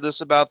we've said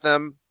this about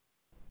them.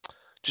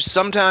 Just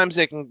sometimes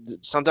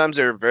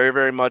they're very,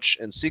 very much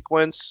in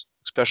sequence,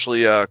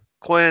 especially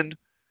Quinn.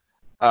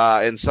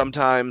 And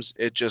sometimes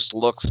it just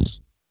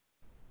looks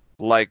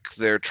like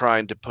they're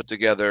trying to put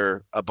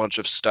together a bunch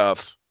of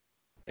stuff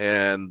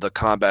and the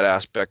combat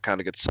aspect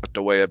kind of gets sucked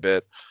away a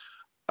bit.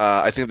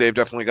 I think they've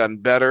definitely gotten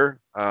better.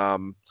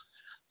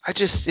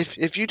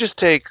 If you just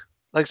take,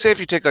 like, say if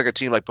you take like a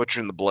team like Butcher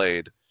and the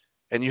Blade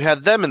and you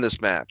had them in this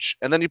match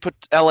and then you put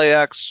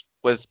LAX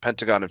with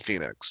Pentagon and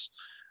Phoenix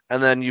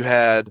and then you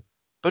had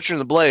Butcher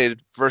and the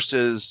Blade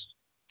versus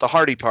the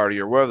Hardy Party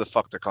or whatever the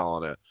fuck they're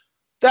calling it,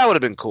 that would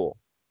have been cool.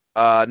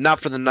 Not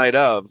for the night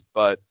of,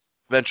 but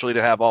eventually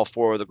to have all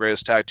four of the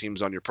greatest tag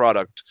teams on your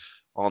product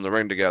on the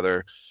ring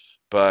together.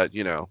 But,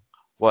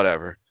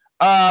 whatever.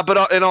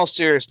 But in all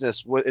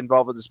seriousness, what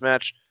involved with this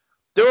match,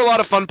 there were a lot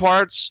of fun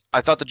parts.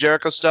 I thought the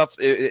Jericho stuff,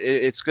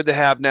 it's good to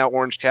have now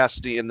Orange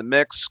Cassidy in the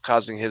mix,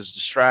 causing his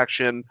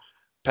distraction,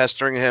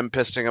 pestering him,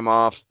 pissing him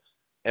off,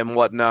 and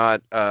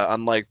whatnot,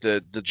 unlike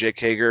the Jake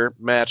Hager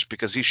match,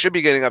 because he should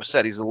be getting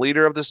upset. He's the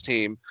leader of this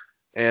team,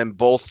 and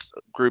both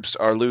groups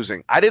are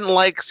losing. I didn't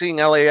like seeing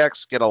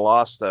LAX get a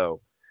loss,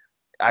 though.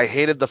 I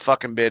hated the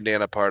fucking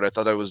bandana part. I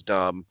thought it was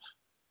dumb.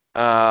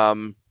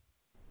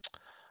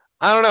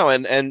 I don't know,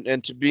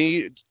 and to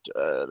be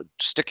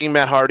sticking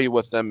Matt Hardy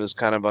with them is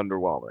kind of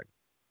underwhelming.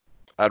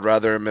 I'd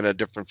rather him in a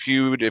different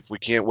feud. If we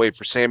can't wait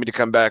for Sammy to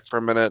come back for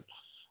a minute,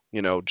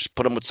 just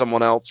put him with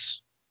someone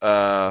else.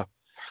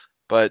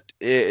 But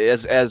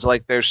as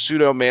like their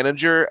pseudo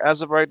manager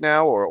as of right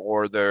now,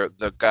 or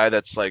the guy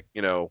that's like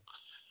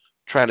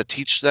trying to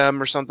teach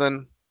them or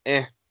something,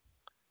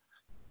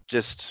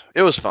 just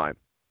it was fine.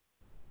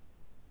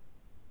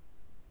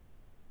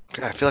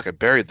 God, I feel like I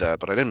buried that,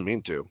 but I didn't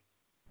mean to.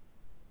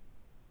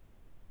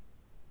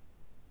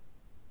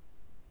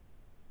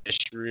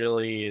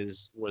 Really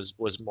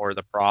was more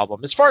the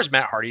problem. As far as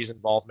Matt Hardy's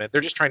involvement, they're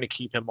just trying to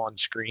keep him on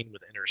screen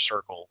with Inner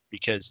Circle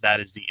because that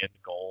is the end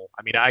goal.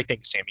 I mean, I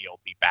think Sammy will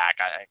be back.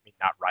 I mean,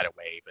 not right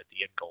away, but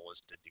the end goal is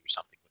to do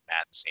something with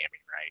Matt and Sammy,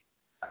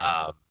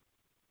 right?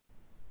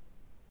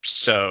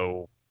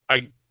 So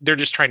they're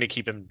just trying to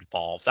keep him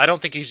involved. I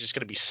don't think he's just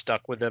going to be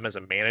stuck with them as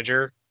a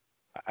manager.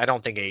 I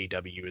don't think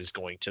AEW is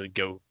going to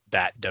go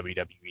that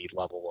WWE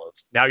level of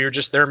now you're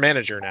just their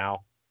manager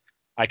now.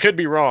 I could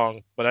be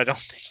wrong, but I don't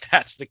think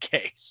that's the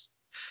case.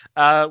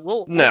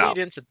 We'll lead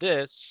into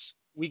this.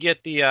 We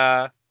get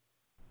the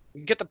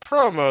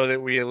promo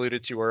that we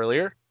alluded to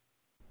earlier.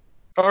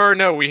 Or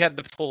no, we had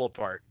the pull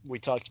apart. We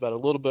talked about it a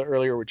little bit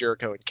earlier with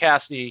Jericho and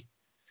Cassidy.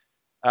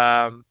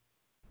 I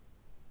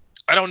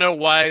don't know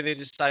why they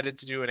decided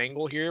to do an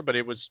angle here, but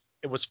it was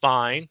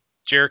fine.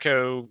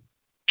 Jericho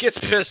gets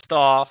pissed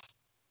off,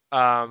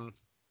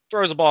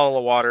 throws a bottle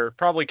of water,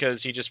 probably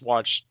because he just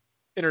watched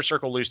Inner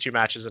Circle lose 2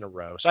 matches in a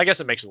row. So I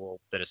guess it makes a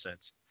little bit of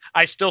sense.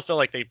 I still feel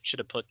like they should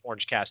have put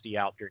Orange Cassidy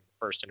out during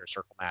the first Inner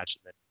Circle match.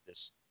 And then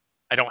this,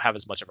 I don't have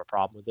as much of a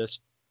problem with this.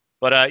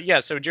 But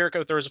so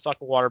Jericho throws a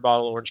fucking water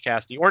bottle at Orange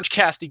Cassidy. Orange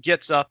Cassidy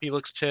gets up. He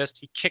looks pissed.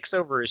 He kicks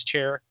over his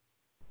chair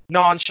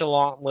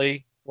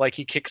nonchalantly, like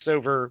he kicks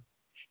over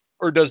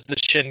or does the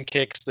shin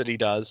kicks that he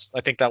does.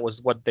 I think that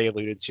was what they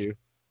alluded to.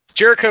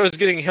 Jericho is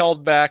getting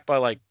held back by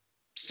like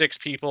 6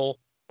 people.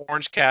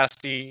 Orange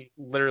Cassidy,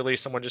 literally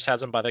someone just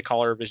has him by the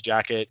collar of his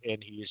jacket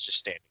and he is just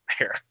standing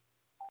there.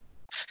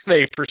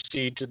 They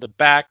proceed to the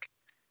back,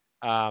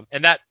 and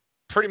that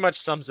pretty much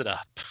sums it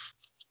up.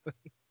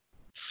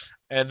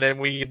 And then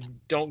we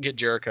don't get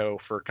Jericho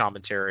for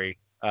commentary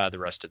the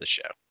rest of the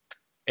show.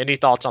 Any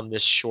thoughts on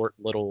this short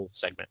little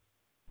segment?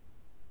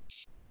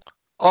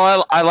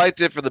 Oh, I liked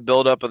it for the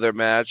build-up of their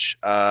match.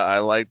 I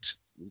liked,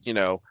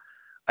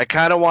 I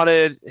kind of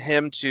wanted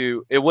him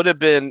to. It would have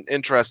been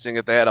interesting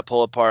if they had a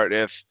pull apart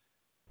if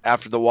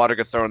after the water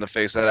got thrown in the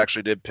face that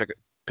actually did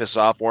piss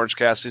off Orange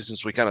Cassidy,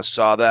 since we kind of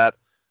saw that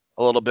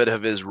a little bit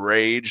of his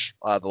rage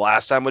the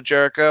last time with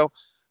Jericho.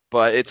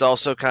 But it's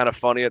also kind of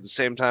funny at the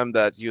same time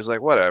that he was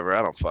like, whatever,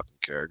 I don't fucking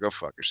care. Go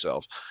fuck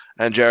yourself.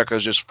 And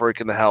Jericho's just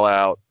freaking the hell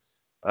out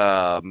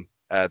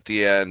at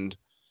the end.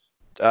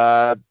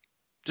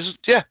 This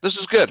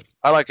is good.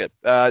 I like it.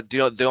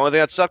 The only thing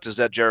that sucked is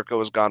that Jericho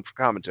was gone for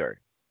commentary.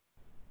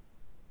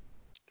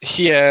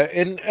 Yeah,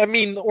 and I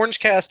mean, Orange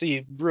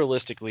Cassidy,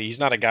 realistically, he's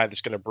not a guy that's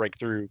going to break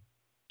through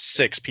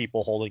 6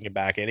 people holding him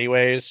back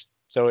anyways.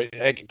 So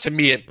to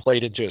me, it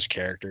played into his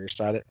character.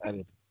 So I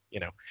didn't,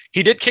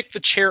 he did kick the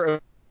chair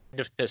over,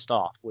 kind of pissed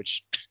off,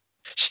 which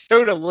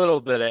showed a little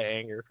bit of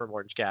anger from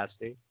Orange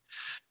Cassidy.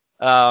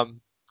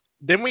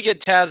 Then we get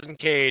Taz and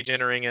Cage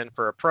entering in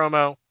for a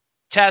promo.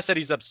 Taz said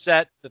he's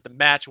upset that the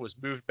match was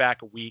moved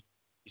back a week.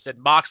 He said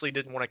Moxley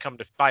didn't want to come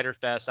to Fyter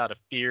Fest out of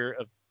fear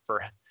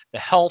for the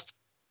health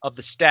of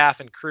the staff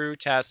and crew.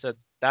 Taz said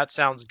that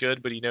sounds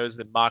good, but he knows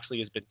that Moxley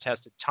has been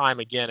tested time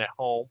again at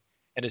home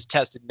and is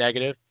tested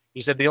negative.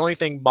 He said the only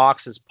thing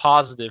Mox is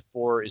positive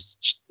for is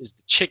the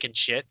chicken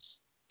shits.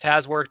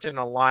 Taz worked in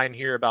a line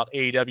here about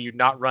AEW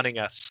not running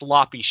a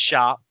sloppy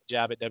shop,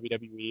 jab at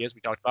WWE, as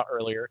we talked about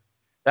earlier.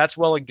 That's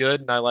well and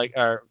good, and I like.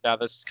 Now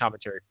this is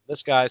commentary from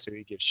this guy, so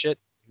he gives shit.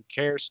 Who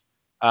cares?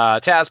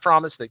 Taz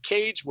promised that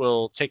Cage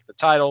will take the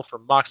title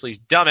from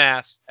Moxley's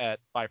dumbass at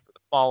Fight for the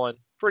Fallen.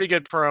 Pretty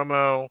good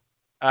promo.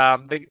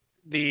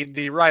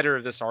 The writer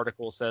of this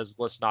article says,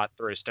 "Let's not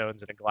throw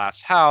stones in a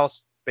glass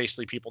house."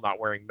 Basically, people not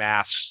wearing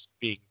masks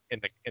being in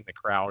the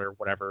crowd or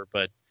whatever.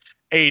 But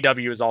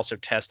AEW is also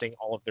testing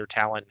all of their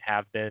talent and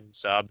have been.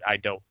 So I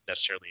don't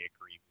necessarily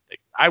agree with it.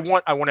 I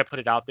want to put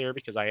it out there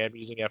because I am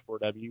using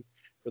F4W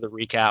for the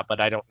recap,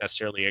 but I don't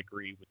necessarily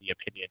agree with the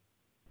opinion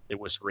that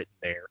was written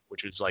there,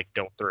 which was like,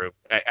 don't throw.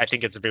 I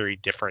think it's a very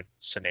different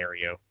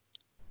scenario.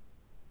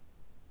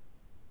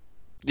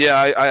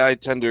 Yeah, I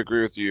tend to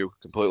agree with you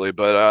completely,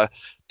 but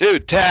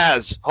dude,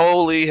 Taz,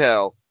 holy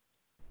hell!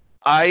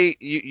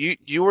 We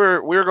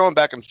were going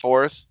back and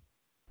forth.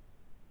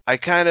 I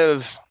kind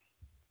of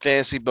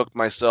fantasy booked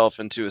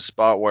myself into a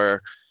spot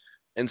where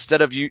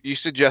instead of you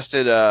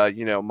suggested,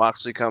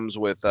 Moxley comes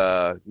with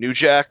New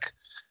Jack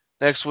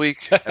next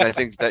week, and I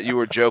think that you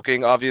were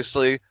joking,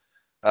 obviously,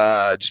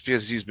 just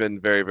because he's been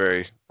very,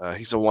 very,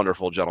 he's a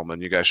wonderful gentleman.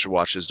 You guys should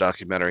watch his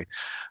documentary.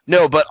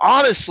 No, but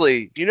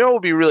honestly, what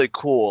would be really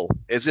cool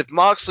is if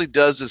Moxley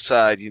does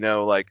decide,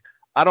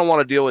 I don't want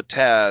to deal with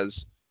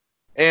Taz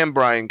and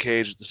Brian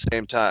Cage at the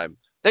same time.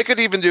 They could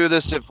even do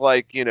this if,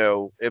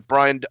 if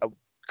Brian,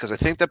 because I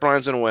think that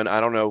Brian's going to win. I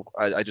don't know.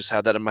 I just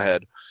had that in my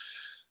head.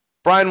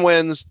 Brian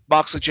wins.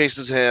 Moxley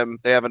chases him.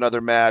 They have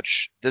another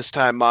match. This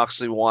time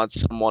Moxley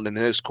wants someone in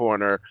his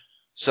corner.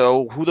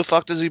 So who the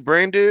fuck does he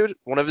bring, dude?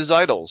 One of his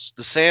idols,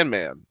 the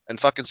Sandman. And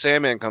fucking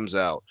Sandman comes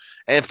out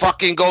and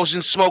fucking goes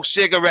and smokes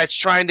cigarettes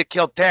trying to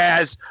kill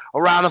Taz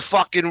around the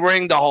fucking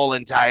ring the whole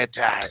entire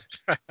time.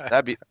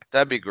 That'd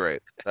be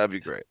great. That'd be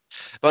great.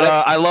 But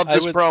I love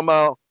this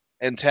promo.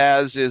 And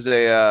Taz is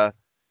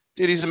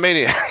dude, he's a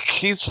maniac.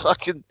 He's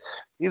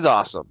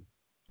awesome.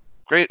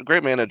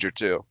 Great manager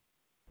too.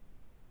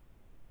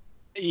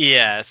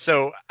 Yeah,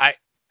 so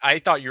I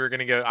thought you were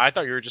gonna go. I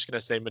thought you were just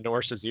gonna say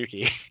Minoru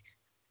Suzuki.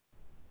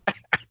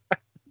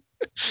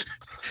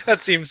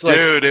 That seems like,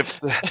 dude, if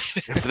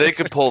they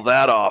could pull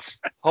that off,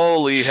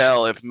 holy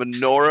hell! If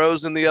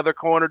Minoru's in the other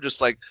corner,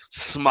 just like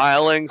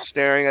smiling,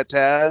 staring at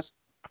Taz,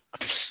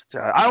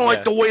 I don't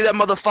like the way that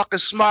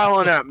motherfucker's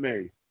smiling at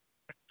me.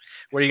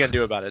 What are you gonna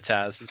do about it,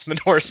 Taz? It's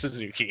Minoru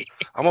Suzuki.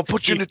 I'm gonna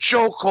put you in the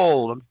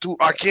chokehold.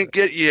 I can't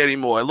get you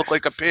anymore. I look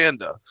like a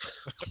panda.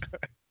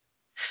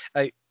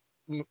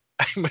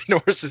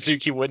 Minoru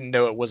Suzuki wouldn't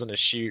know it wasn't a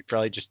shoot.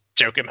 Probably just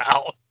joke him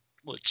out.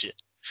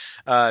 Legit.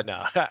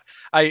 No.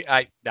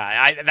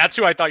 That's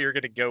who I thought you were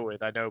gonna go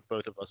with. I know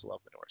both of us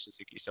love Minoru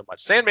Suzuki so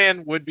much.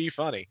 Sandman would be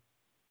funny,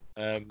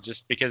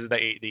 just because of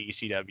the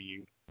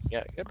ECW.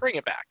 Yeah, bring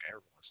it back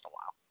every once in a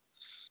while.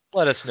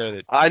 Let us know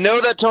that. I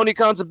know that Tony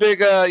Khan's a big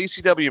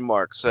ECW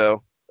mark,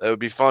 so it would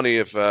be funny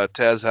if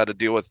Taz had to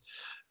deal with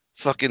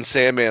fucking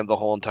Sandman the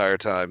whole entire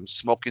time,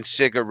 smoking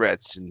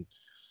cigarettes and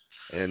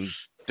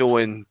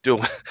doing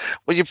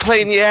when you're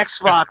playing your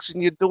Xbox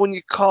and you're doing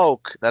your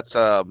coke. That's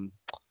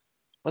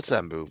what's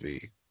that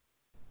movie?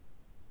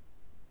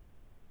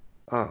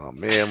 Oh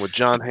man, with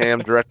John Hamm,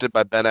 directed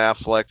by Ben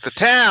Affleck. The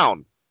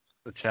Town,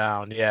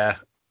 yeah.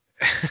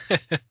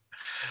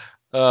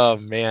 Oh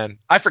man,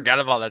 I forgot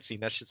about that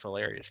scene. That shit's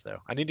hilarious though.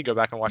 I need to go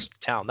back and watch The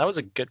Town. That was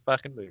a good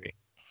fucking movie.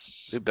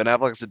 Dude, Ben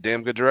Affleck's a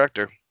damn good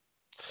director.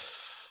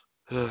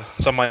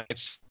 Some might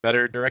say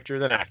better director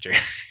than actor,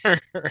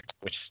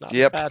 which is not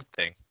a bad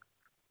thing.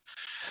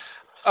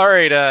 All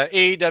right,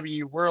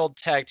 AEW World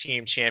Tag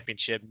Team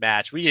Championship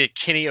match. We get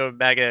Kenny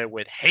Omega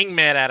with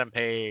Hangman Adam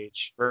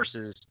Page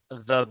versus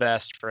the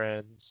Best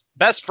Friends.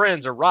 Best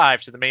Friends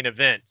arrived to the main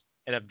event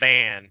in a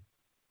van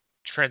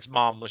Trent's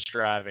mom was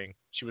driving.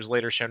 She was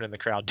later shown in the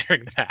crowd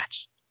during the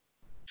match.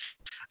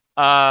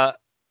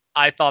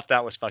 I thought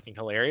that was fucking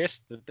hilarious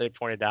that they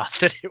pointed out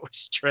that it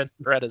was Trent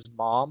Beretta's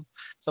mom.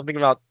 Something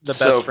about the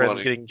Best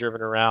Friends getting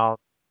driven around.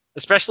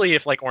 Especially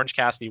if like Orange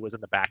Cassidy was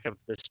in the back of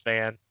this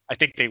van. I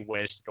think they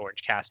wasted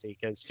Orange Cassidy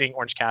because seeing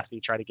Orange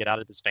Cassidy try to get out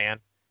of this van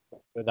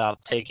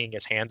without taking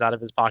his hands out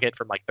of his pocket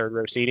from like third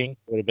row seating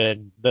would have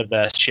been the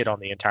best shit on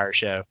the entire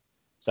show.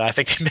 So I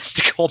think they missed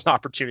a golden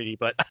opportunity,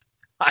 but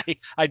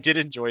I did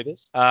enjoy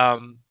this.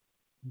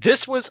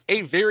 This was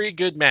a very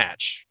good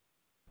match,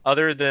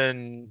 other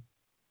than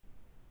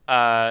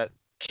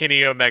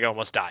Kenny Omega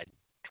almost died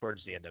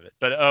towards the end of it.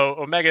 But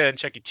Omega and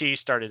Chucky T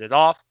started it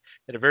off.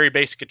 Had a very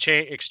basic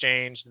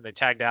exchange, and they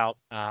tagged out.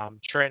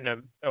 Trent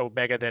and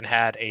Omega then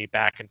had a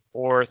back and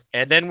forth.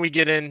 And then we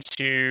get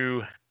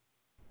into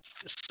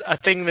a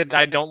thing that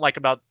I don't like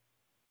about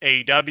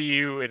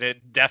AEW, and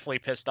it definitely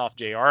pissed off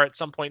JR at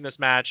some point in this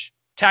match.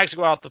 Tags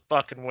go out the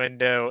fucking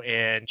window,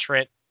 and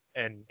Trent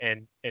and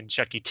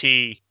Chucky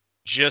T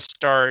just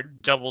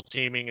start double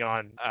teaming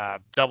on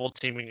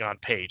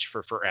Page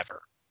for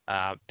forever.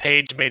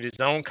 Page made his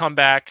own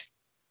comeback,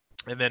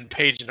 and then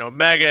Page and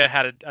Omega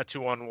had a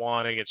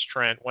 2-on-1 against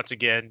Trent. Once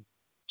again,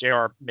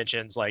 JR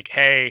mentions like,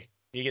 "Hey,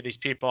 you get these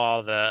people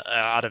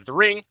out of the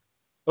ring."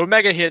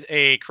 Omega hit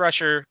a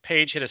crusher.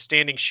 Page hit a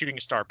standing shooting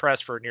star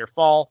press for a near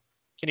fall.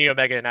 Kenny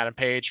Omega and Adam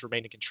Page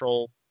remained in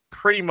control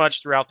pretty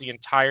much throughout the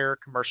entire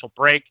commercial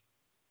break.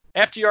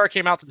 FTR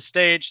came out to the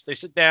stage. They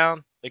sit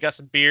down. They got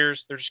some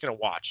beers. They're just going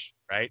to watch,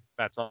 right?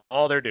 That's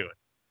all they're doing.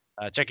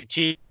 Chucky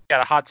T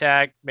got a hot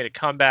tag, made a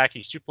comeback.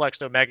 He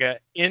suplexed Omega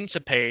into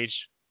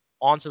Page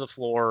onto the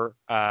floor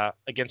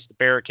against the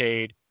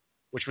barricade,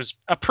 which was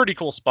a pretty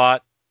cool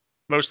spot,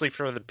 mostly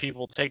for the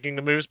people taking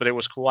the moves, but it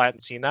was cool. I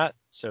hadn't seen that,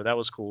 so that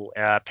was cool.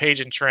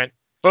 Page and Trent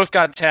both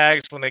got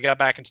tags when they got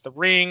back into the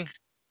ring,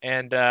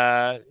 and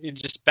it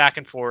just back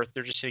and forth.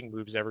 They're just hitting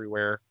moves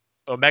everywhere.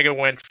 Omega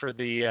went for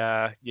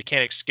the you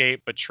can't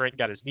escape, but Trent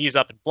got his knees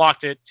up and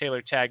blocked it.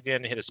 Taylor tagged in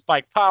and hit a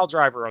spike pile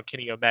driver on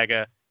Kenny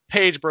Omega.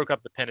 Page broke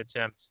up the pin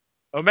attempt.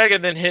 Omega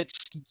then hit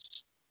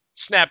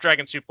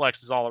Snapdragon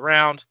suplexes all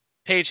around.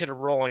 Page hit a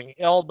rolling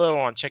elbow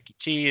on Chucky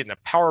T and a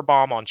power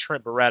bomb on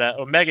Trent Beretta.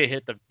 Omega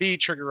hit the V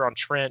trigger on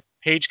Trent.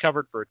 Page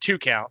covered for a 2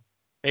 count.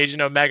 Page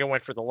and Omega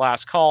went for the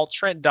last call.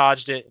 Trent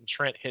dodged it, and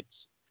Trent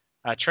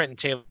and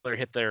Taylor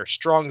hit their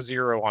strong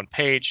 0 on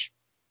Page.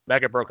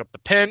 Omega broke up the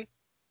pin.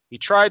 He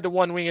tried the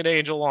one-winged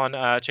angel on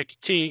Chucky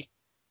T.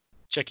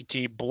 Chucky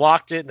T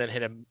blocked it and then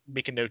hit a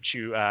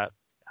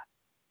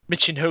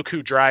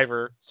Michinoku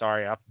driver.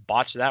 Sorry, I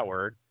botched that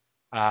word.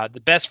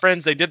 The best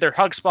friends, they did their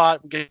hug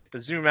spot. We get the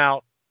zoom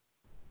out.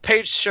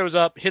 Page shows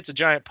up, hits a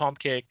giant pump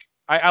kick.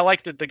 I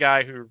like that the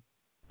guy who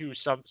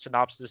some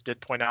synopsis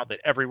did point out that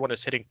everyone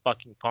is hitting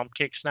fucking pump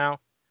kicks now.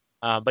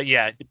 But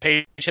yeah,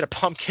 Page hit a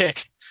pump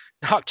kick,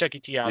 knocked Chucky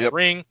T out of the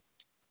ring.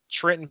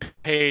 Trent and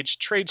Page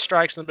trade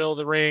strikes in the middle of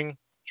the ring.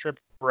 Trent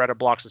Beretta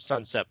blocks a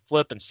sunset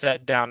flip and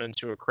set down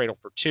into a cradle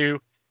for 2.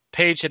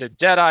 Page hit a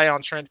dead eye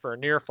on Trent for a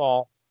near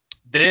fall.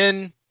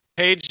 Then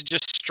Page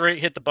just straight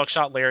hit the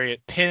buckshot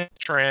lariat, pinned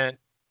Trent,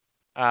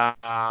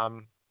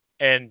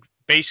 and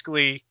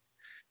basically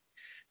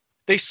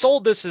they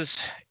sold this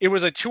as it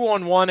was a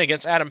 2-on-1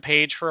 against Adam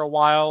Page for a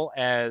while,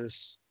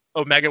 as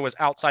Omega was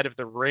outside of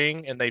the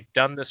ring, and they've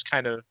done this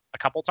kind of a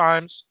couple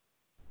times,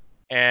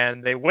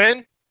 and they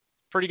win.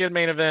 Pretty good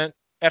main event.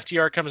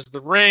 FTR comes to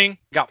the ring,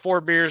 got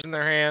 4 beers in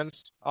their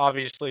hands,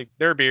 obviously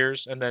their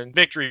beers, and then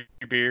victory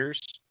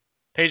beers.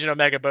 Page and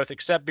Omega both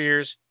accept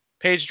beers.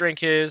 Page drank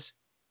his.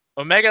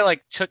 Omega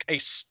took a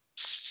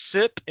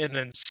sip and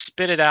then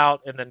spit it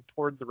out and then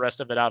poured the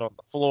rest of it out on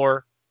the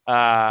floor.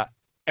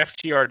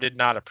 FTR did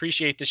not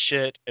appreciate this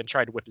shit and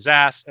tried to whip his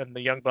ass, and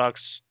the Young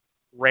Bucks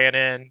ran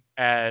in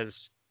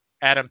as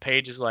Adam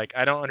Page is like,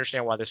 I don't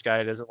understand why this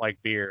guy doesn't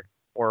like beer,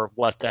 or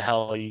what the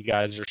hell you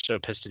guys are so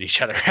pissed at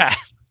each other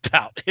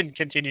about, and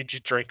continued to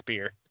drink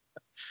beer.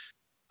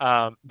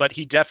 But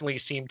he definitely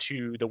seemed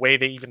to, the way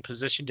they even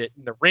positioned it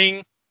in the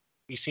ring,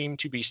 he seemed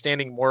to be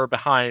standing more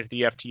behind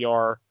the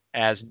FTR,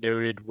 as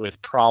noted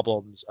with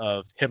problems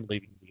of him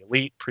leaving the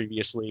Elite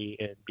previously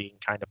and being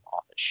kind of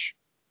offish.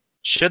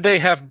 Should they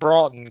have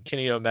brought in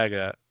Kenny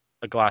Omega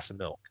a glass of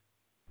milk?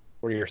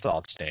 What are your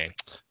thoughts, Dan?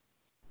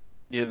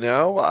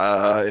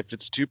 If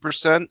it's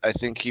 2%, I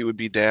think he would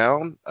be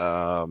down.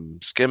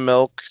 Skim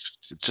milk,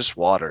 it's just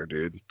water,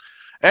 dude.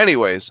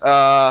 Anyways,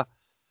 I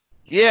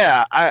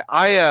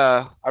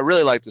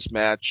really like this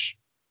match.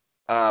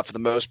 For the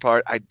most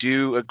part, I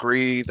do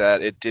agree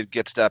that it did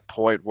get to that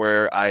point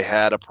where I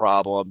had a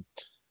problem.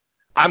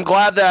 I'm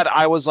glad that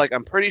I was like,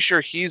 I'm pretty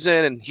sure he's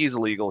in and he's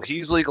legal.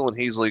 He's legal and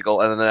he's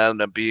legal, and then it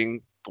ended up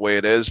being the way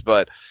it is.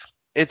 But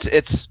it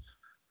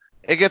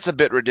gets a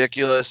bit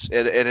ridiculous,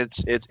 and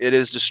it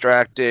is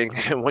distracting.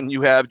 And when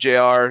you have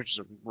JR,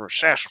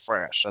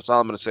 sassafras, that's all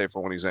I'm going to say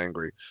for when he's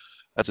angry.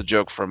 That's a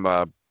joke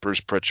from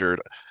Bruce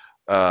Pritchard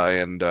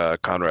and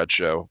Conrad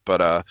Show,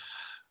 but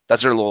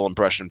that's their little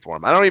impression for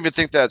him. I don't even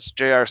think that's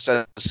JR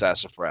says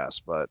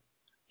sassafras, but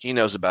he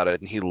knows about it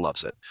and he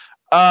loves it.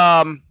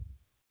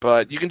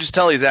 But you can just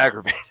tell he's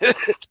aggravated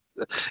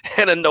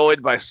and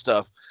annoyed by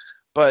stuff.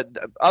 But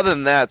other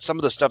than that, some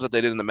of the stuff that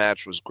they did in the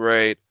match was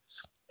great.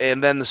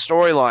 And then the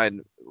storyline,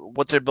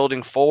 what they're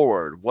building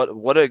forward,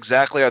 what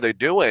exactly are they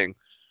doing?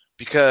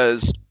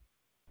 Because,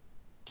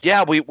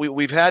 yeah,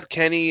 we've had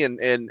Kenny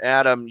and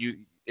Adam.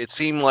 It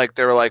seemed like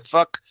they were like,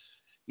 fuck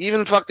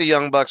the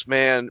Young Bucks,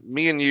 man.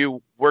 Me and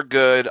you, we're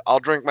good. I'll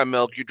drink my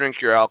milk, you drink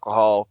your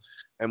alcohol,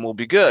 and we'll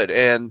be good.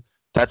 And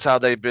that's how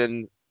they've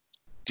been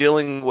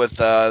dealing with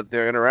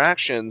their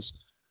interactions.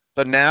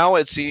 But now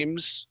it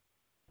seems,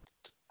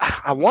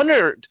 I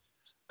wondered,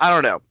 I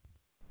don't know.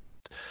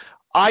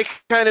 I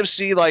kind of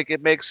see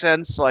it makes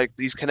sense,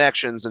 these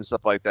connections and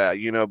stuff like that,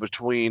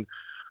 between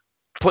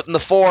putting the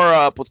 4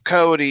 up with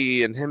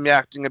Cody and him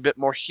acting a bit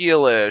more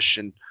heelish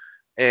and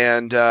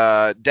and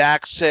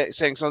Dax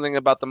saying something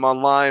about them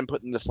online,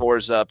 putting the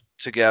fours up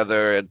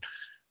together,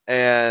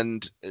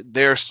 and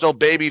they're still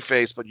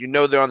babyface, but you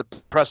know they're on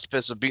the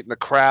precipice of beating the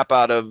crap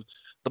out of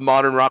the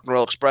modern Rock and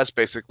Roll Express,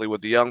 basically,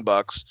 with the Young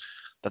Bucks.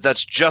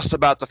 That's just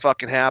about to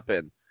fucking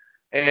happen.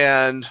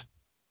 And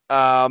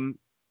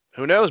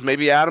who knows?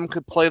 Maybe Adam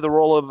could play the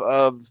role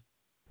of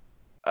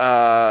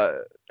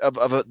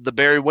the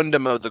Barry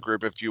Windham of the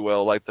group, if you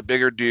will, like the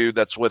bigger dude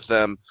that's with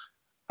them.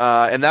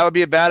 And that would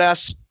be a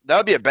badass. That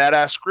would be a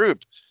badass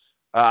group.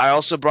 I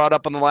also brought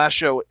up on the last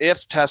show,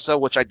 if Tessa,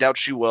 which I doubt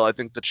she will, I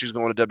think that she's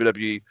going to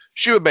WWE,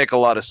 she would make a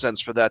lot of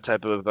sense for that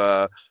type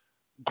of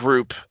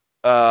group.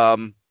 But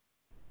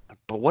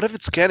what if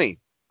it's Kenny?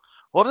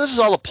 What if this is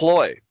all a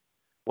ploy?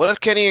 What if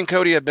Kenny and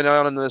Cody have been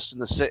on this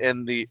since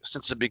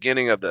the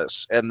beginning of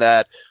this, and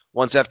that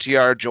once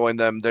FTR joined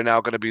them, they're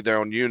now going to be their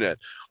own unit?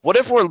 What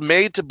if we're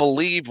made to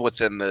believe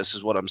within this,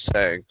 is what I'm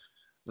saying,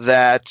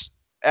 that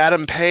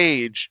Adam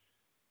Page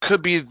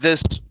could be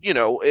this,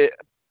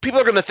 people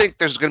are going to think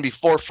there's going to be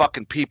 4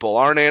 fucking people.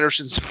 Arn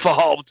Anderson's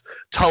involved.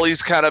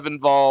 Tully's kind of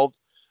involved.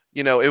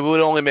 It would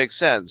only make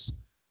sense.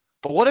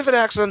 But what if it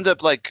actually ends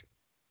up like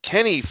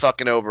Kenny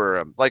fucking over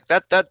him? Like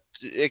that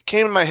it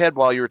came in my head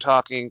while you were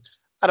talking.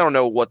 I don't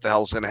know what the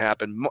hell's going to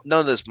happen. None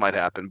of this might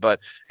happen, but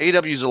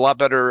AEW is a lot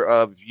better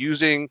of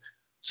using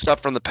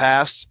stuff from the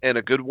past in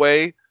a good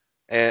way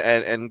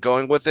and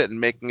going with it and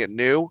making it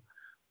new.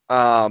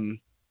 And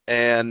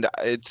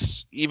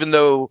it's, even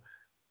though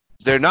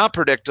they're not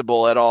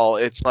predictable at all,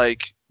 it's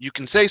like you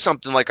can say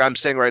something like I'm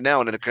saying right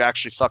now and it could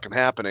actually fucking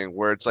happening,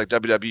 where it's like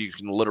WWE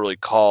can literally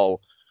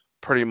call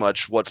pretty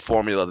much what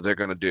formula that they're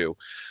going to do.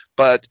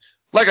 But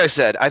like I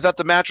said, I thought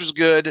the match was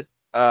good.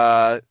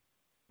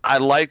 I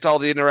liked all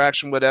the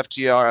interaction with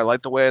FTR. I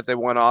liked the way that they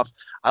went off.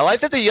 I like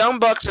that the Young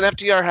Bucks and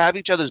FTR have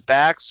each other's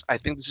backs. I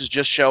think this is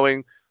just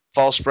showing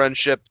false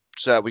friendship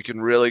so that we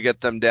can really get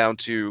them down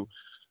to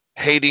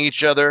hating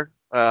each other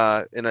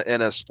in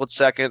a split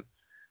second.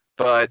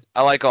 But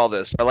I like all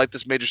this. I like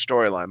this major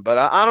storyline. But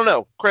I don't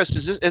know, Chris,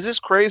 is this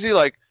crazy?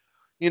 Like,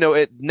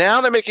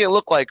 now they're making it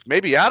look like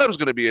maybe Adam's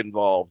going to be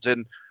involved.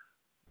 And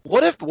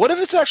what if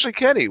it's actually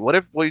Kenny? What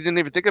if we didn't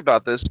even think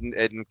about this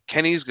and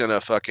Kenny's gonna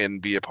fucking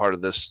be a part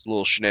of this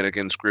little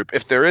shenanigans group,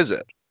 if there is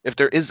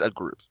a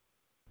group?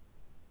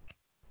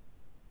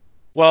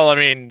 Well, I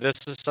mean, this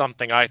is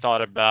something I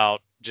thought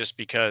about just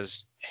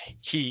because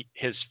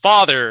his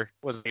father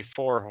was a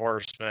 4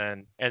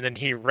 horseman, and then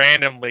he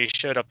randomly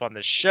showed up on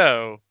the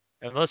show.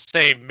 And let's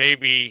say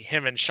maybe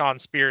him and Sean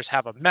Spears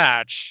have a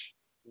match.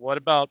 What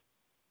about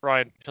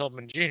Brian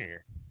Pillman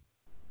Jr.?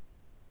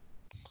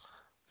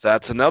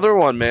 That's another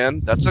one,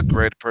 man. That's a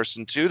great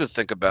person too to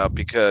think about,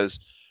 because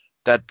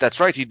that's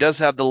right. He does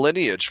have the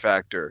lineage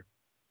factor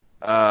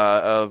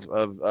of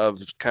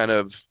kind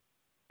of,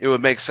 it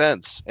would make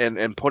sense,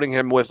 and putting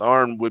him with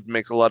Arn would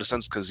make a lot of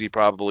sense because he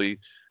probably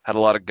had a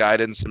lot of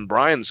guidance in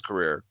Brian's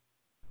career.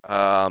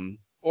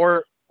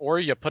 Or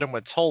you put him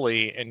with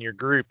Tully, and your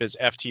group is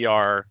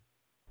FTR,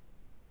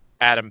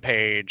 Adam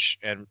Page,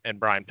 and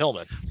Brian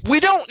Pillman. We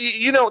don't,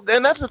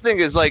 and that's the thing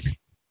is, like,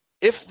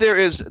 if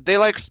they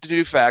like to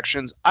do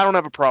factions, I don't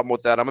have a problem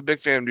with that. I'm a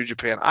big fan of New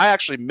Japan. I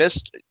actually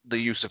missed the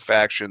use of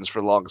factions for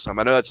the longest time.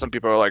 I know that some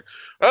people are like,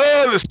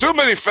 oh, there's too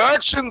many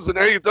factions in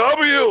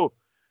AEW.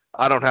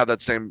 I don't have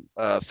that same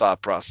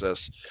thought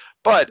process.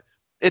 But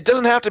it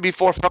doesn't have to be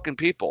 4 fucking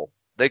people.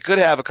 They could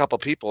have a couple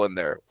people in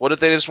there. What if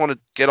they just want to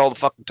get all the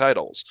fucking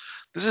titles?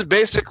 This is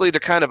basically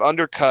to kind of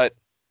undercut,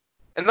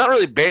 and not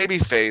really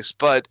babyface,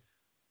 but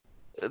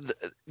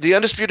the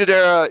Undisputed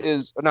Era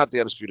is not the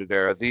Undisputed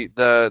Era.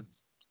 The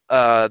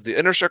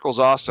Inner Circle's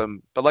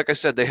awesome, but like I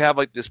said, they have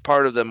like this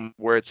part of them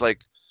where it's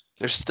like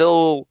they're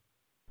still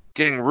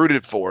getting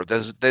rooted for.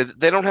 They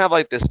don't have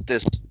like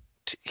this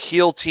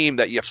heel team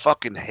that you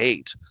fucking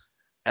hate,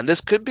 and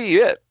this could be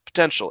it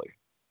potentially.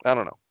 I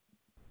don't know.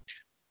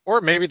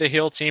 Or maybe the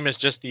heel team is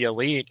just the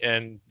Elite,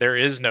 and there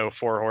is no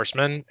 4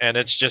 horsemen, and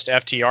it's just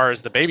FTR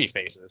as the baby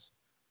faces,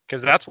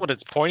 because that's what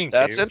it's pointing to.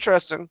 That's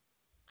interesting.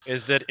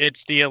 Is that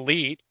it's the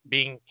Elite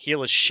being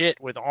heel as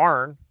shit with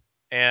Arn,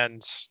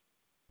 and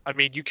I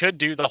mean, you could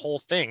do the whole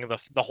thing,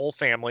 the whole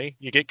family.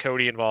 You get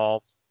Cody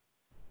involved,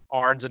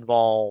 Arn's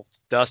involved,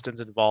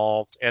 Dustin's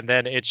involved, and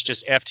then it's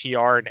just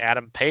FTR and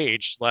Adam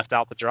Page left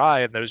out to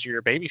dry, and those are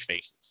your baby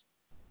faces.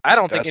 I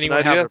don't think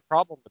anyone has a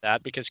problem with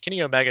that, because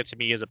Kenny Omega to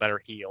me is a better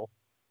heel,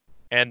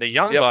 and the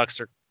Young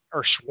Bucks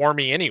are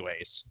swarmy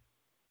anyways.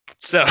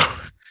 So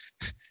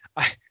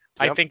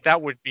I think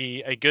that would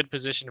be a good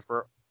position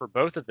for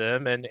both of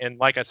them. And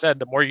like I said,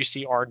 the more you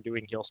see Arn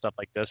doing heel stuff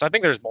like this, I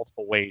think there's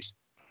multiple ways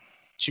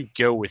to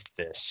go with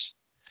this.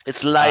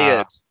 It's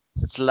layered.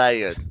 It's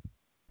layered.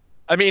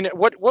 I mean,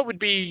 what would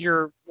be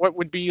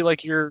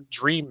like your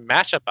dream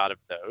matchup out of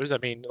those? I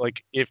mean,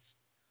 like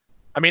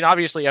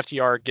obviously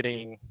FTR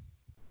getting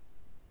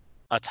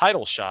a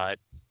title shot,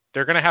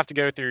 they're going to have to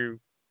go through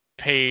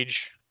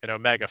Page and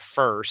Omega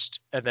first,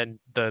 and then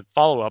the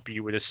follow-up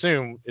you would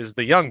assume is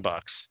the Young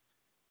Bucks.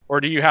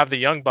 Or do you have the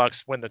Young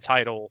Bucks win the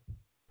title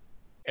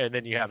and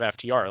then you have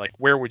FTR? Like,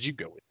 where would you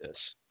go with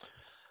this?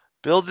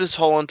 build this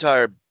whole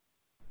entire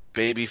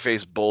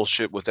babyface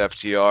bullshit with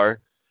FTR.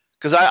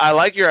 Because I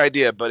like your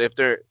idea, but if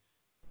they're,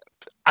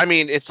 I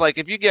mean, it's like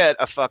if you get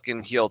a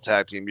fucking heel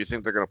tag team, you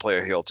think they're gonna play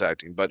a heel tag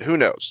team, but who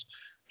knows?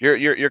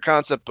 Your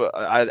concept,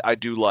 I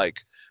do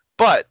like,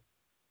 but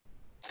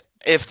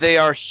if they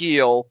are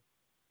heel,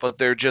 but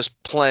they're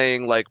just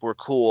playing like we're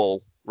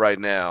cool right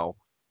now,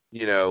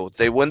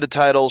 they win the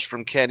titles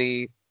from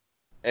Kenny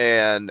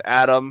and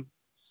Adam.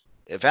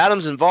 If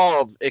Adam's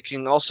involved, it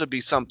can also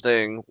be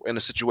something in a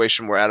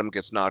situation where Adam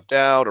gets knocked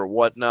out or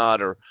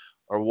whatnot or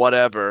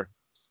whatever,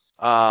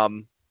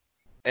 and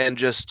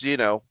just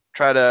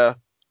try to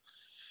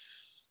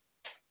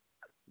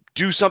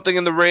do something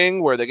in the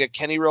ring where they get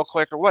Kenny real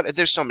quick or what.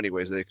 There's so many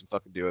ways that they can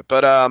fucking do it,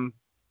 but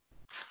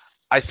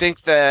I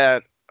think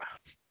that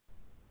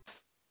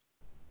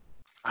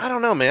I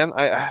don't know, man.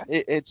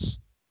 It's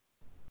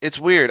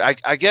weird.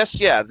 I guess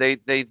they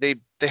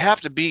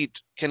have to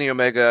beat Kenny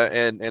Omega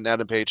and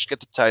Adam Page, get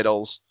the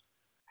titles,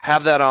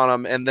 have that on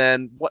them, and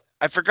then what?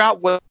 I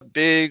forgot what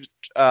big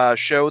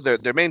show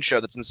their main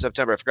show that's in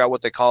September. I forgot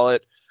what they call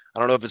it. I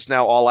don't know if it's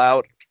now All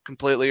Out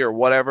completely or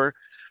whatever.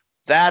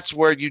 That's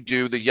where you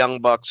do the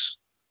Young Bucks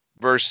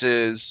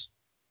versus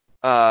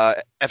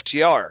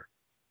FTR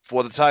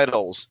for the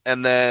titles,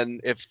 and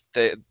then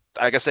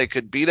I guess they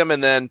could beat them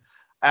and then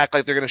act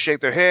like they're going to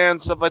shake their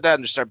hands, stuff like that,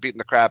 and just start beating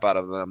the crap out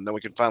of them. Then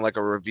we can find like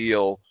a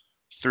reveal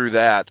through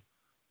that.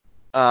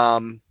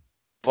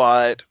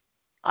 But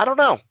I don't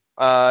know.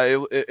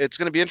 It's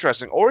going to be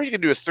interesting. Or you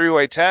can do a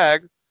 3-way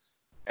tag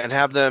and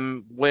have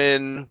them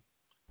win,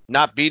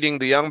 not beating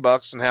the Young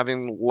Bucks and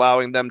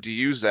allowing them to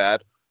use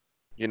that.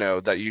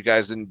 That you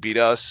guys didn't beat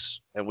us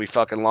and we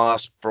fucking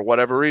lost for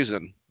whatever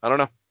reason. I don't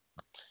know.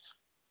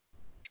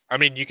 I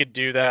mean, you could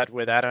do that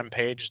with Adam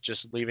Page,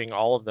 just leaving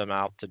all of them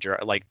out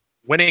like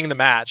winning the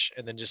match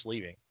and then just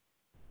leaving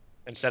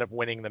instead of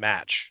winning the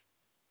match,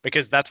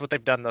 because that's what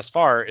they've done thus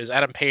far. Is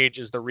Adam Page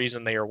is the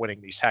reason they are winning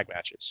these tag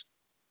matches.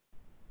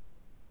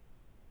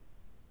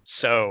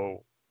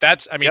 So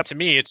that's, I mean, Yep. To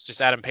me, it's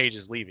just Adam Page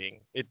is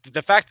leaving.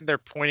 The fact that they're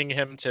pointing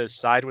him to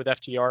side with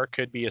FTR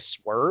could be a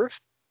swerve,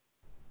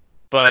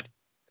 but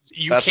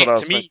That's what I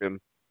was thinking.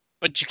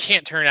 But you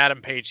can't turn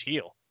Adam Page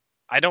heel.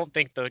 I don't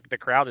think the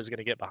crowd is going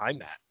to get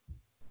behind that.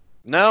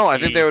 No, I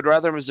think they would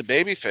rather him as a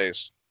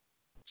babyface.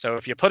 So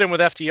if you put him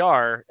with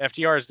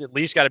FTR's at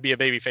least got to be a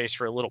babyface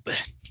for a little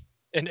bit,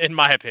 in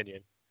my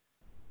opinion.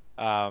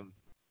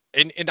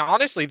 And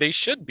honestly, they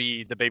should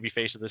be the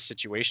babyface of this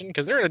situation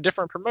because they're in a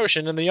different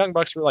promotion, and the Young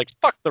Bucks were like,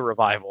 fuck the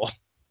Revival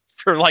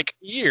for like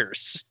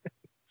years.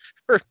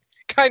 Or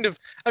kind of,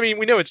 I mean,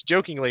 we know it's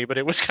jokingly, but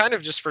it was kind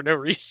of just for no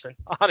reason,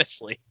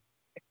 honestly.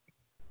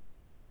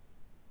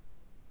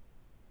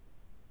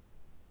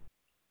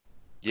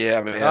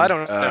 Yeah, man. I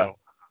don't know.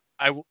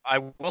 I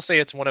will say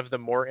it's one of the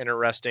more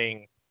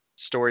interesting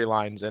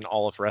storylines in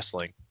all of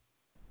wrestling.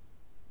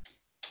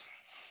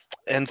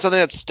 And something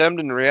that stemmed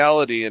in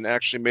reality and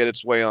actually made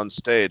its way on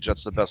stage.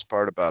 That's the best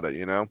part about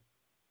it,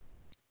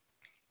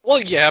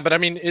 Well, yeah, but I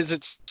mean, is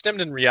it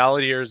stemmed in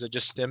reality or is it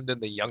just stemmed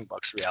in the Young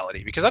Bucks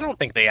reality? Because I don't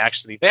think they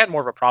had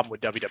more of a problem with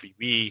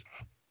WWE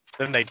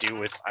than they do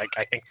with,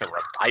 I think, the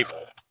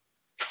Revival.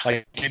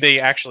 Like, do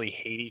they actually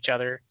hate each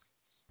other?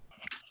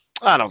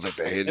 I don't think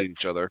they hated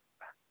each other.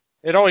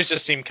 It always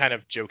just seemed kind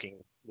of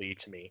jokingly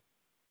to me.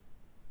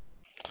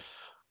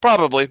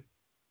 Probably.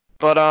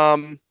 But,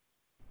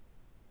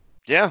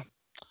 yeah.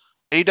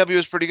 AEW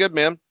is pretty good,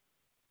 man.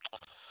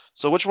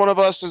 So which one of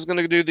us is going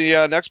to do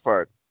the next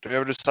part? Do we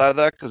ever decide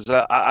that? Because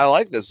I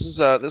like this.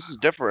 This is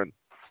different.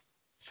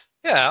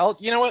 Yeah,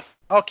 you know what?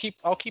 I'll keep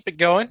it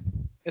going.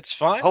 It's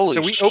fine.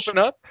 So we open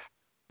up.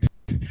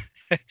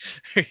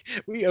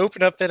 We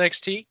open up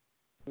NXT.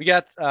 We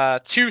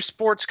got two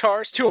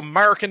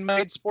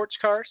American-made sports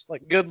cars,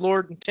 like good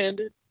Lord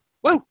intended.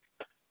 Woo!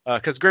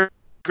 Because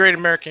Great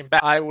American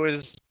Bash, I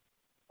was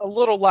a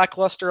little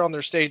lackluster on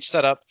their stage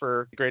setup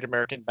for Great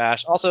American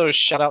Bash. Also,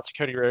 shout out to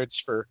Cody Rhodes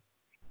for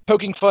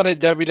poking fun at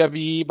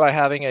WWE by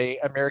having a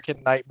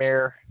American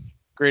Nightmare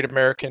Great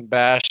American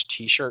Bash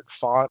t-shirt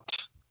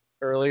font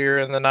earlier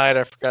in the night.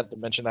 I forgot to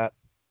mention that.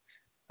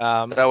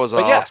 That was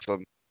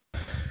awesome.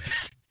 Yeah.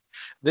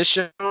 This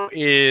show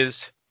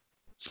is...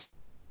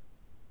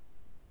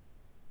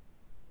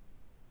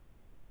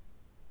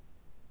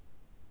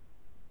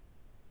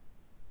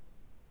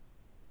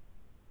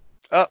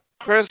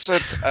 Chris,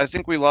 I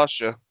think we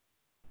lost you.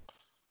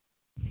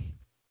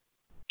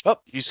 Oh,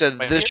 you said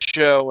this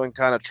show and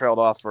kind of trailed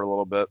off for a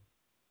little bit.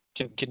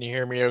 Can you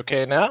hear me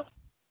okay now?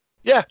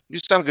 Yeah, you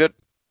sound good.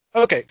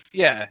 Okay,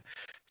 yeah.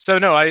 So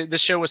no,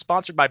 this show was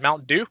sponsored by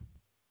Mountain Dew.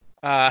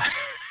 Lots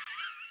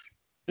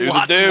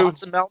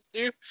of Mountain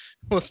Dew.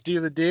 Let's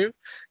do the Dew.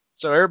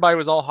 So everybody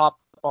was all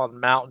hopped on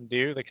Mountain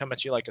Dew. They come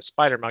at you like a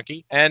spider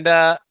monkey. And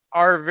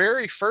our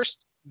very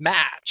first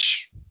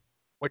match,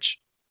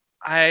 which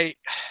I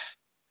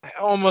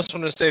almost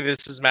want to say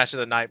this is match of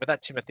the night, but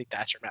that Timothy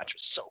Thatcher match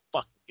was so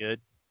fucking good.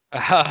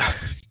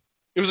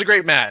 It was a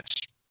great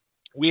match.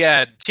 We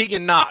had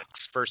Tegan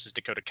Knox versus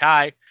Dakota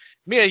Kai.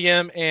 Mia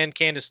Yim and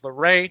Candice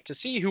LeRae to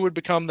see who would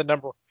become the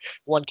number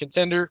one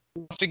contender.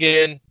 Once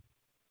again,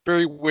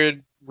 very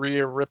weird.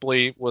 Rhea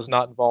Ripley was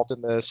not involved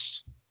in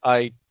this.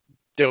 I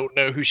don't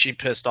know who she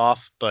pissed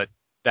off, but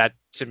that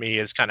to me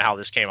is kind of how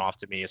this came off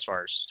to me as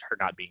far as her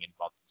not being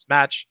involved in this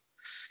match.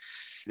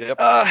 Yep.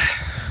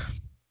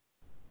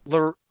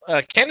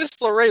 Candice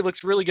LeRae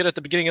looks really good at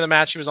the beginning of the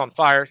match. She was on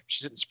fire.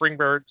 She's hitting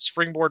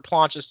springboard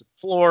planches to the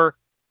floor.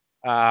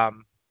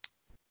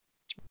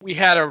 We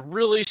had a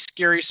really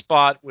scary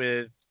spot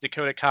with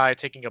Dakota Kai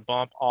taking a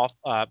bump on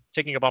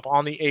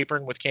the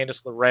apron with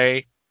Candice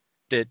LeRae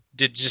that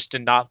did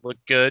not look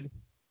good.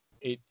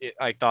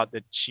 I thought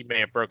that she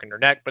may have broken her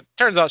neck, but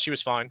turns out she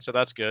was fine, so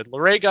that's good.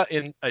 LeRae got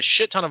in a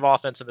shit ton of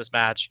offense in this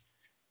match,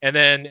 and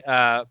then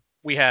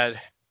we had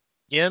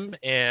Yim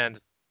and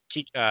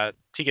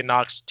Tegan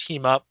Nox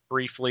team up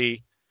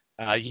briefly.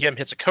 Yim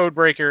hits a code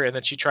breaker, and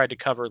then she tried to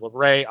cover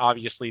LeRae.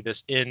 Obviously,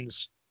 this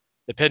ends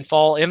the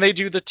pinfall, and they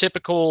do the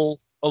typical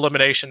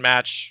elimination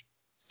match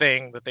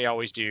thing that they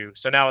always do.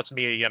 So now it's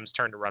Mia Yim's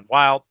turn to run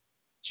wild.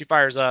 She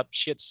fires up.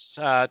 She hits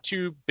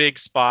two big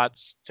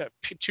spots,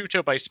 two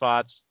tope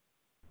spots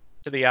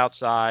to the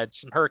outside,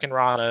 some Hurricane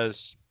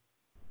Ranas.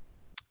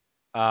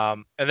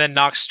 And then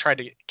Nox tried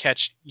to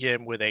catch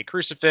Yim with a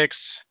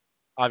crucifix.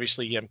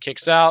 Obviously, Yim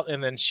kicks out,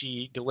 and then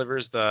she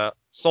delivers the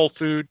soul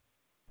food.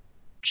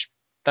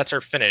 That's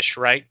her finish,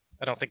 right?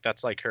 I don't think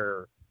that's like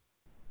her.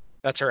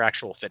 That's her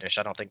actual finish.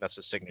 I don't think that's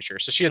a signature.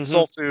 So she had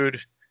soul food.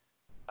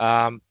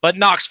 But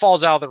Nox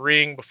falls out of the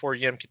ring before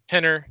Yim can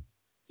pin her.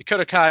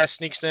 Dakota Kai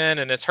sneaks in,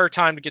 and it's her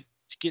time to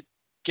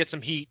get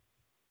some heat.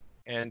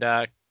 And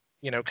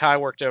Kai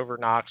worked over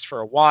Nox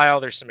for a while.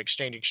 There's some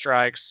exchanging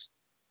strikes.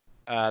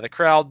 The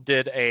crowd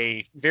did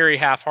a very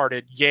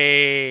half-hearted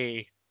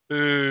yay,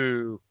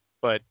 boo,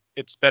 but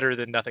it's better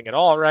than nothing at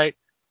all, right?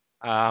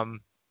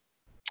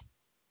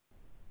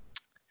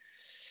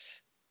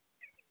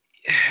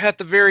 At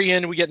the very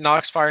end, we get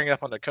Nox firing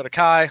up on Dakota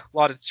Kai. A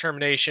lot of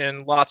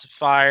determination, lots of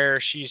fire.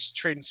 She's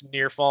trading some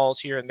near falls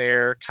here and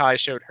there. Kai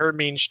showed her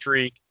mean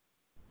streak,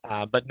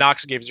 but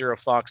Nox gave zero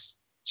fucks.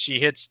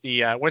 She hits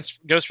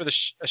goes for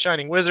the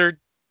Shining Wizard.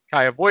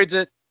 Kai avoids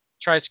it,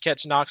 tries to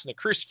catch Nox in a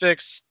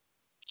crucifix.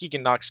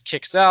 Keegan Nox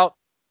kicks out.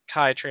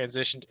 Kai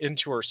transitioned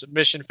into her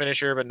submission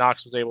finisher, but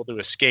Nox was able to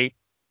escape.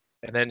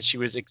 And then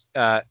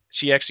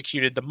she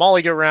executed the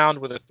Molly go round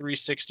with a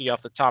 360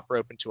 off the top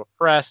rope into a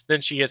press.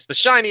 Then she hits the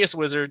Shiniest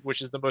Wizard,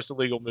 which is the most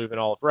illegal move in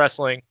all of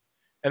wrestling,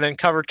 and then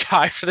covered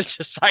Kai for the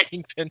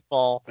deciding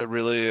pinfall. It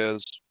really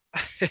is.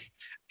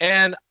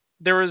 And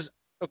there was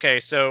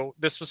so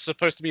this was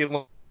supposed to be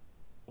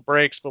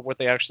breaks, but what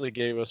they actually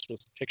gave us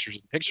was pictures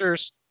and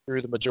pictures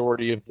through the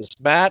majority of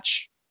this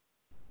match.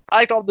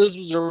 I thought this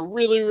was a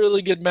really,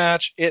 really good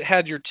match. It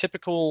had your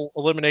typical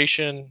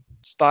elimination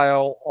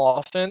style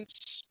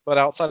offense, but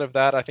outside of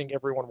that, I think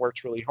everyone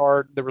worked really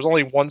hard. There was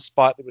only one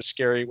spot that was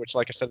scary, which,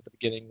 like I said at the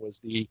beginning, was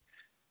the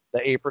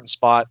apron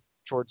spot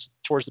towards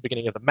the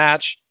beginning of the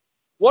match.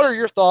 What are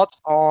your thoughts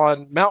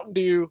on Mountain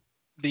Dew,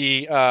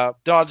 the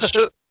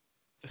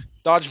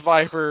Dodge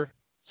Viper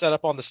set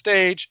up on the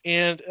stage,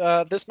 and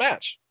this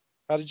match?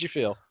 How did you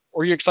feel?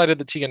 Or are you excited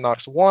that Tegan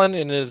Nox won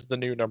and is the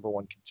new number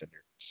one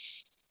contender?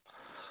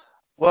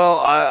 Well,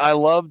 I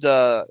loved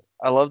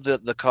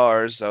the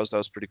cars. That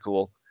was pretty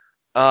cool.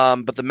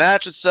 But the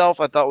match itself,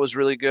 I thought was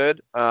really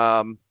good.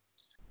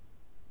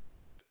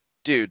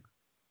 Dude,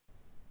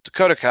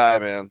 Dakota Kai,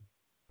 man,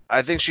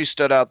 I think she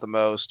stood out the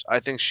most. I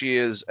think she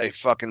is a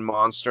fucking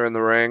monster in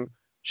the ring.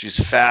 She's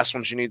fast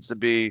when she needs to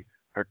be.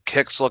 Her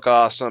kicks look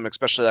awesome,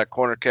 especially that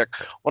corner kick.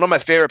 One of my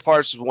favorite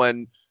parts is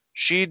when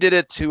she did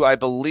it to, I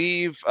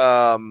believe,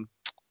 God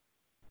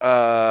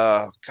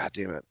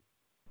damn it.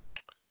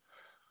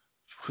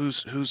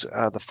 Who's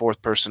the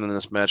fourth person in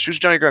this match? Who's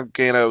Johnny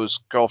Gargano's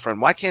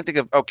girlfriend? Why can't I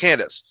think of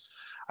Candice?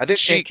 I think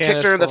she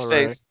kicked her in the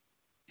face.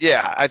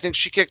 Yeah, I think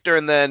she kicked her,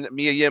 and then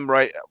Mia Yim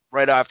right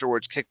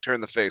afterwards kicked her in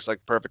the face,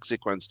 like perfect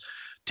sequence.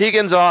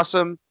 Tegan's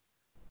awesome.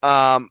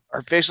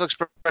 Her facial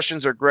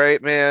expressions are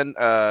great, man.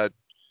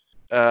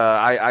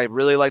 I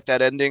really like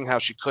that ending, how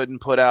she couldn't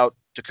put out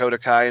Dakota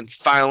Kai, and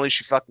finally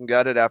she fucking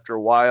got it after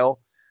a while.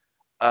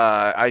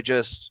 I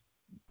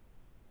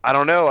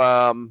don't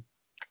know.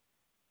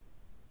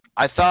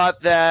 I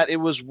thought that it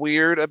was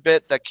weird a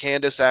bit that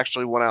Candice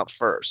actually went out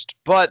first.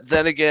 But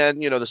then again,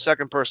 the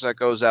second person that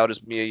goes out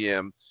is Mia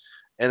Yim.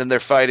 And then they're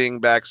fighting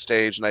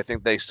backstage, and I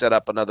think they set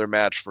up another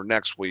match for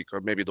next week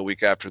or maybe the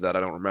week after that. I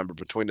don't remember,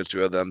 between the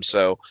two of them.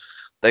 So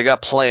they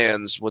got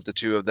plans with the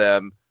two of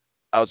them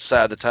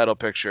outside the title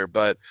picture.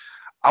 But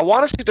I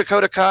want to see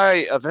Dakota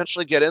Kai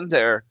eventually get in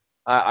there.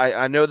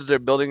 I know that they're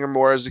building her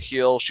more as a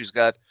heel. She's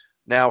got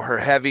now her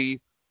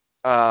heavy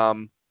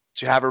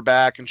to have her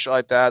back and shit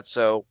like that.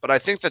 So, but I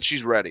think that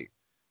she's ready.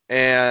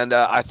 And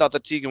I thought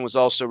that Tegan was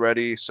also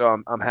ready,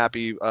 so I'm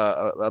happy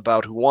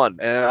about who won.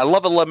 And I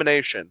love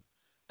elimination.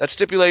 That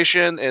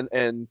stipulation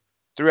and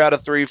 3 out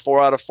of 3,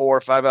 4 out of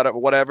 4, 5 out of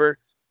whatever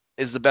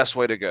is the best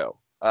way to go.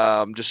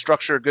 Just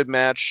structure a good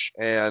match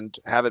and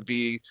have it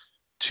be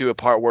to a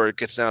part where it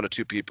gets down to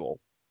 2 people.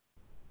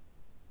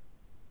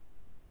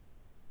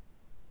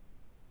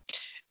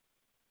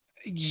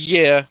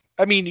 Yeah,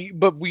 I mean,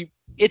 but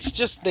it's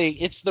just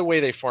it's the way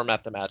they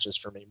format the matches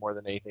for me more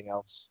than anything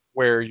else,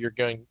 where you're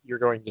going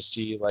to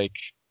see like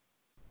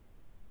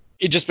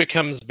it just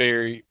becomes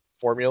very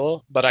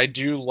formula. But I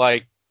do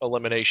like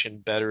elimination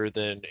better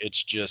than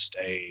it's just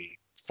a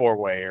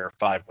 4-way or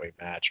 5-way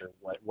match or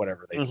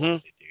whatever they Mm-hmm.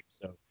 normally do.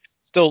 So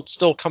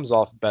still comes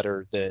off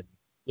better than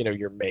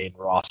your main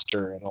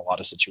roster in a lot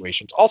of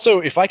situations. Also,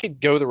 if I could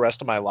go the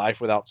rest of my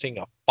life without seeing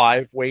a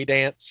 5-way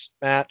dance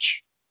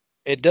match,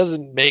 it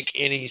doesn't make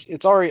any.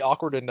 It's already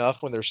awkward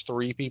enough when there's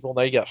 3 people.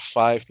 Now you got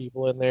 5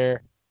 people in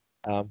there.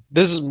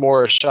 This is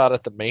more a shot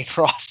at the main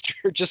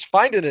roster. Just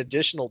find an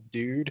additional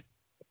dude.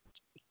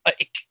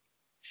 Like,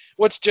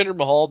 what's Jinder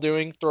Mahal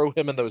doing? Throw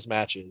him in those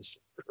matches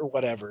or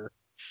whatever.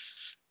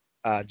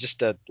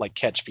 Just to like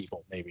catch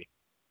people, maybe.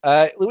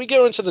 Let me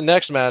go into the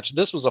next match.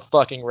 This was a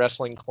fucking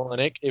wrestling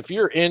clinic. If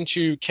you're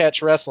into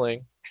catch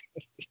wrestling,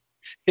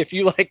 if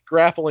you like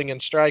grappling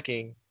and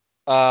striking,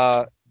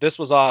 this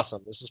was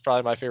awesome. This is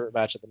probably my favorite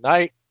match of the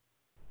night.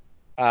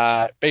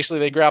 Basically,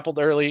 they grappled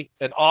early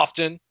and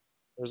often.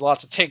 There's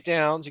lots of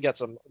takedowns. You got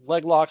some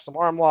leg locks, some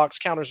arm locks,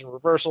 counters and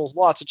reversals,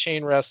 lots of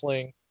chain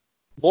wrestling.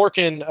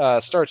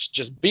 Lorcan starts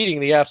just beating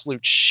the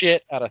absolute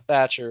shit out of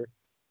Thatcher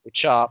with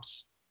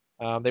chops.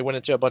 They went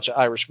into a bunch of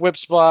Irish whip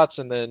spots,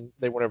 and then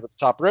they went over the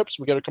top ropes.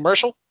 We go to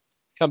commercial,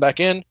 come back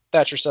in.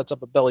 Thatcher sets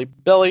up a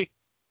belly,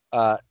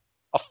 a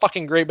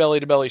fucking great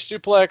belly-to-belly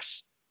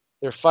suplex.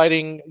 They're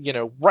fighting,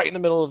 right in the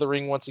middle of the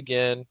ring once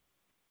again.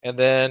 And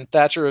then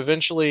Thatcher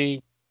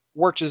eventually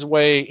worked his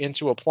way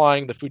into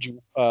applying the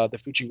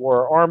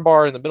Fujiwara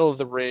armbar in the middle of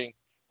the ring.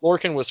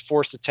 Lorcan was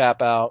forced to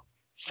tap out.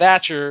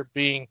 Thatcher,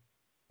 being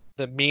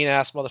the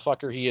mean-ass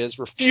motherfucker he is,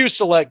 refused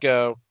to let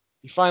go.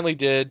 He finally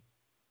did.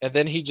 And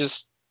then he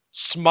just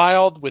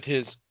smiled with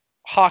his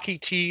hockey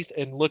teeth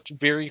and looked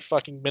very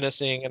fucking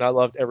menacing, and I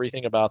loved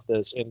everything about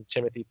this, and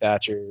Timothy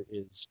Thatcher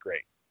is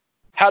great.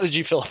 How did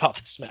you feel about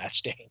this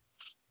match, Dane?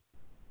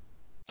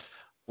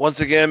 Once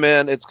again,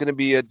 man, it's going to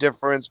be a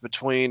difference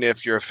between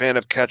if you're a fan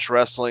of catch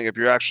wrestling, if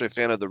you're actually a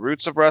fan of the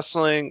roots of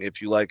wrestling,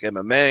 if you like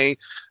MMA,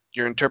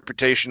 your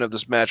interpretation of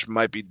this match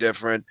might be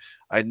different.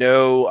 I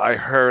know I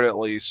heard, at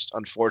least,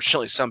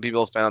 unfortunately, some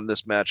people found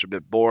this match a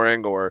bit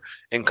boring or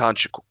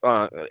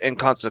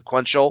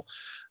inconsequential.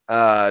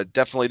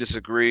 Definitely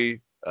disagree.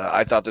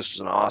 I thought this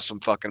was an awesome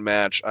fucking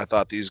match. I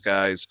thought these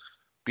guys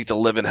beat the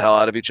living hell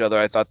out of each other.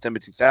 I thought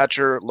Timothy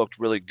Thatcher looked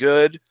really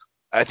good.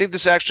 I think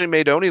this actually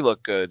made Oni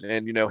look good.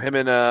 And, him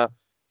and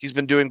he's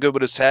been doing good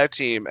with his tag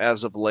team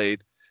as of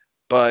late.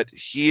 But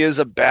he is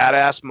a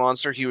badass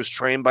monster. He was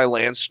trained by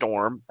Lance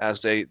Storm,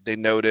 as they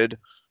noted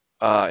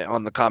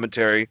on the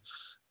commentary,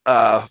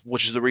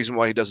 which is the reason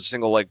why he does a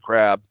single leg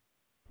crab.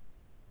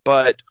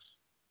 But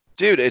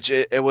dude,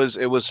 it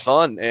was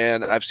fun,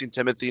 and I've seen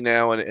Timothy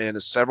now in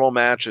several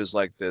matches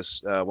like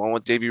this. One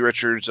with Davey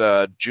Richards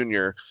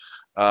Jr.,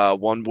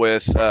 one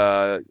with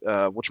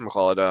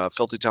whatchamacallit,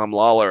 Filthy Tom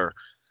Lawler,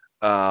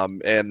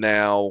 and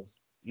now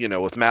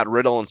with Matt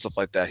Riddle and stuff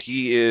like that.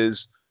 He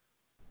is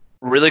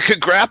really good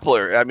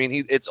grappler. I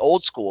mean, it's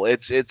old school.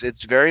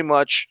 It's very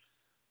much.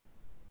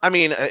 I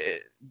mean,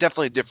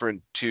 definitely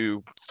different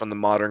from the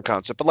modern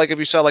concept. But like if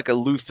you saw like a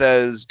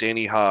Luthez,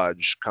 Danny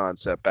Hodge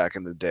concept back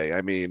in the day,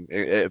 I mean,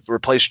 it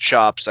replaced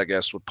chops, I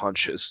guess, with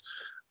punches.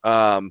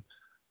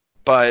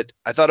 But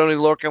I thought Oni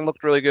Lorcan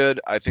looked really good.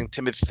 I think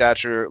Timothy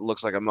Thatcher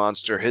looks like a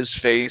monster. His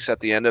face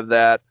at the end of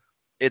that,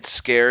 it's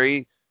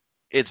scary.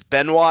 It's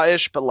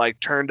Benoit-ish, but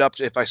like turned up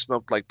if I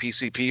smoked like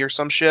PCP or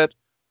some shit.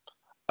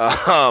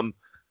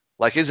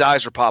 Like his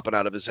eyes were popping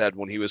out of his head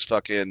when he was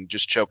fucking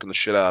just choking the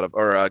shit out of,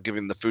 or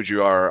giving the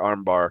Fujiwara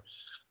armbar.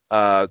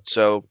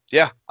 So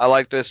yeah, I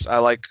like this. I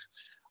like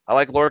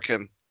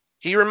Lorcan.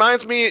 He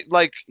reminds me,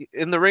 like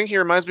in the ring, he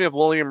reminds me of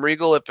William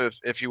Regal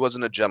if he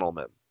wasn't a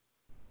gentleman.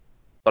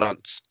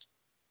 But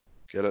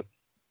get it?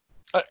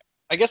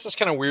 I guess it's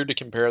kind of weird to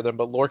compare them,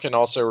 but Lorcan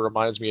also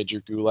reminds me of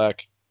Drew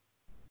Gulak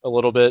a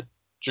little bit.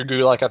 Drew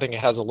Gulak, I think,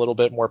 has a little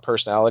bit more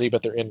personality,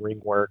 but their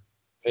in-ring work,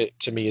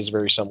 to me, is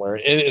very similar.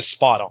 It is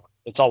spot on.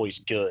 It's always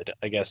good,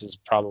 I guess, is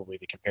probably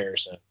the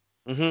comparison.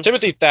 Mm-hmm.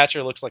 Timothy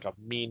Thatcher looks like a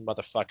mean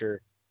motherfucker,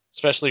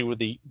 especially with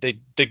the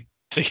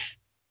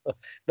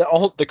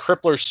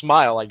crippler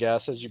smile, I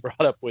guess, as you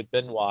brought up with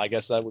Benoit. I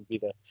guess that would be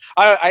the.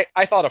 I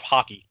thought of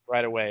hockey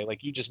right away.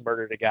 Like you just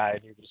murdered a guy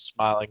and you're just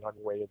smiling on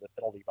your way to the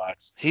penalty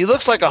box. He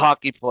looks like a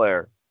hockey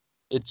player.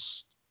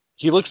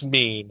 He looks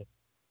mean.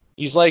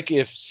 He's like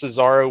if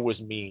Cesaro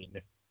was mean,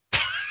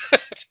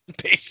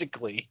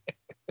 basically.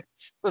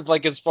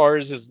 Like as far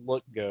as his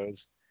look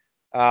goes.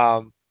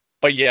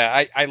 But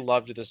yeah, I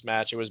loved this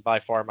match. It was by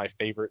far my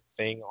favorite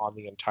thing on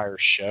the entire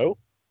show.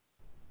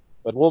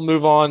 But we'll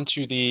move on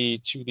to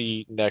the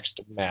next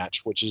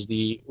match, which is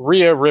the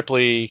Rhea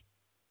Ripley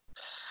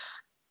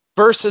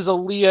versus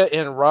Aaliyah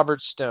and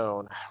Robert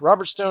Stone.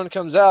 Robert Stone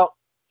comes out.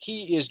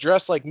 He is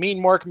dressed like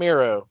Mean Mark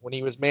Marrow when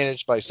he was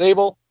managed by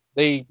Sable.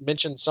 They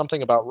mentioned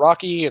something about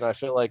Rocky, and I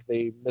feel like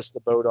they missed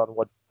the boat on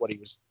what he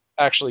was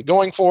actually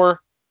going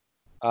for.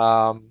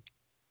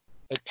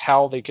 Like,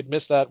 how they could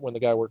miss that when the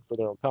guy worked for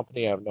their own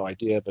company, I have no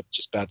idea, but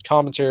just bad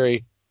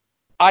commentary.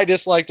 I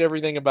disliked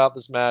everything about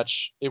this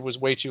match. It was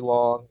way too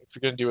long. If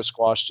you're going to do a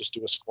squash, just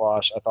do a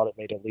squash. I thought it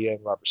made Aaliyah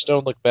and Robert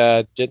Stone look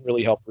bad. Didn't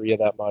really help Rhea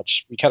that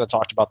much. We kind of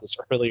talked about this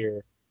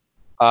earlier.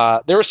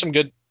 There were some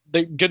good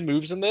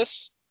moves in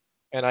this,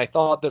 and I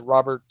thought that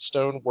Robert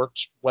Stone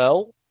worked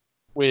well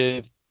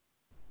with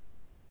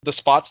the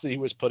spots that he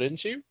was put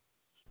into.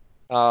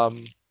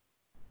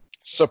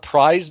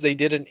 Surprised they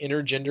did an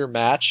intergender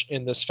match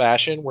in this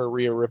fashion where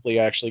Rhea Ripley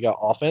actually got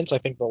offense. I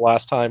think the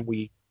last time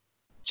we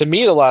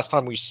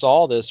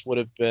saw this would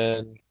have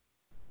been,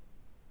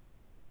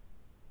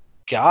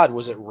 God,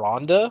 was it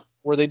Ronda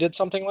where they did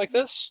something like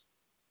this?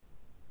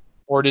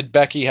 Or did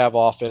Becky have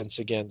offense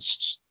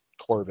against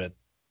Corbin?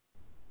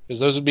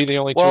 Because those would be the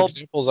only two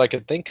examples I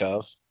could think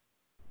of.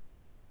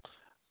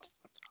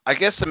 I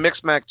guess the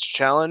mixed match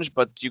challenge,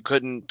 but you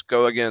couldn't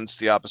go against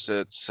the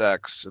opposite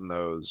sex in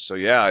those. So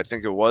yeah, I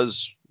think it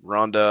was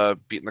Ronda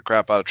beating the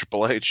crap out of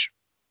Triple H.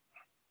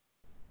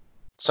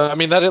 So I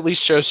mean, that at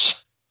least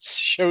shows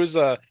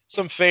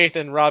some faith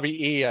in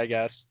Robbie E, I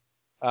guess.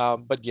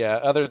 But yeah,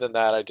 other than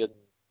that,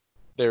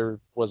 there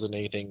wasn't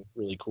anything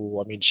really cool.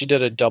 I mean, she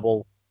did a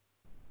double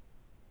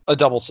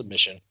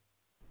submission,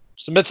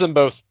 submits them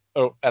both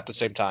at the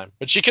same time.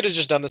 But she could have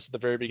just done this at the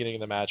very beginning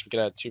of the match. We could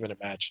have had a 2-minute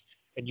match.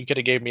 And you could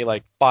have gave me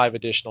like 5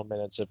 additional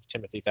minutes of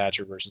Timothy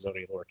Thatcher versus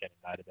Oney Lorcan, and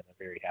I'd have been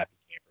a very happy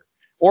camper.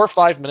 Or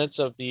 5 minutes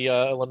of the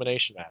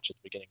elimination match at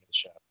the beginning of the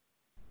show.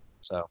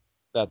 So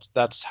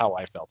that's how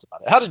I felt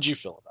about it. How did you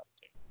feel about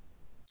it, Dave?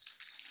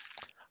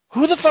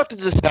 Who the fuck did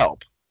this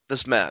help?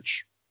 This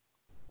match,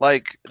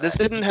 like, this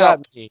didn't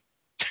help.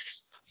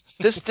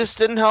 This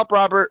didn't help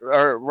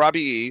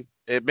Robbie E.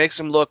 It makes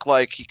him look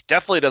like he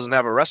definitely doesn't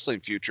have a wrestling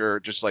future.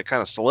 Just like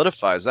kind of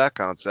solidifies that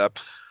concept.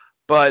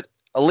 But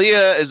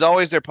Aaliyah is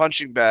always their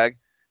punching bag,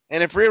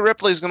 and if Rhea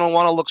Ripley is going to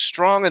want to look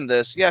strong in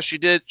this, yeah, she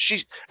did.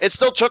 It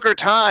still took her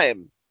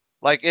time.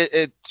 Like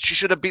she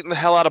should have beaten the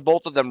hell out of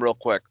both of them real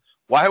quick.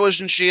 Why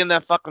wasn't she in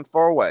that fucking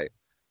 4-way?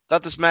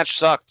 Thought this match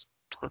sucked.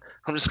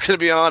 I'm just gonna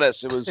be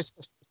honest.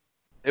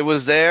 It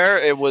was there.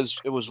 It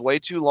was way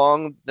too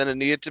long than it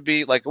needed to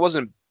be. Like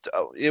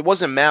it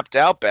wasn't mapped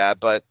out bad,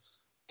 but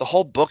the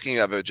whole booking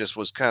of it just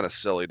was kind of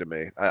silly to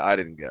me. I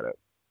didn't get it.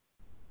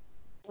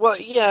 Well,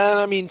 yeah, and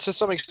I mean, to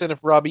some extent, if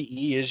Robbie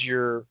E is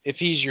if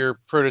he's your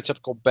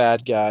prototypical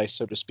bad guy,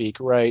 so to speak,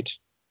 right?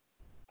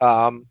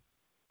 Or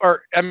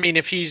I mean,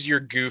 if he's your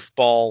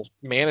goofball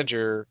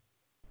manager,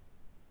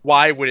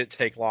 why would it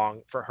take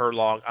long for her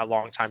a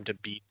long time to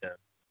beat them?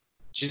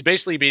 She's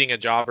basically beating a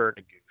jobber and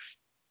a goof,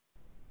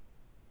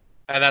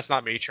 and that's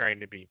not me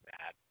trying to be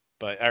mad,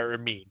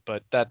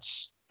 but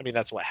that's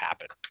what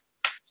happened.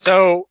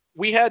 So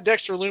we had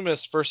Dexter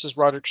Lumis versus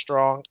Roderick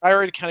Strong. I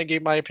already kind of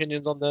gave my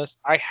opinions on this.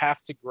 I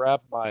have to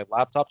grab my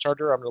laptop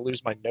charger. I'm going to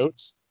lose my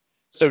notes.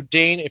 So,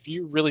 Dane, if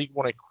you really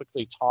want to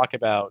quickly talk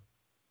about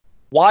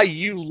why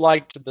you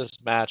liked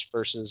this match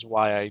versus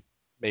why I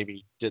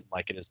maybe didn't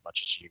like it as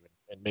much as you,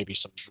 and maybe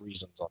some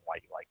reasons on why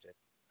you liked it,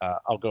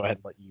 I'll go ahead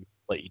and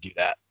let you do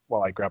that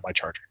while I grab my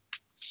charger.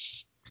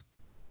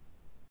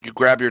 You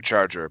grab your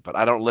charger, but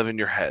I don't live in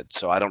your head,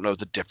 so I don't know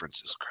the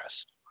differences,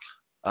 Chris.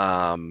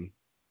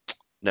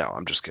 No,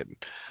 I'm just kidding.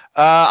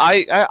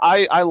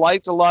 I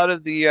liked a lot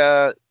of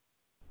the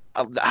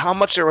how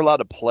much they were allowed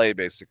to play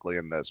basically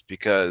in this,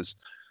 because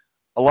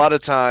a lot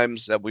of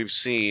times that we've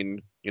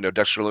seen,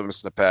 Dexter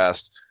Lumis in the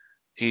past,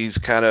 he's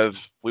kind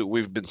of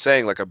we've been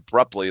saying like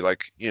abruptly,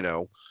 like,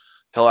 he'll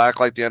act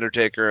like the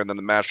Undertaker and then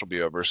the match will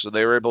be over. So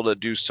they were able to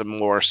do some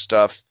more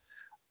stuff.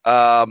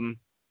 I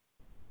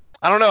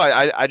don't know.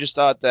 I just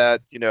thought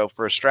that,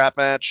 for a strap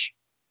match,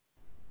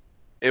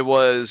 it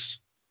was.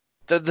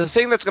 The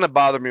thing that's going to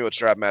bother me with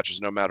strap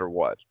matches no matter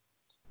what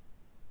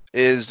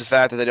is the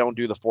fact that they don't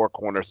do the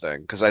 4-corner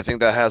thing, because I think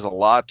that has a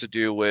lot to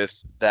do with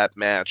that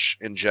match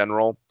in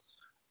general.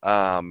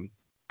 Kind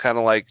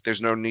of like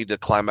there's no need to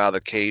climb out of the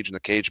cage in the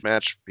cage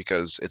match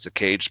because it's a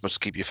cage supposed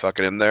to keep you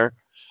fucking in there.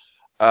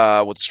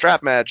 With the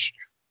strap match,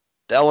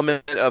 the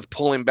element of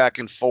pulling back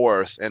and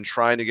forth and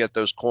trying to get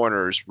those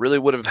corners really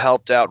would have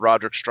helped out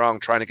Roderick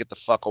Strong trying to get the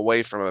fuck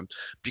away from him,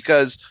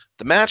 because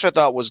the match I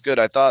thought was good.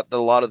 I thought that a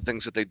lot of the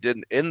things that they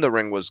did in the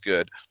ring was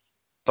good,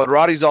 but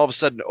Roddy's all of a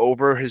sudden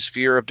over his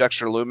fear of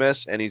Dexter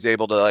Lumis, and he's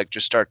able to like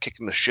just start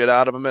kicking the shit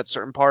out of him at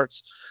certain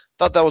parts.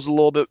 Thought that was a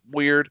little bit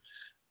weird.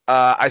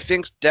 I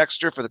think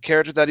Dexter, for the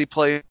character that he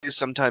plays,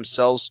 sometimes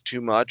sells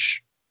too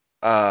much.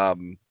 He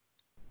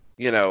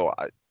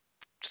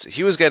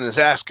was getting his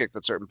ass kicked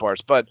at certain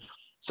parts, but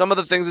some of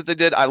the things that they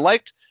did, I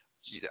liked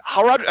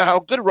how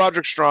good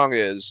Roderick Strong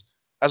is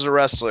as a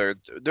wrestler.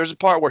 There's a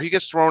part where he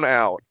gets thrown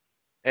out,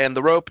 and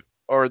the rope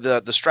or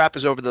the strap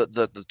is over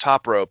the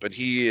top rope, and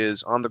he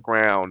is on the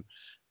ground,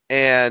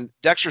 and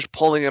Dexter's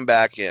pulling him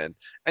back in.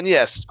 And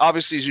yes,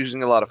 obviously he's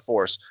using a lot of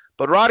force,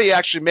 but Roddy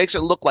actually makes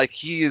it look like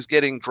he is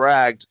getting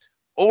dragged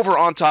over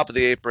on top of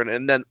the apron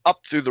and then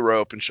up through the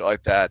rope and shit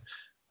like that.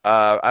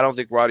 I don't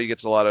think Roddy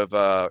gets a lot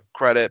of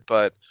credit,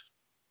 but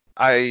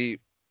I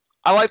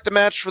like the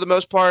match for the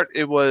most part.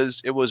 It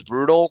was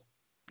brutal.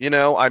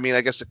 I mean,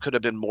 I guess it could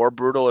have been more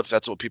brutal if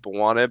that's what people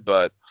wanted,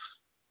 but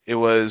it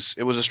was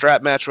a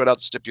strap match without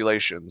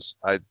stipulations.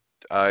 It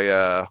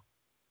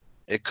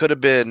could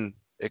have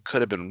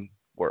been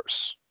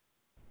worse.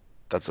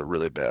 That's a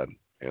really bad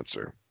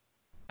answer.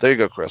 There you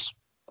go, Chris.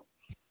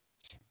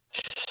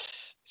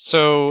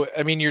 So,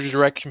 I mean, your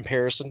direct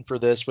comparison for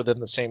this within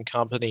the same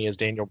company as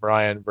Daniel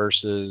Bryan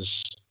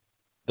versus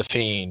The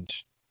Fiend,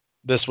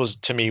 this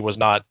to me was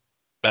not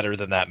better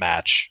than that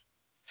match.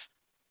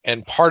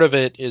 And part of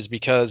it is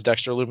because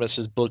Dexter Lumis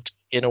is booked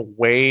in a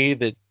way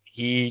that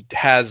he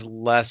has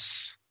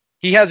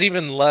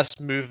even less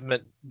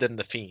movement than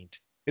The Fiend.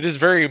 It is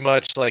very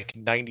much like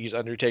 90s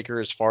Undertaker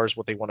as far as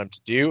what they want him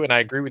to do. And I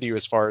agree with you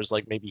as far as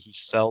like maybe he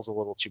sells a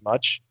little too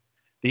much.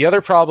 The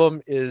other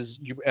problem is,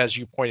 as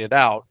you pointed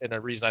out, and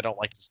a reason I don't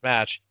like this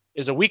match,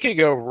 is a week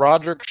ago,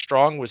 Roderick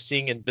Strong was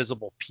seeing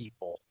invisible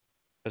people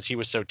because he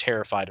was so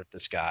terrified of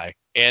this guy.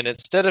 And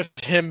instead of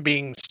him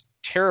being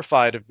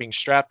terrified of being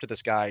strapped to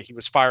this guy, he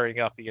was firing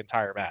up the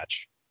entire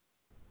match.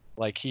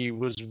 Like, he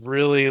was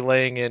really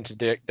laying into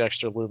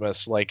Dexter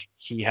Lumis like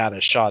he had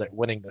a shot at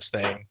winning this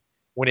thing.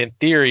 When in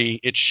theory,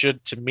 it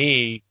should, to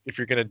me, if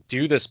you're going to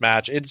do this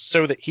match, it's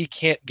so that he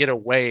can't get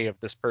away of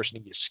this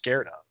person he's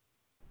scared of.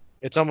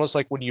 It's almost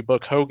like when you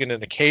book Hogan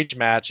in a cage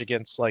match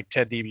against like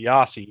Ted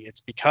DiBiase.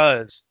 It's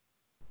because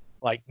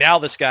like now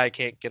this guy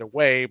can't get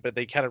away, but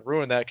they kind of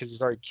ruined that because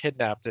he's already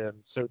kidnapped him.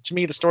 So to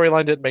me, the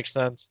storyline didn't make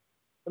sense.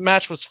 The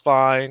match was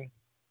fine.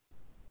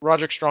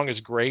 Roderick Strong is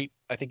great.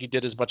 I think he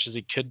did as much as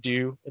he could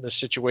do in this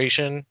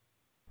situation.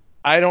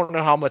 I don't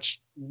know how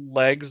much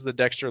legs the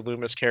Dexter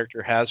Lumis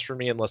character has for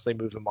me unless they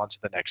move him on to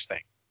the next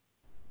thing.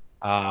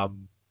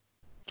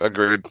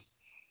 Agreed.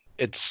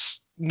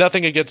 It's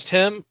nothing against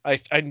him.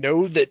 I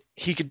know that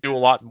he could do a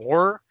lot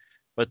more,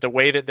 but the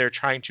way that they're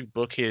trying to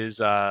book his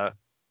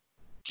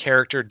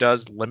character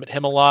does limit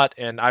him a lot,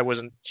 and I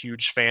wasn't a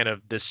huge fan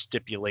of this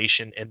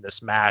stipulation in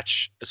this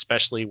match,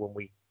 especially when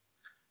we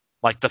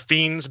like the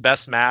Fiend's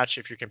best match.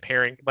 If you're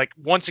comparing, like,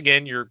 once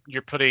again, you're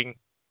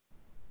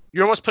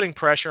almost putting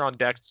pressure on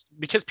Dex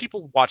because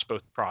people watch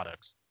both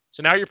products.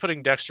 So now you're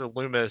putting Dexter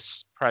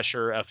Lumis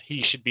pressure of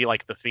he should be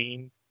like the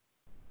Fiend,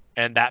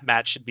 and that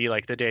match should be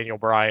like the Daniel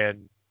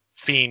Bryan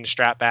Fiend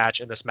strap match,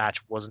 and this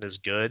match wasn't as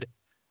good.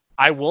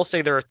 I will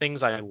say there are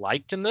things I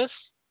liked in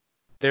this.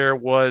 There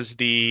was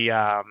the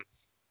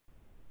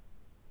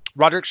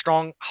Roderick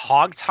Strong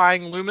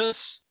hog-tying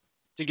Lumis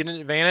to get an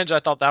advantage. I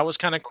thought that was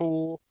kind of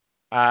cool.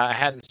 I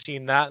hadn't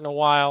seen that in a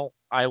while.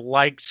 I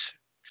want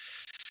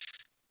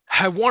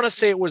to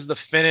say it was the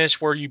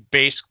finish where you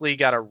basically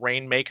got a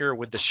Rainmaker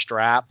with the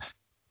strap.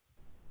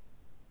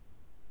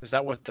 Is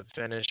that what the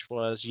finish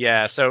was?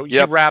 Yeah. So he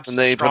wraps and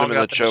then Strong put him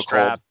in a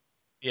chokehold.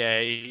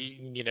 Yeah,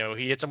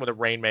 he hits him with a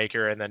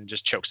Rainmaker and then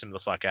just chokes him the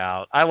fuck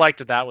out. I liked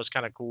that. That was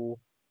kind of cool.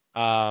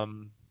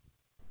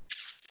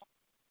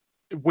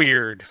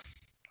 Weird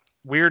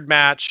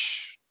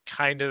match.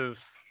 Kind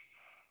of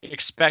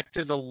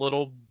expected a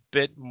little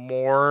bit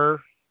more.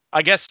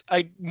 I guess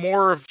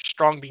more of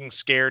Strong being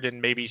scared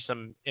and maybe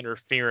some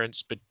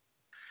interference, but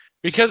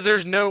because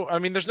there's no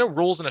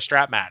rules in a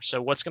strap match.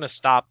 So what's going to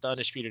stop the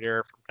Undisputed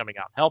Era from coming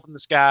out and helping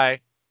this guy?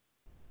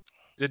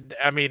 They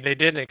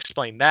didn't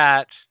explain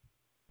that.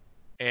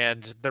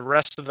 And the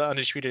rest of the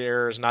Undisputed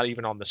Era is not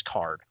even on this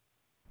card.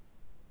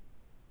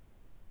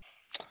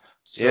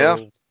 So yeah.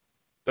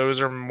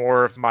 Those are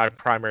more of my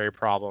primary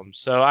problems.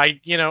 So I'm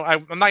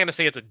not going to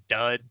say it's a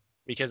dud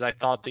because I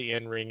thought the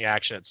in-ring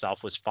action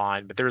itself was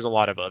fine, but there's a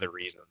lot of other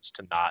reasons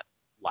to not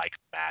like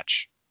the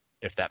match,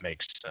 if that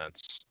makes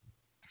sense.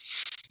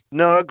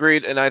 No,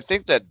 agreed. And I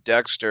think that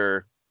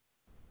Dexter,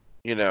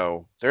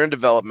 they're in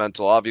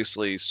developmental.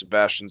 Obviously,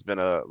 Sebastian's been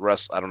I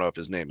don't know if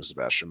his name is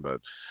Sebastian, but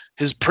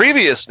his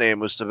previous name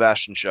was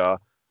Sebastian Shaw.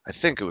 I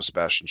think it was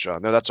Sebastian Shaw.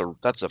 No,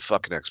 that's a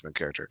fucking X-Men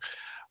character.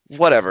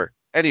 Whatever.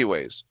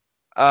 Anyways,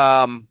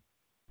 I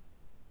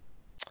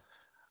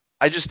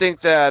just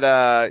think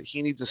that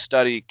he needs to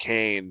study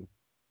Kane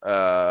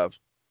and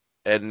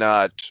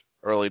not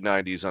early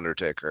 90s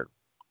Undertaker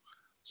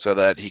so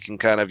that he can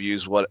kind of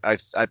use what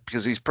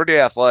because he's pretty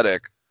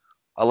athletic,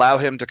 allow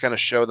him to kind of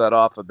show that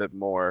off a bit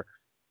more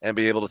and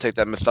be able to take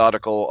that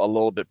methodical, a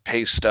little bit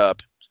paced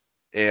up.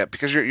 And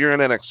because you're in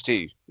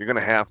NXT, you're going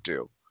to have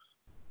to.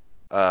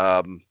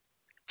 I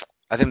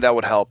think that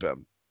would help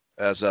him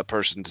as a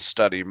person to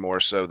study more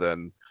so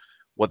than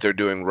what they're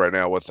doing right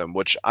now with him,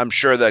 which I'm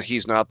sure that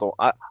he's not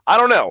I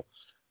don't know.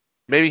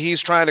 Maybe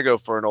he's trying to go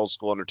for an old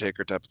school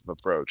Undertaker type of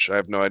approach. I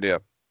have no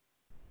idea.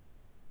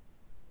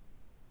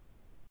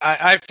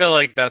 I feel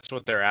like that's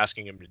what they're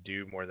asking him to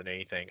do more than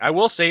anything. I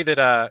will say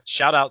that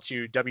shout out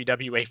to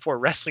WWA4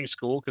 Wrestling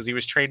School because he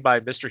was trained by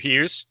Mr.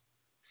 Hughes.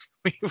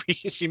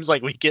 It seems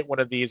like we get one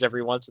of these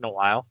every once in a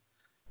while.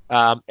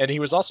 And he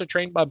was also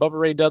trained by Bubba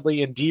Ray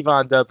Dudley and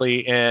Devon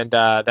Dudley, and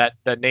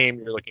that name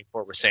you're looking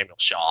for was Samuel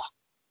Shaw.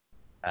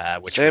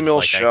 Samuel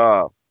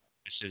Shaw.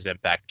 This is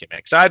Impact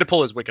gimmick. So I had to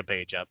pull his Wiki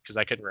page up because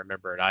I couldn't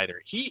remember it either.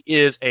 He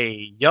is a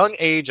young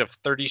age of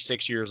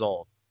 36 years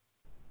old.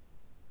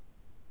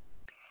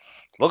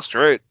 Looks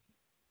great.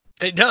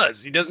 It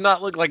does. He does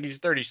not look like he's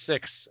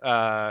 36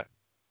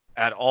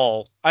 at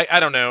all. I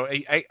don't know.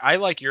 I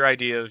like your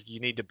idea of you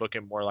need to book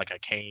him more like a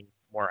Kane,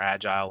 more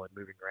agile and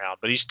moving around,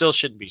 but he still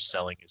shouldn't be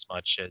selling as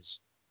much as.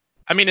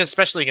 I mean,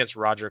 especially against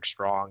Roderick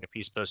Strong, if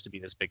he's supposed to be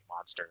this big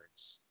monster.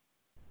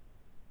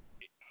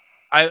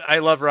 I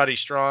love Roddy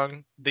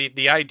Strong.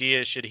 The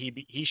idea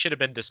he should have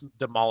been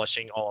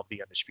demolishing all of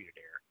the Undisputed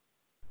Era.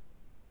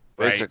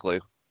 Right? Basically.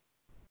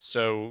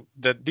 So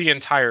the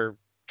entire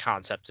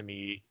concept to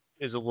me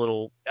is a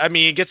little. I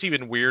mean, it gets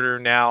even weirder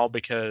now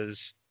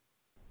because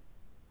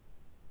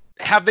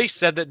have they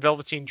said that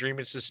Velveteen Dream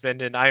is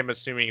suspended? I am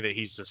assuming that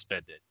he's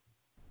suspended.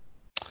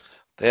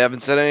 They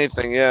haven't said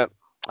anything yet.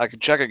 I can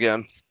check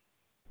again.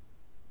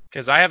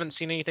 Because I haven't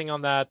seen anything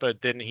on that,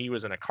 but then he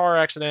was in a car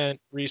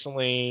accident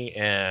recently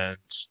and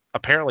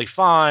apparently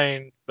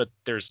fine, but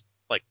there's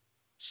like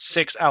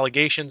 6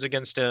 allegations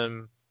against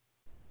him.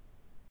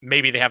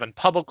 Maybe they haven't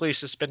publicly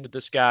suspended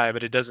this guy,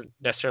 but it doesn't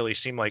necessarily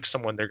seem like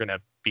someone they're going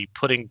to be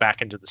putting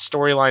back into the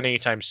storyline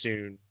anytime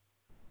soon.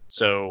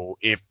 So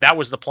if that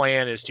was the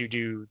plan, is to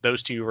do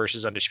those two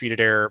versus Undisputed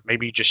Era,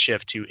 maybe just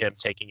shift to him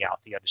taking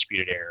out the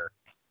Undisputed Era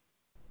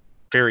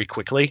very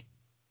quickly.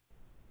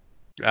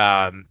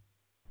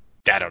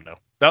 I don't know.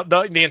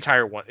 The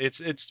entire one.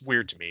 It's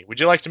weird to me. Would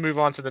you like to move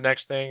on to the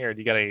next thing, or do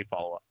you got any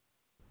follow-up?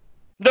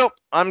 Nope.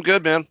 I'm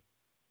good, man.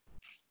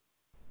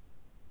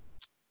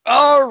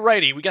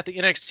 Alrighty. We got the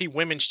NXT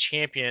Women's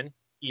Champion,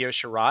 Io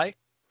Shirai,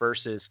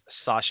 versus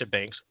Sasha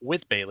Banks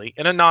with Bayley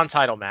in a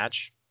non-title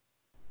match.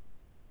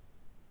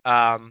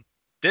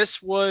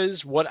 This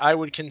was what I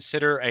would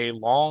consider a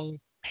long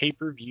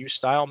pay-per-view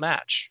style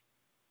match.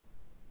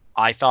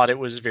 I thought it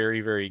was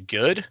very, very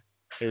good.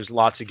 There's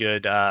lots of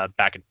good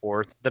back and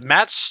forth. The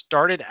match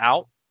started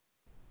out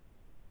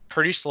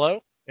pretty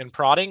slow and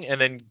prodding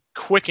and then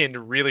quickened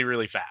really,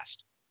 really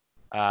fast.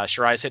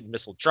 Shirai's hitting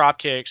missile drop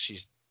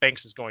kicks.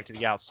 Banks is going to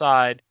the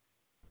outside.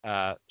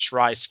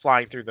 Shirai's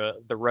flying through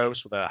the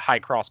ropes with a high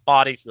cross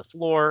body to the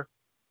floor.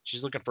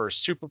 She's looking for a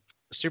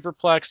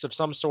superplex of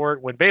some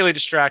sort when Bayley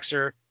distracts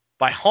her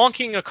by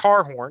honking a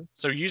car horn.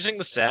 So using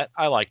the set.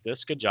 I like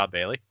this. Good job,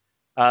 Bayley.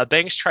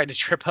 Banks tried to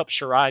trip up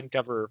Shirai and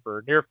cover her for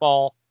a near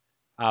fall.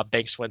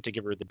 Banks went to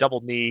give her the double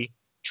knee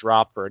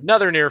drop for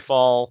another near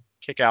fall.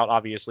 Kick out,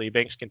 obviously.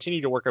 Banks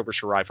continued to work over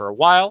Shirai for a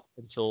while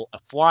until a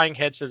flying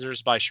head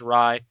scissors by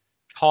Shirai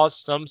caused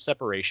some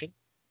separation.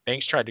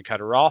 Banks tried to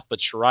cut her off, but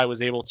Shirai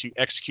was able to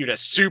execute a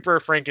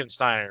super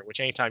Frankensteiner, which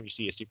anytime you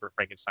see a super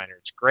Frankensteiner,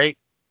 it's great.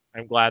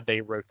 I'm glad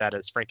they wrote that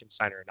as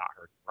Frankensteiner and not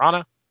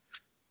Hurricane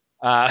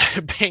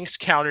Rana. Banks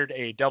countered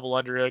a double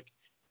underhook,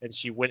 and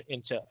she went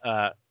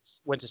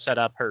to set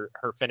up her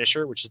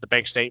finisher, which is the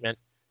Banks statement.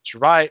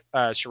 Shirai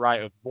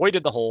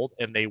avoided the hold,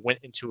 and they went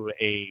into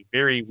a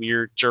very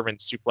weird German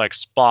suplex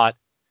spot.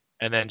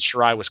 And then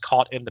Shirai was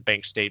caught in the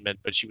Banks statement,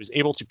 but she was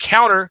able to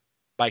counter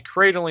by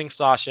cradling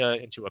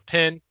Sasha into a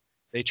pin.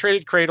 They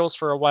traded cradles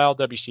for a while,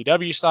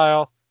 WCW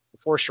style,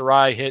 before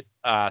Shirai hit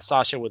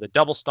Sasha with a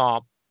double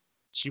stomp.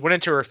 She went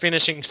into her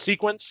finishing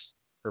sequence,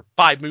 her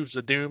 5 moves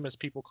of doom, as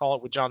people call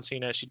it with John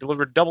Cena. She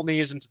delivered double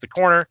knees into the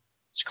corner.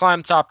 She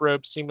climbed top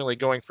rope, seemingly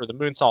going for the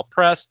moonsault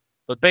press.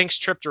 But Banks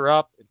tripped her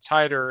up and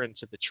tied her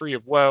into the Tree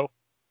of Woe.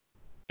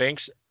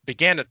 Banks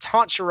began to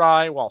taunt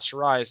Shirai while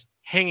Shirai is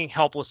hanging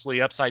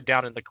helplessly upside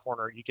down in the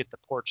corner. You get the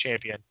poor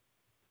champion,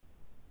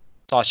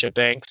 Sasha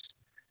Banks.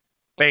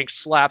 Banks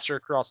slaps her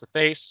across the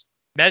face,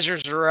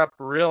 measures her up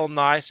real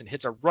nice, and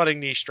hits a running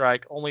knee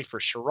strike, only for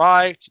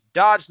Shirai to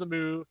dodge the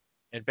move,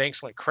 and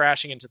Banks went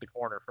crashing into the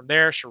corner. From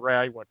there,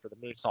 Shirai went for the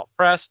moonsault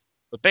press,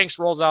 but Banks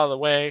rolls out of the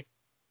way.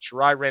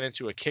 Shirai ran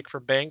into a kick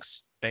from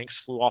Banks. Banks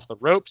flew off the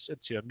ropes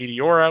into a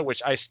Meteora,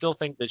 which I still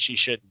think that she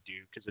shouldn't do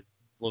because it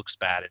looks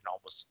bad and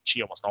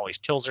she almost always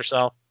kills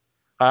herself.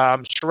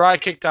 Shirai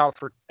kicked out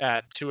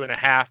at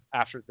 2.5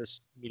 after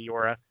this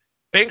Meteora.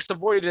 Banks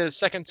avoided a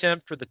second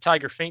attempt for the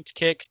Tiger Feint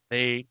kick.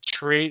 They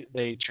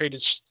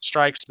traded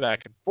strikes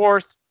back and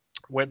forth,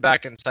 went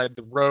back inside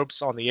the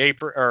ropes on the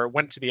apron, or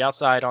went to the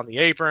outside on the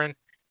apron.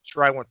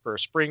 Shirai went for a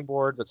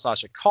springboard, but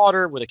Sasha caught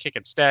her with a kick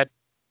instead.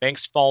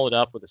 Banks followed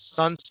up with a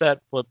sunset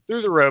flip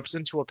through the ropes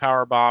into a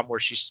powerbomb where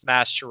she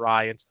smashed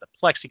Shirai into the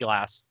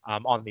plexiglass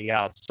on the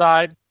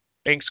outside.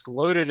 Banks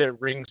gloated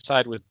at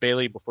ringside with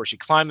Bayley before she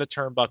climbed the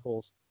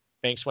turnbuckles.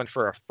 Banks went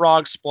for a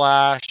frog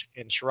splash,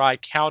 and Shirai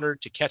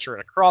countered to catch her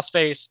in a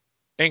crossface.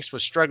 Banks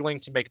was struggling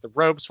to make the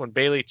ropes when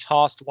Bayley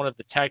tossed one of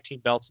the tag team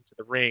belts into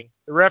the ring.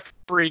 The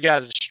referee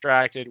got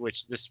distracted,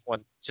 which this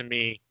one, to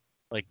me,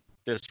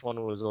 this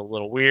one was a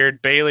little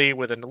weird. Bayley,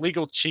 with an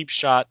illegal cheap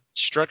shot,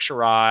 struck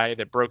Shirai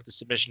that broke the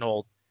submission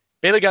hold.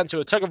 Bayley got into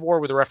a tug of war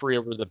with the referee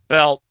over the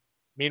belt.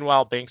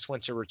 Meanwhile, Banks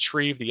went to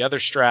retrieve the other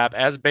strap.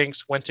 As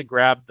Banks went to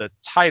grab the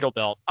title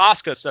belt,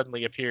 Asuka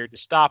suddenly appeared to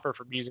stop her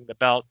from using the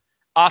belt.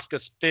 Asuka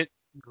spit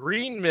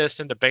green mist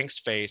into Banks'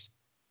 face,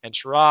 and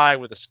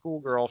Shirai hit a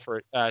schoolgirl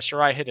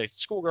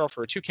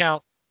for a 2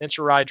 count. Then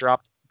Shirai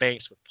dropped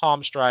Banks with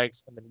palm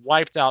strikes and then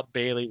wiped out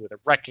Bayley with a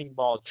wrecking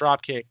ball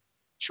dropkick.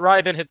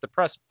 Shirai then hit the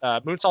press,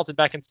 moonsaulted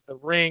back into the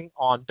ring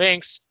on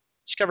Banks.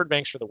 She covered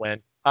Banks for the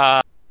win.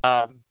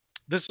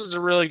 this was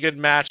a really good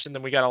match, and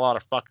then we got a lot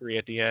of fuckery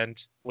at the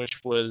end,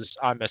 which was,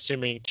 I'm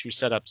assuming, to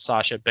set up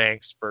Sasha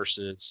Banks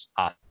versus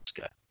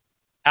Asuka.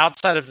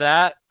 Outside of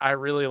that, I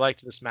really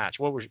liked this match.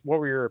 What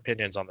were your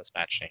opinions on this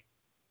match, Shane?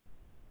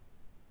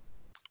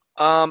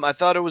 I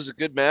thought it was a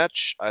good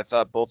match. I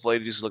thought both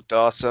ladies looked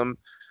awesome.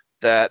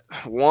 That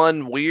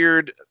one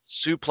weird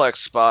suplex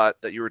spot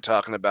that you were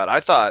talking about,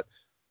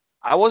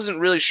 I wasn't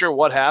really sure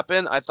what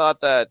happened. I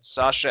thought that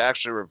Sasha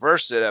actually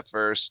reversed it at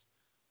first,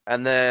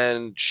 and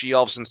then she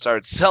all of a sudden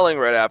started selling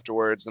right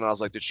afterwards, and I was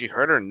like, did she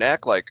hurt her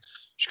neck? Like,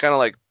 she kind of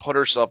like put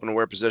herself in a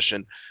weird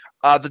position.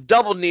 The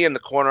double knee in the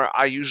corner,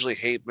 I usually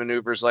hate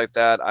maneuvers like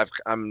that.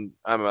 I'm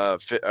a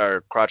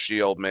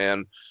crotchety old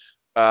man.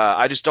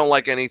 I just don't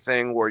like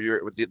anything where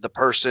you're with the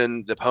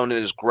opponent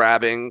is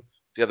grabbing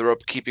the other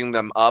rope, keeping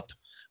them up.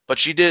 But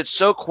she did it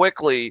so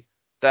quickly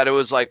that it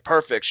was like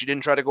perfect. She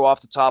didn't try to go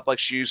off the top like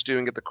she used to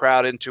and get the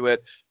crowd into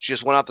it. She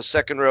just went out the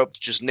second rope,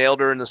 just nailed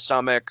her in the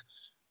stomach,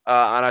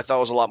 and I thought it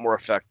was a lot more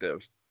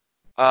effective.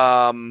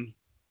 And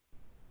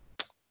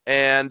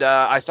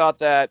I thought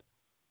that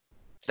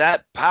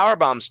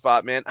powerbomb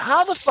spot, man,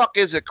 how the fuck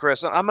is it,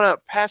 Chris? I'm going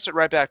to pass it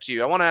right back to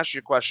you. I want to ask you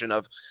a question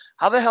of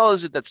how the hell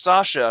is it that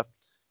Sasha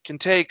can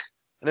take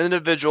an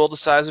individual the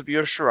size of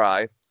Io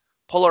Shirai,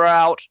 pull her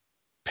out,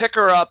 pick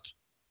her up,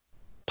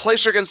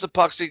 place her against the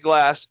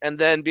plexiglass, and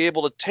then be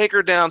able to take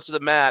her down to the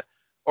mat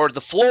or the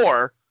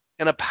floor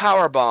in a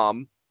power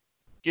bomb,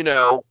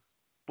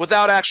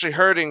 without actually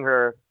hurting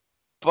her.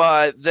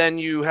 But then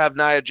you have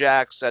Nia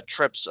Jax that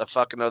trips a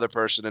fucking other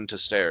person into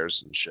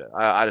stairs and shit.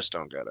 I just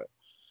don't get it.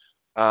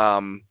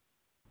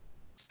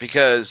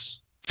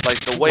 Because like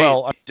the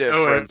weight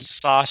difference,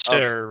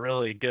 Sasha are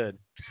really good.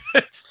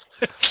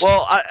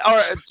 Well, or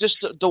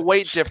just the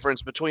weight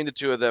difference between the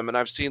two of them, and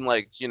I've seen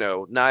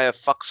Nia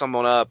fuck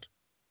someone up.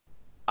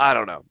 I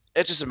don't know.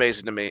 It's just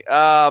amazing to me.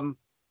 But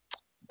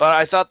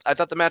I thought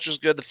the match was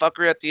good. The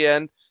fuckery at the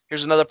end.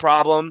 Here's another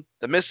problem: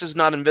 the Miz is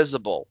not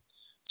invisible.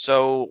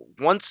 So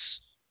once,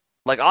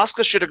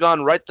 Asuka should have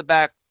gone right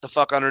the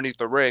fuck underneath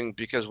the ring,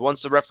 because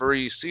once the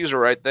referee sees her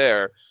right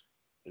there,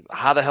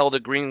 how the hell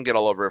did green get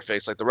all over her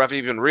face? Like, the ref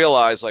even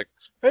realized,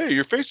 hey,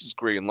 your face is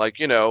green.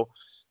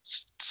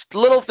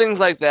 Little things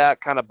like that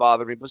kind of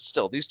bother me. But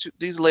still,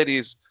 these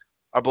ladies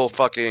are both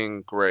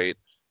fucking great.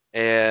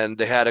 And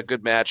they had a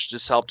good match,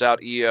 just helped out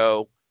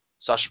Io.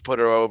 Sasha put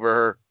her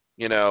over,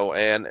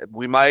 and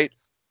we might,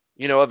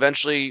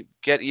 eventually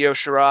get Io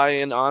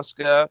Shirai and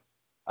Asuka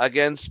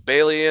against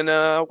Bayley and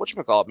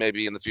whatchamacallit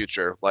maybe in the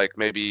future, like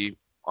maybe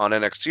on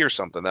NXT or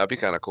something. That'd be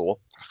kind of cool.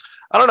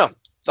 I don't know.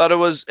 Thought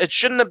it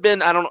shouldn't have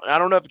been. I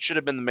don't know if it should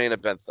have been the main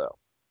event though.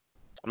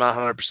 I'm not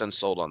 100%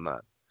 sold on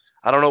that.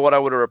 I don't know what I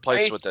would have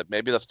replaced with it.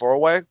 Maybe the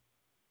 4-way.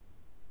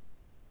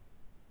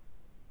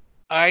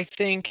 I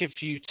think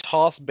if you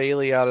toss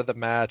Bayley out of the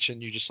match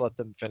and you just let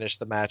them finish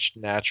the match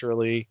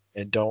naturally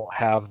and don't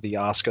have the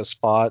Asuka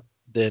spot,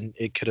 then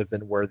it could have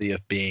been worthy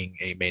of being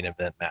a main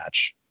event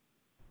match.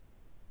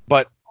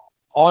 But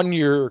on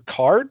your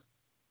card,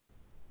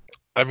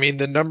 I mean,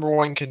 the number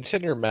one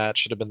contender match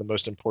should have been the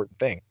most important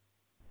thing.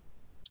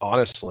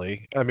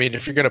 Honestly, I mean,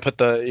 if you want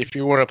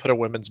to put a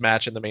women's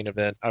match in the main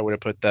event, I would have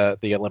put the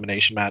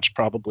elimination match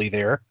probably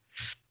there.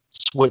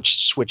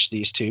 Switch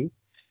these two.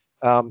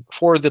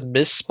 For the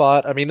Miz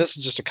spot, I mean, this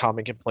is just a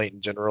common complaint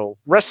in general.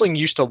 Wrestling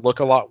used to look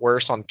a lot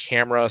worse on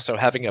camera, so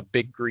having a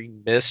big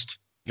green mist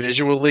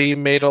visually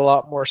made a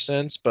lot more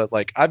sense. But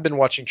I've been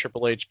watching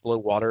Triple H blow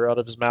water out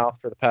of his mouth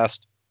for the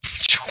past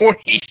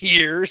 20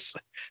 years,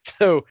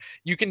 so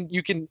you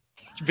can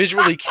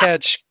visually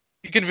catch.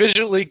 You can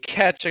visually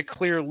catch a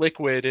clear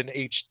liquid in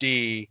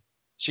HD.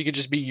 She could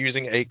just be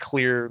using a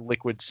clear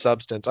liquid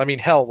substance. I mean,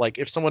 hell,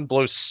 if someone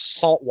blows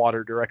salt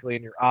water directly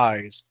in your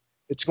eyes,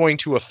 it's going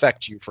to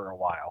affect you for a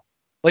while.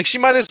 She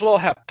might as well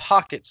have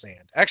pocket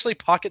sand. Actually,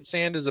 pocket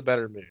sand is a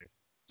better move.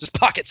 Just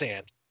pocket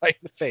sand right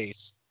in the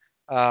face.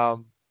 I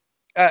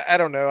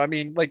don't know. I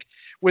mean,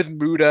 with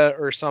Muda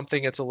or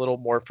something, it's a little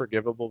more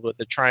forgivable. But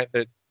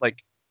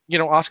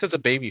Asuka's a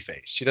baby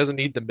face. She doesn't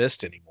need the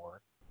mist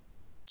anymore.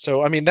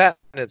 So, I mean, that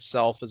in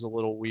itself is a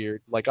little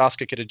weird.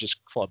 Asuka could have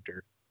just clubbed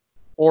her.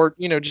 Or,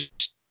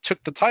 just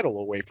took the title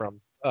away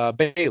from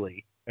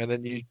Bayley. And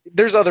then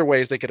there's other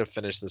ways they could have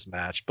finished this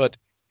match. But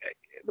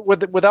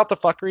without the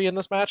fuckery in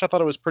this match, I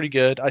thought it was pretty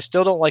good. I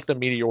still don't like the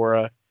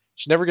Meteora.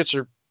 She never gets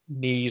her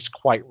knees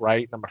quite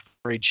right. And I'm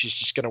afraid she's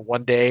just going to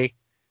one day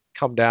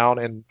come down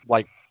and,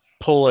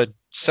 pull a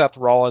Seth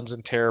Rollins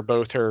and tear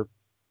both her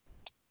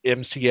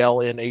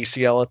MCL and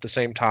ACL at the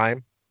same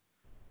time.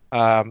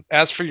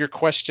 As for your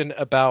question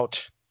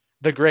about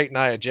the great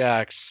Nia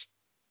Jax,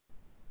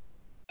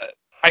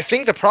 I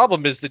think the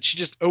problem is that she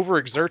just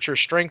overexerts her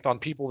strength on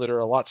people that are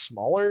a lot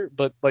smaller,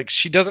 but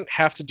she doesn't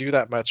have to do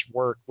that much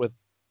work with.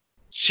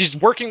 She's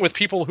working with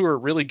people who are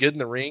really good in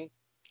the ring.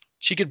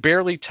 She could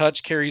barely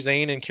touch Kairi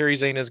Sane, and Kairi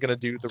Sane is going to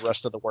do the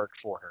rest of the work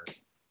for her.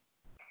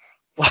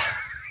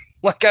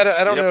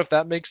 I don't know if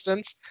that makes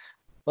sense.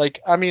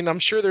 I mean, I'm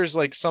sure there's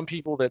some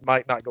people that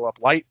might not go up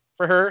light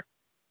for her.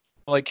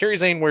 Kairi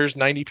Sane wears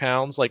 90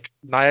 pounds.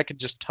 Nia could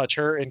just touch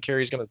her, and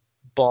Kairi's going to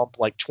bump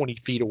like 20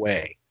 feet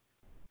away.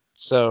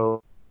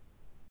 So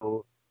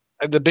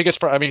the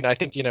biggest I mean, I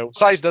think,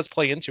 size does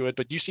play into it,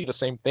 but you see the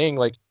same thing.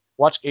 Like,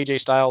 watch AJ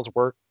Styles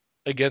work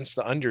against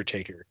The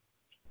Undertaker.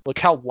 Look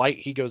how light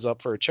he goes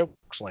up for a choke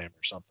slam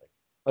or something.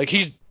 Like,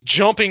 he's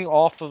jumping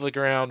off of the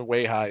ground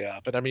way high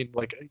up. And I mean,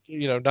 like,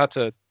 not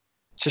to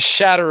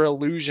shatter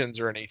illusions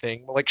or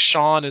anything, but like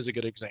Shawn is a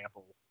good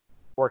example,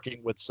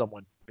 working with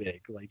someone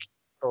big. Like,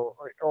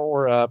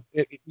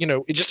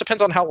 it just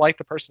depends on how light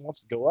the person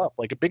wants to go up.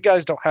 Like, big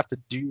guys don't have to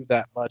do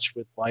that much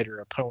with lighter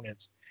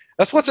opponents.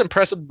 That's what's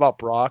impressive about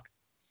Brock.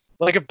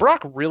 Like, if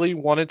Brock really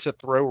wanted to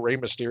throw Rey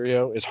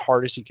Mysterio as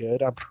hard as he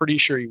could, I'm pretty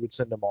sure he would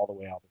send him all the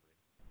way out the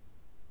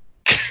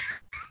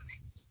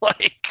ring.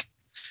 Like,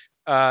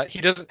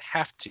 he doesn't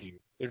have to.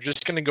 They're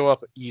just going to go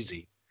up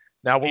easy.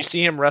 Now, when you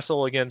see him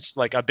wrestle against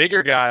like a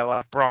bigger guy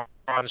like Braun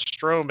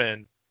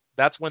Strowman,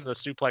 that's when the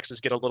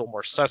suplexes get a little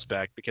more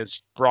suspect,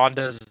 because Braun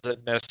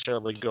doesn't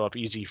necessarily go up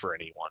easy for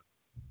anyone.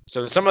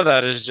 So some of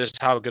that is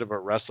just how good of a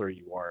wrestler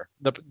you are.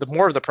 The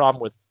more of the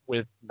problem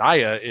with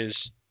Nia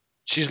is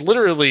she's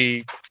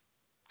literally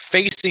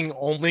facing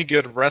only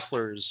good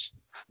wrestlers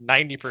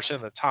 90%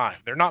 of the time.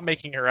 They're not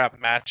making her have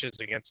matches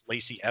against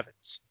Lacey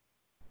Evans.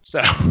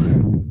 So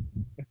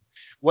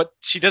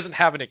she doesn't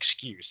have an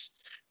excuse.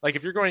 Like,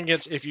 if you're going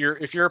against, if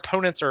your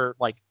opponents are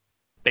like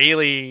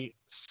Bayley,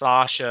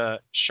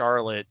 Sasha,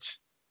 Charlotte,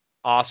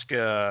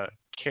 Asuka,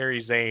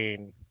 Kairi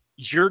Sane,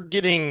 you're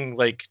getting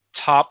like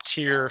top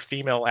tier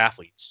female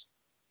athletes.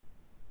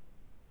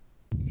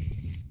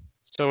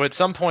 So at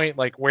some point,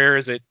 like, where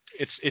is it?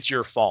 It's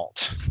your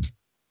fault.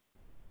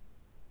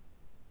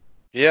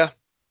 Yeah.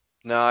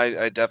 No,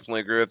 I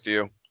definitely agree with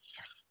you.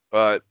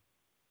 But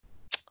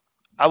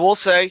I will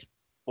say,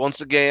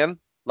 once again,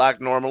 like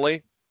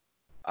normally,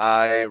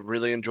 I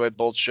really enjoyed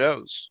both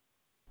shows.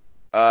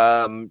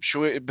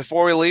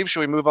 Before we leave,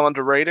 should we move on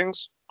to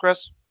ratings,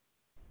 Chris?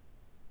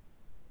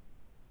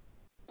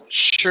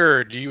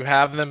 Sure. Do you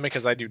have them?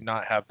 Because I do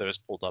not have those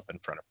pulled up in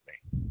front of me.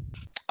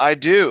 I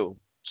do.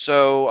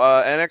 So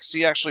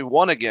NXT actually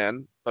won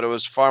again, but it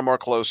was far more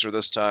closer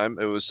this time.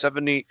 It was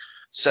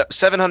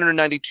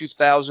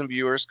 792,000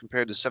 viewers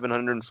compared to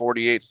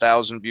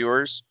 748,000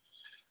 viewers.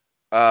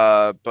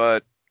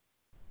 But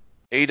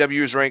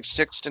AEW is ranked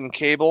 6th in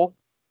cable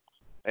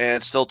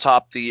and still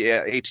topped the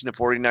 18 to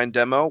 49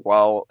 demo,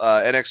 while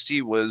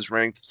NXT was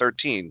ranked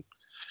 13.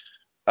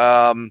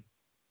 And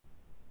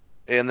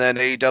then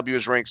AEW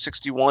is ranked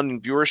 61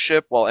 in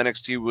viewership, while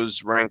NXT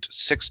was ranked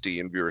 60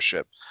 in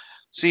viewership.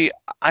 See,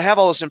 I have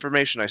all this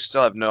information. I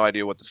still have no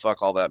idea what the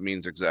fuck all that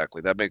means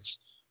exactly. That makes,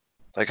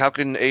 like, how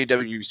can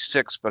AEW be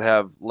 6 but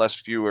have less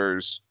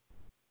viewers?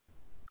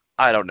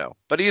 I don't know.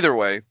 But either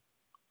way,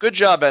 good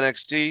job,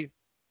 NXT.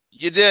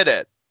 You did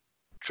it.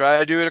 Try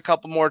to do it a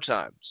couple more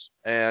times.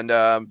 And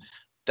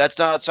that's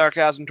not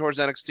sarcasm towards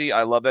NXT.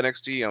 I love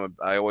NXT.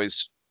 I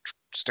always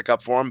stick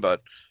up for them,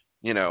 but,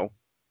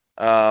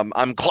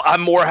 I'm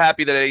more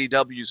happy that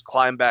AEW's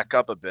climbed back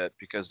up a bit,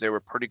 because they were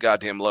pretty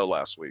goddamn low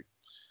last week.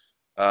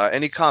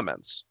 Any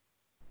comments?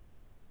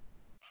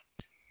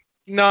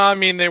 No, I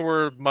mean, they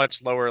were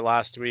much lower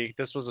last week.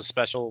 This was a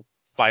special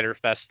Fyter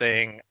Fest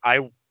thing.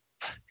 I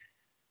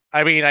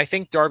mean, I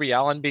think Darby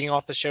Allin being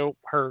off the show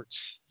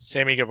hurts.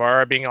 Sammy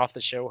Guevara being off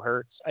the show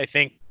hurts. I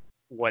think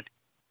what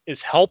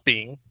is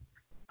helping,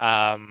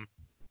 to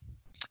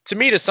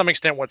me, to some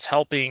extent, what's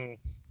helping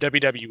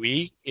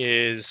WWE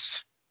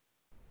is,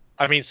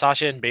 I mean,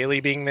 Sasha and Bayley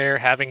being there,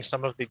 having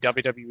some of the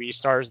WWE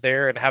stars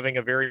there, and having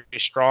a very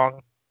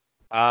strong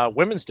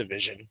women's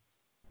division,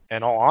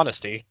 in all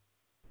honesty.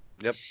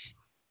 Yep.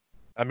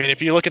 I mean,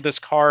 if you look at this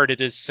card, it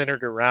is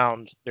centered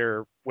around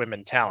their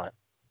women talent.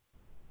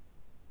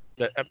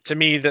 To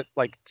me,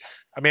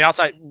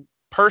 outside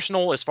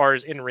personal, as far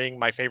as in ring,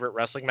 my favorite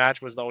wrestling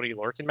match was the Oney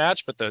Lorcan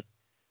match. But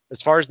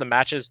as far as the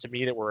matches to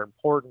me that were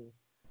important,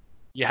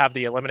 you have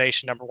the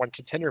elimination #1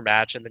 contender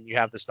match, and then you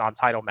have this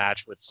non-title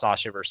match with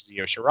Sasha versus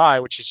Io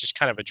Shirai, which is just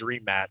kind of a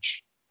dream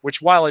match.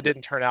 Which, while it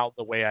didn't turn out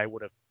the way I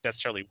would have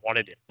necessarily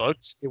wanted it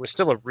booked, it was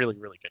still a really,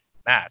 really good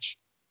match.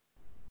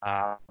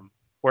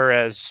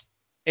 Whereas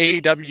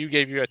AEW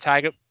gave you a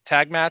tag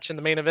match in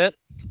the main event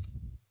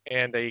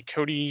and a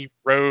Cody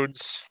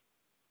Rhodes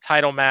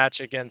title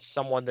match against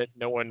someone that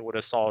no one would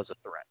have saw as a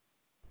threat.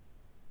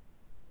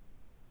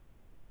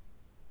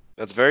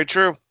 That's very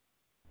true.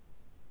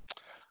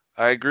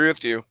 I agree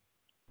with you.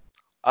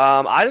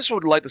 I just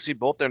would like to see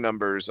both their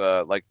numbers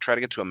try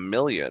to get to 1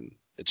 million.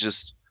 It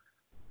just,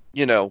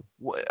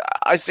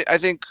 I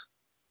think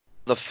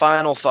the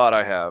final thought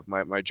I have,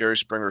 my Jerry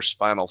Springer's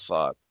final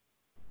thought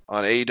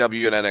on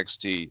AEW and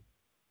NXT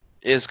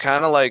is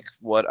kind of like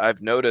what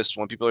I've noticed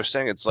when people are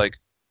saying. It's like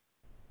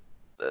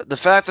the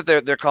fact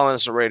that they're calling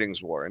this a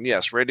ratings war. And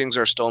yes, ratings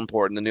are still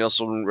important. The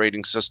Nielsen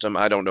rating system,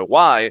 I don't know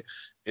why,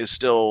 is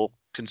still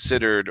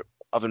considered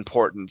of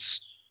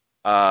importance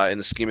in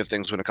the scheme of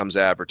things when it comes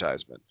to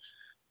advertisement.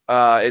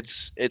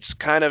 It's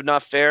kind of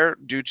not fair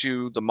due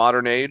to the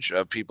modern age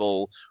of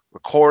people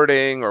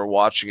recording or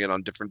watching it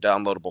on different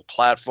downloadable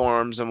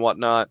platforms and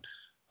whatnot.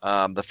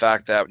 The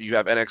fact that you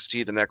have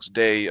NXT the next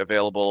day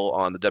available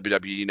on the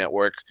WWE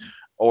Network,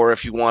 or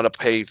if you want to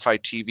pay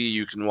Fight TV,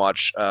 you can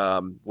watch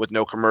with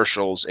no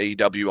commercials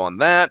AEW on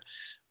that.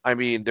 I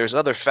mean, there's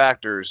other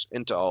factors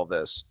into all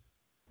this.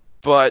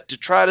 But to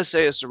try to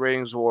say it's the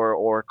ratings war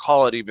or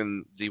call it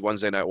even the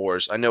Wednesday Night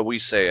Wars, I know we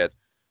say it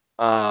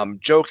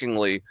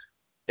jokingly,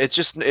 it's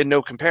just in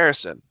no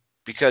comparison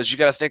because you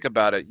got to think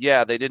about it.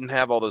 Yeah, they didn't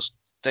have all those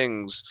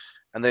things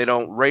and they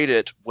don't rate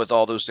it with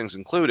all those things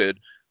included.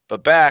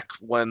 But back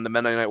when the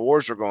Monday Night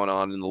Wars were going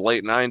on in the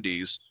late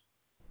 90s,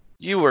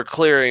 you were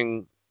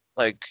clearing,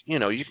 like, you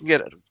know, you can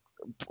get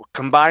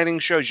combining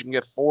shows, you can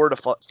get 4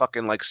 to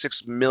fucking like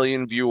 6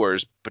 million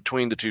viewers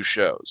between the two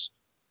shows.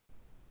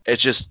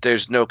 It's just,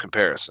 there's no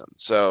comparison.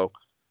 So,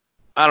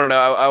 I don't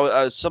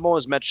know. Someone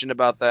was mentioning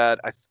about that.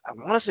 I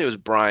want to say it was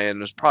Brian.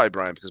 It was probably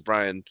Brian because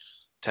Brian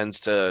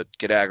tends to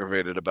get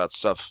aggravated about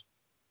stuff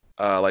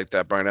like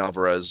that. Brian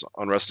Alvarez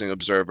on Wrestling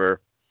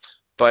Observer.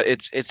 But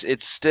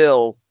it's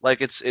still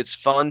like it's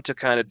fun to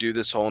kind of do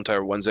this whole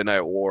entire Wednesday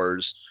Night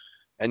Wars.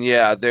 And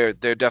yeah, they're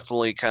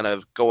definitely kind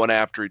of going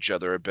after each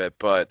other a bit.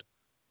 But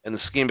in the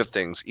scheme of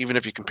things, even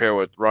if you compare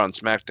with Raw and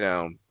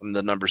SmackDown and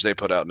the numbers they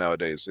put out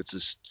nowadays,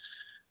 it's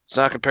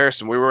not a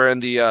comparison. We were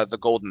in the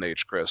golden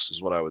age, Chris, is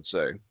what I would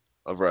say,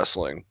 of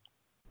wrestling.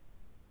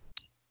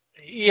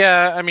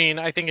 Yeah, I mean,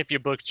 I think if you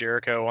book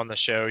Jericho on the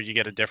show, you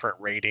get a different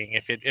rating.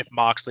 If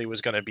Moxley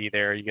was going to be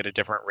there, you get a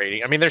different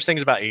rating. I mean, there's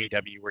things about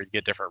AEW where you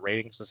get different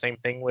ratings. The same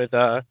thing with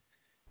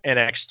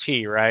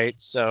NXT, right?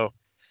 So,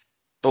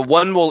 but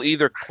one will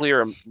either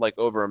clear like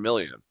over 1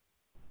 million.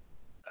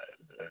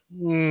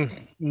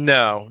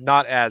 No,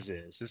 not as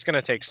is. It's going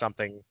to take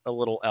something a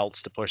little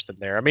else to push them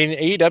there. I mean,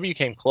 AEW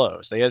came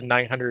close. They had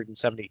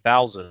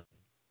 970,000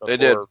 They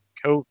did.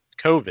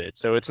 COVID,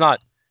 so it's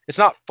not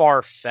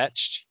far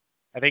fetched.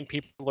 I think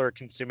people are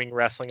consuming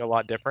wrestling a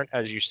lot different,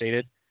 as you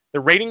stated. The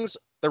ratings.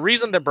 The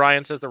reason that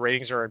Brian says the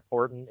ratings are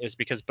important is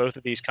because both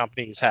of these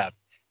companies have,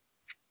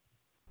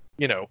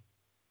 you know,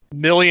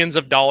 millions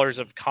of dollars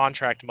of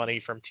contract money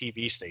from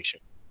TV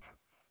stations.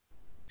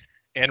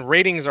 And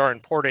ratings are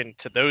important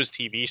to those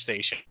TV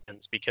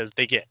stations because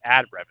they get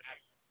ad revenue.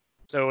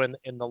 So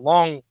in the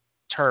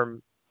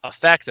long-term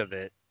effect of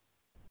it,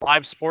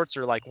 live sports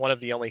are like one of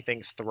the only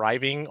things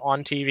thriving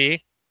on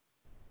TV,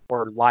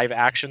 or live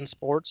action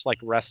sports like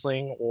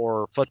wrestling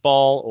or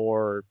football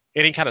or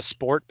any kind of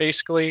sport,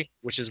 basically,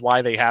 which is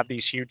why they have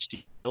these huge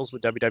deals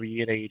with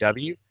WWE and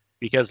AEW,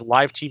 because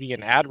live TV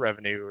and ad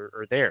revenue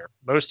are there.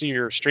 Most of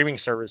your streaming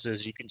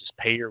services, you can just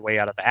pay your way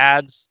out of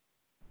ads.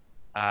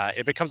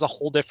 It becomes a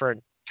whole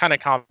different kind of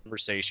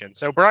conversation.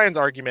 So Brian's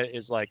argument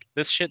is like,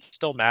 this shit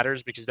still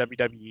matters because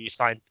WWE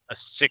signed a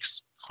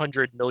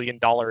 $600 million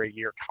a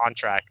year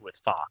contract with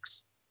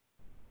Fox,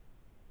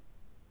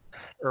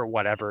 or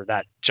whatever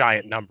that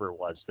giant number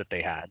was that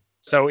they had.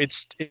 So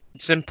it's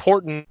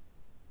important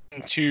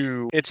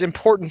to their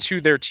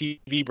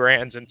TV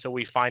brands until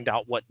we find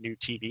out what new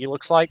TV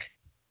looks like,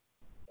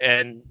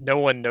 and no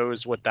one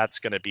knows what that's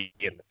going to be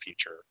in the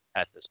future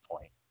at this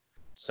point.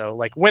 So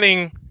like,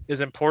 winning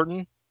is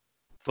important,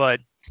 but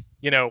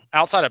you know,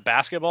 outside of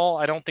basketball,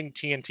 I don't think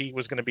TNT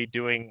was going to be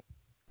doing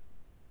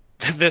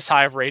this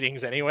high of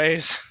ratings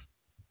anyways.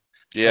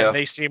 Yeah. And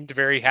they seemed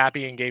very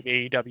happy and gave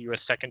AEW a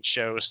second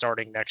show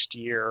starting next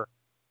year.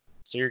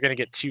 So you're going to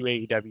get 2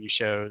 AEW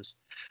shows.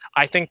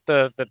 I think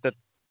the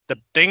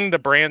thing the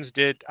brands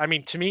did, I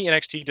mean, to me,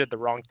 NXT did the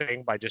wrong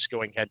thing by just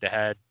going head to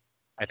head.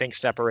 I think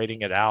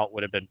separating it out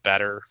would have been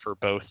better for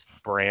both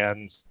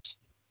brands.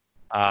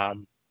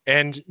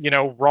 And, you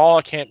know,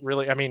 Raw can't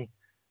really, I mean,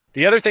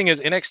 the other thing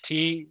is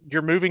NXT,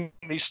 you're moving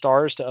these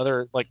stars to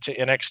to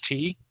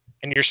NXT,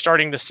 and you're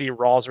starting to see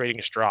Raw's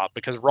ratings drop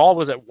because Raw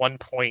was at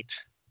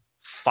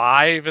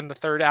 1.5 in the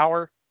third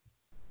hour,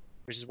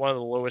 which is one of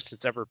the lowest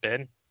it's ever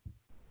been.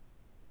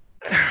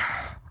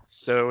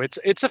 So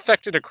it's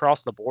affected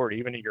across the board,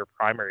 even in your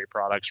primary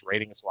products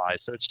ratings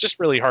wise. So it's just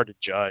really hard to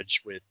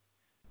judge with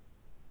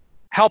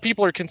how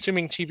people are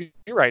consuming TV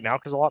right now,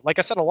 because like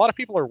I said, a lot of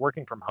people are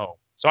working from home.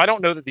 So I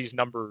don't know that these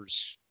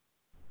numbers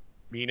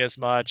mean as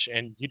much,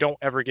 and you don't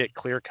ever get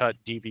clear-cut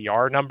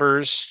DVR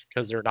numbers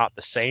because they're not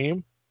the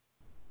same.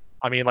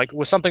 I mean, like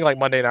with something like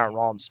Monday Night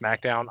Raw and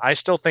SmackDown, I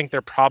still think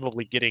they're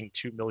probably getting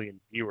 2 million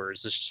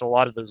viewers. It's just a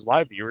lot of those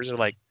live viewers are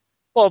like,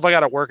 well, if I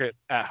got to work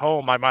at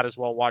home, I might as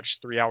well watch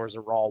 3 hours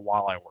of Raw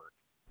while I work.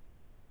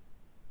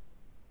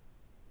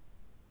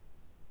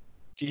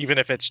 Even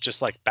if it's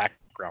just like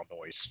background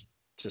noise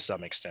to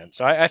some extent.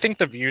 So I think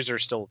the views are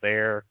still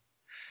there.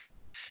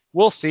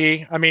 We'll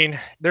see. I mean,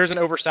 there's an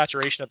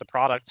oversaturation of the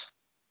product.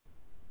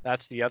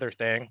 That's the other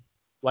thing.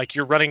 Like,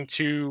 you're running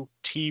 2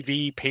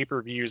 TV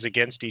pay-per-views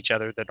against each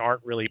other that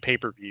aren't really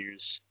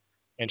pay-per-views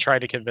and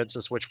trying to convince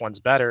us which one's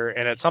better.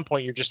 And at some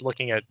point, you're just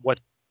looking at what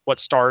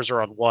stars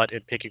are on what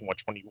and picking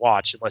which one you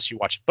watch, unless you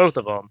watch both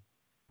of them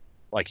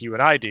like you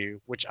and I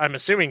do, which I'm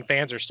assuming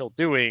fans are still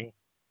doing.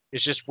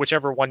 It's just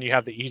whichever one you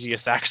have the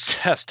easiest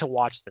access to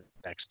watch the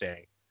next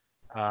day.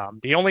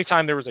 The only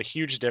time there was a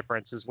huge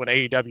difference is when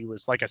AEW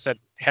was, like I said,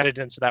 headed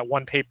into that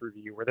one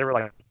pay-per-view where they were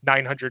like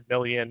 900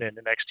 million and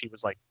NXT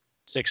was like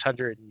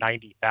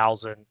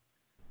 690,000.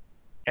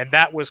 And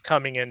that was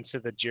coming into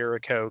the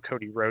Jericho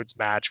Cody Rhodes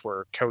match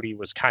where Cody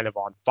was kind of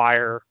on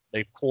fire.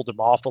 They pulled him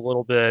off a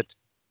little bit.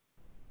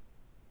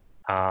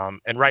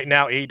 And right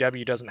now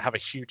AEW doesn't have a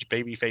huge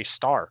babyface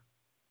star.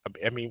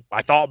 I mean,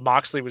 I thought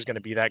Moxley was going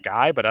to be that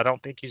guy, but I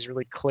don't think he's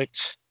really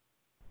clicked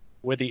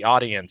with the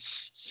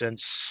audience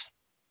since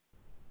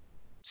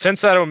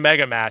that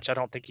Omega match. I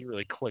don't think he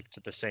really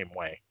clicked the same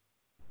way.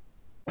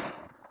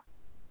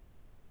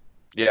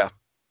 Yeah.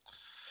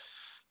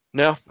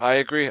 No, I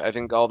agree. I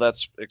think all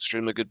that's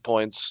extremely good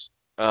points.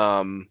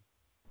 Yeah,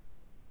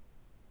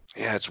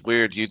 it's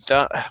weird. You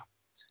thought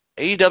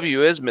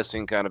AEW is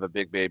missing kind of a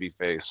big baby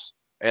face,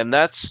 and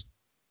that's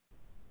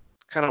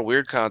kind of a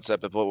weird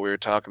concept of what we were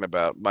talking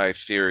about. My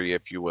theory,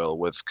 if you will,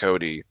 with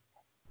Cody.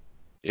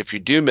 If you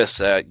do miss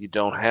that, you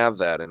don't have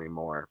that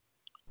anymore.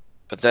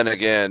 But then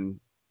again,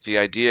 the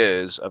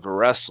idea is of a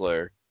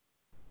wrestler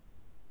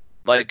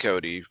like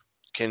Cody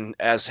can,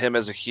 as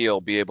a heel,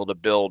 be able to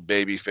build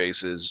baby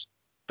faces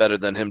better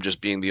than him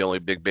just being the only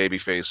big baby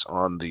face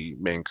on the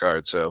main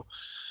card. So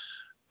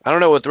I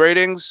don't know with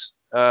ratings.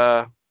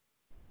 Like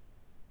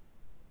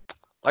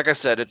I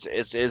said,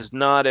 it's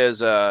not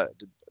as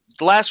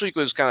last week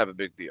was kind of a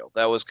big deal.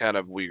 That was kind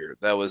of weird.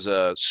 That was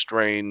a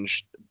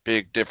strange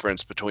big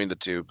difference between the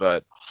two.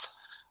 But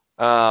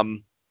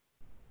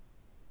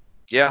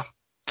yeah,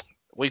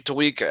 week to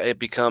week it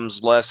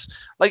becomes less.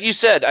 Like you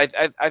said,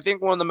 I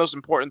think one of the most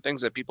important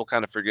things that people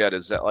kind of forget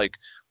is that like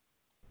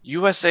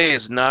USA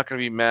is not going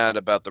to be mad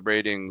about the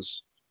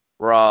ratings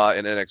Raw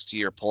and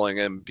NXT are pulling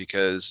in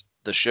because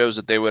the shows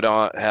that they would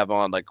have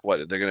on, like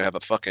what, they're going to have a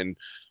fucking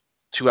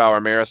 2-hour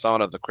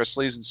marathon of the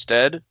Chrisleys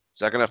instead? Is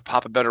that going to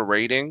pop a better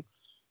rating?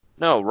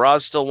 No,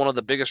 Raw's still one of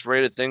the biggest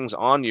rated things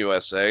on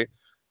USA,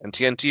 and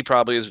TNT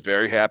probably is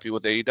very happy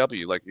with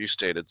AEW, like you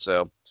stated.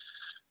 So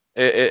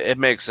it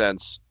makes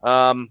sense.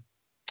 I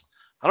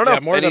don't know. Yeah,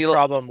 more of the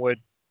problem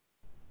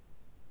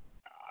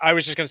I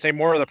was just going to say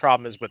more of the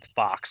problem is with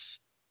Fox,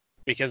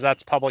 because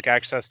that's public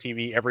access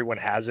TV. Everyone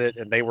has it,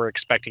 and they were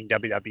expecting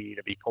WWE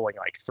to be pulling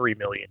like 3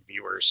 million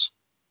viewers.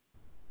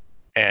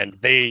 And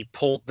they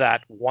pulled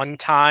that one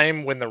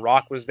time when The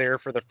Rock was there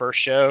for the first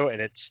show,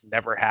 and it's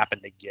never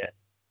happened again.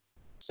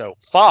 So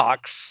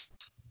Fox,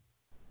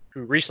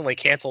 who recently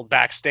canceled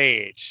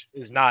Backstage,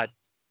 is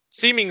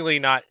seemingly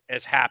not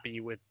as happy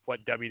with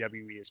what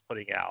WWE is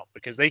putting out,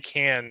 because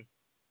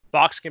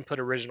Fox can put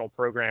original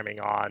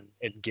programming on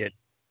and get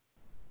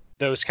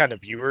those kind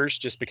of viewers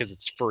just because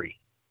it's free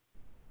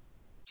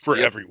for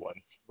everyone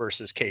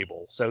versus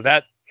cable. So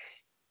that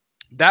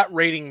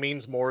rating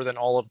means more than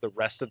all of the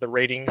rest of the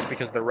ratings,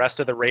 because the rest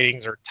of the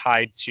ratings are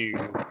tied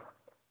to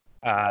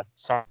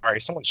sorry,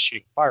 someone's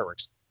shooting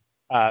fireworks.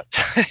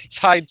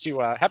 Tied to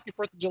Happy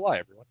 4th of July,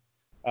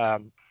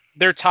 everyone.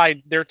 They're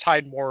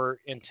tied more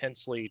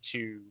intensely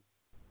to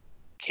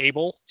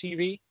cable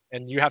TV,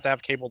 and you have to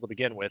have cable to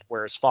begin with,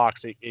 whereas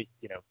Fox, they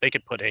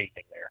could put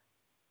anything there.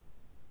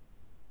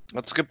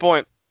 That's a good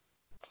point.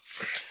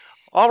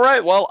 All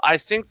right, well, I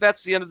think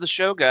that's the end of the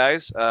show,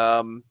 guys.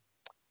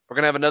 We're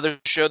going to have another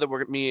show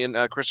that me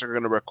and Chris are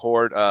going to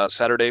record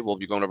Saturday. We'll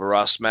be going over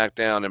Raw,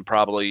 SmackDown, and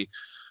probably,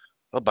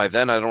 by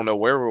then I don't know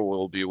where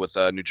we'll be with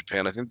New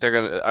Japan. I think they're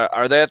going to –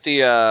 are they at the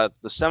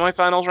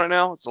semifinals right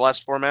now? It's the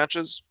last 4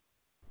 matches?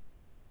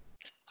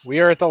 We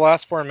are at the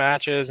last 4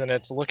 matches, and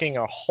it's looking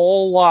a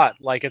whole lot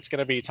like it's going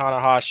to be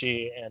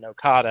Tanahashi and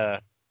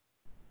Okada,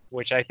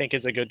 which I think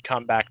is a good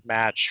comeback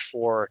match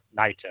for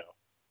Naito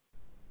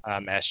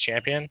as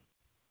champion.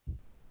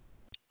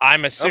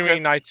 I'm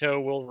assuming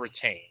Naito will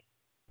retain,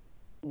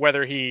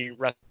 whether he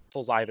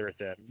wrestles either of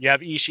them. You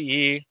have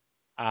Ishii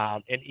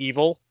and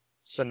Evil.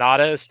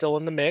 Sonata is still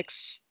in the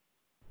mix.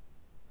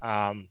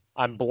 I'm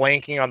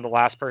blanking on the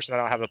last person. I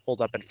don't have it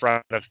pulled up in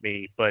front of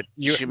me, but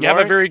you have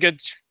a very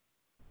good...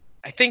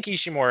 I think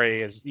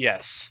Ishimori is,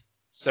 yes.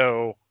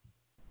 So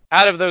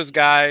out of those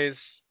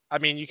guys, I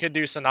mean, you could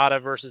do Sonata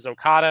versus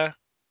Okada.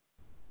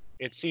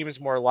 It seems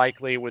more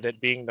likely, with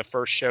it being the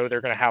first show they're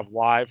going to have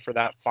live for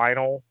that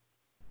final.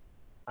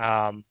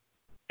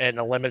 In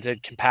a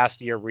limited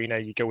capacity arena,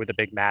 you go with a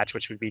big match,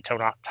 which would be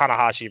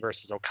Tanahashi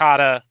versus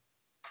Okada.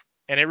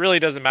 And it really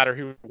doesn't matter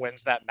who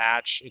wins that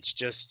match. It's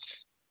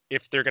just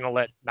if they're going to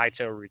let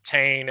Naito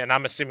retain, and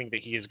I'm assuming that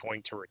he is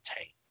going to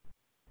retain.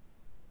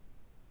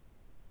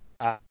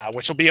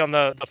 Which will be on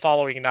the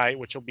following night,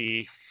 which will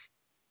be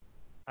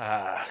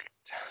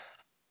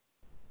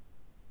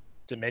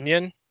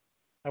Dominion,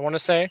 I want to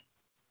say.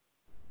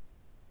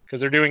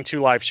 Because they're doing 2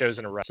 live shows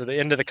in a row. So the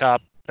end of the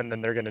Cup, and then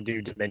they're going to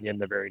do Dominion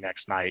the very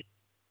next night.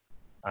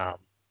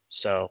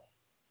 So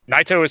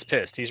Naito is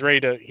pissed. He's ready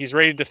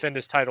to defend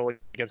his title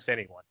against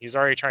anyone. He's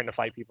already trying to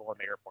fight people in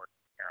the airport,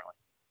 apparently.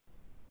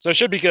 So it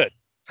should be good.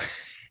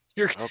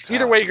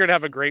 Either way, you're going to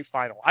have a great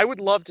final. I would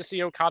love to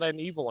see Okada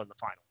and Evil in the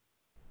final.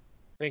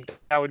 I think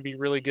that would be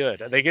really good.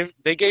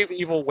 They gave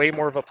Evil way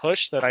more of a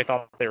push than I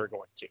thought they were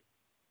going to.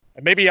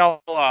 And maybe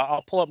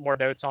I'll pull up more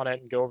notes on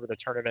it and go over the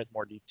tournament in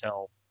more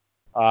detail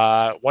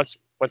once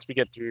we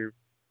get through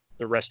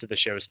the rest of the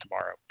shows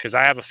tomorrow, because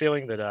I have a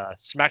feeling that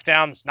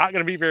SmackDown's not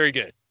going to be very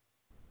good.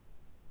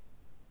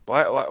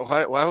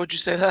 Why would you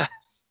say that?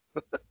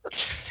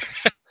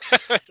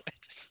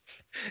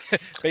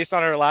 Based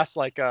on our last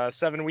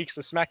 7 weeks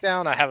of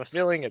SmackDown, I have a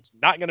feeling it's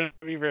not going to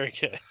be very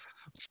good.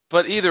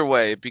 But either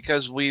way,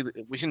 because we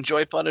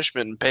enjoy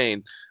punishment and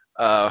pain,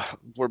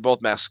 we're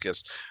both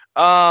masochists.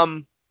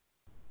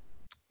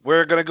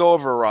 We're going to go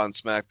over Raw and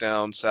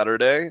SmackDown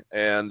Saturday,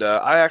 and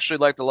I actually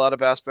liked a lot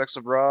of aspects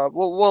of Raw.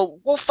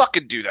 We'll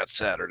fucking do that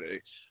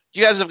Saturday.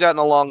 You guys have gotten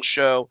a long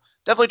show.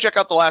 Definitely check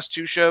out the last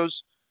two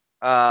shows.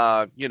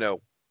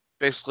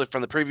 Basically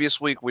from the previous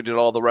week, we did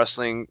all the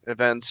wrestling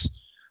events,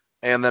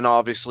 and then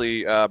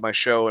obviously my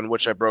show in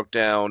which I broke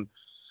down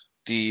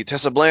the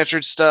Tessa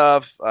Blanchard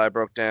stuff. I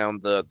broke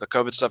down the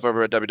COVID stuff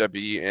over at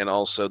WWE, and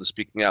also the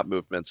Speaking Out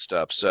movement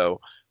stuff.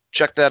 So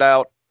check that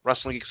out.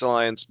 Wrestling Geeks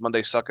Alliance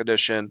Monday Suck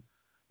Edition.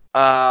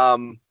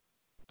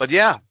 But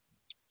yeah,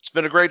 it's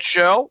been a great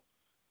show.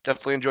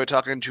 Definitely enjoy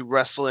talking to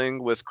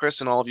wrestling with Chris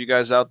and all of you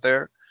guys out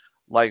there.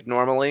 Like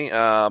normally,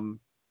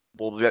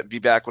 we'll be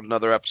back with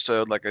another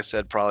episode. Like I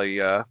said, probably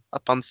up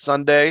on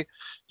Sunday.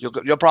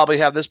 You'll probably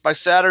have this by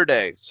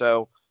Saturday.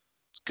 So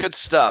it's good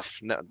stuff.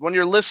 Now, when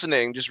you're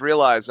listening, just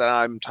realize that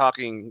I'm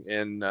talking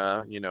in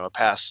a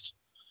past.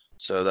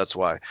 So that's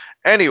why.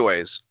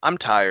 Anyways, I'm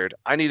tired.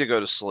 I need to go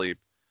to sleep.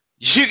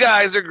 You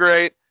guys are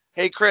great.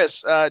 Hey,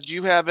 Chris, do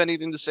you have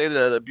anything to say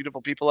to the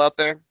beautiful people out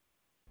there?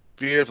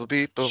 Beautiful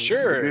people.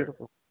 Sure.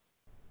 Beautiful.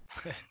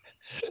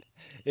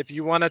 If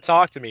you want to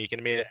talk to me, you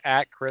can be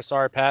at Chris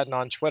R. Patton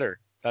on Twitter.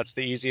 That's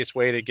the easiest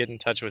way to get in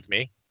touch with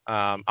me.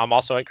 I'm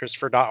also at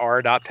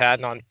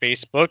Christopher.R.Patton on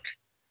Facebook.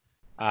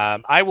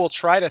 I will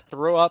try to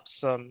throw up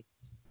some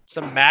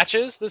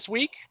matches this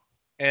week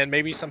and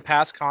maybe some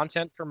past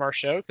content from our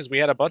show, because we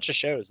had a bunch of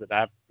shows that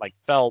have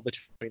fell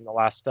between the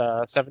last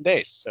 7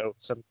 days. So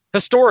some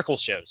historical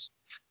shows,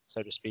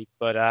 so to speak.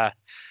 But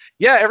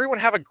yeah, everyone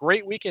have a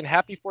great weekend.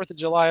 Happy 4th of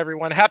July,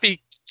 everyone.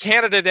 Happy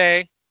Canada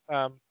Day.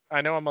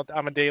 I know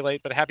I'm a day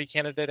late, but happy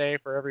Canada Day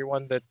for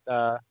everyone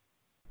that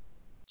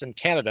is in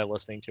Canada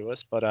listening to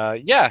us.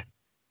 But yeah,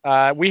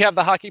 we have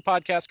the hockey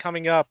podcast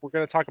coming up. We're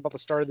going to talk about the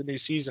start of the new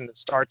season. It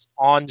starts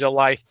on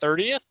July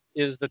 30th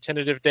is the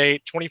tentative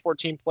date,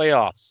 2014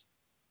 playoffs.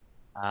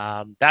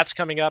 That's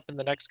coming up in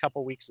the next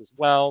couple weeks as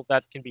well.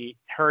 That can be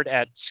heard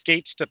at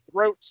Skates to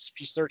Throats.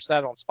 If you search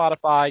that on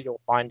Spotify,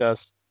 you'll find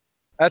us.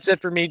 That's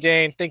it for me,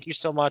 Dane. Thank you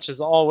so much.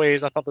 As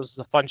always, I thought this was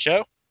a fun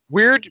show.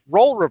 Weird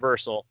role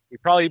reversal. We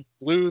probably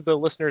blew the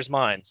listeners'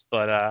 minds,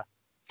 but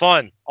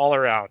fun all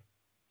around.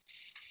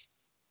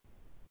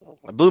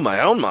 I blew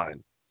my own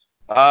mind.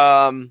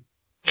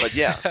 But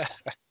yeah,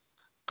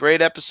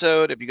 great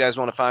episode. If you guys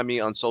want to find me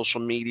on social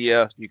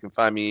media, you can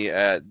find me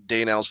at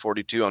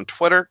DaneElves42 on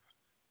Twitter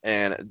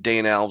and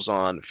Dane Elves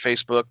on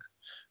Facebook.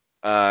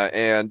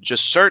 And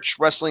just search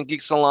Wrestling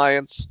Geeks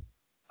Alliance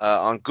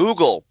on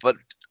Google. But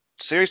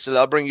seriously,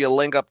 that'll bring you a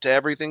link up to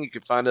everything. You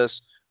can find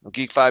us on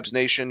Geek Vibes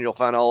Nation. You'll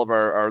find all of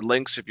our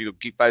links if you go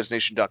to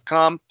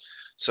geekvibesnation.com.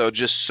 So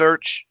just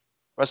search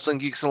Wrestling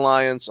Geeks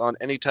Alliance on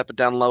any type of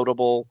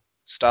downloadable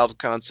styled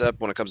concept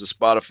when it comes to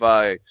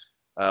Spotify,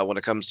 when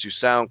it comes to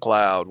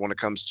SoundCloud, when it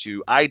comes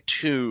to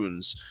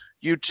iTunes,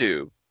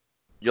 YouTube.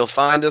 You'll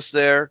find us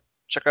there.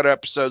 Check out our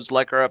episodes,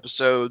 like our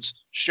episodes,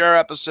 share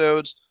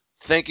episodes.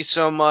 Thank you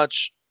so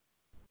much.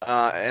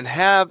 And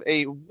have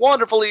a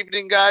wonderful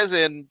evening, guys,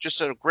 and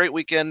just a great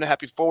weekend.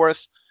 Happy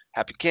 4th.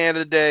 Happy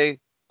Canada Day.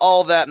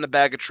 All that in a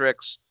bag of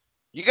tricks.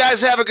 You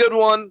guys have a good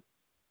one,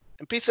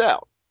 and peace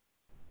out.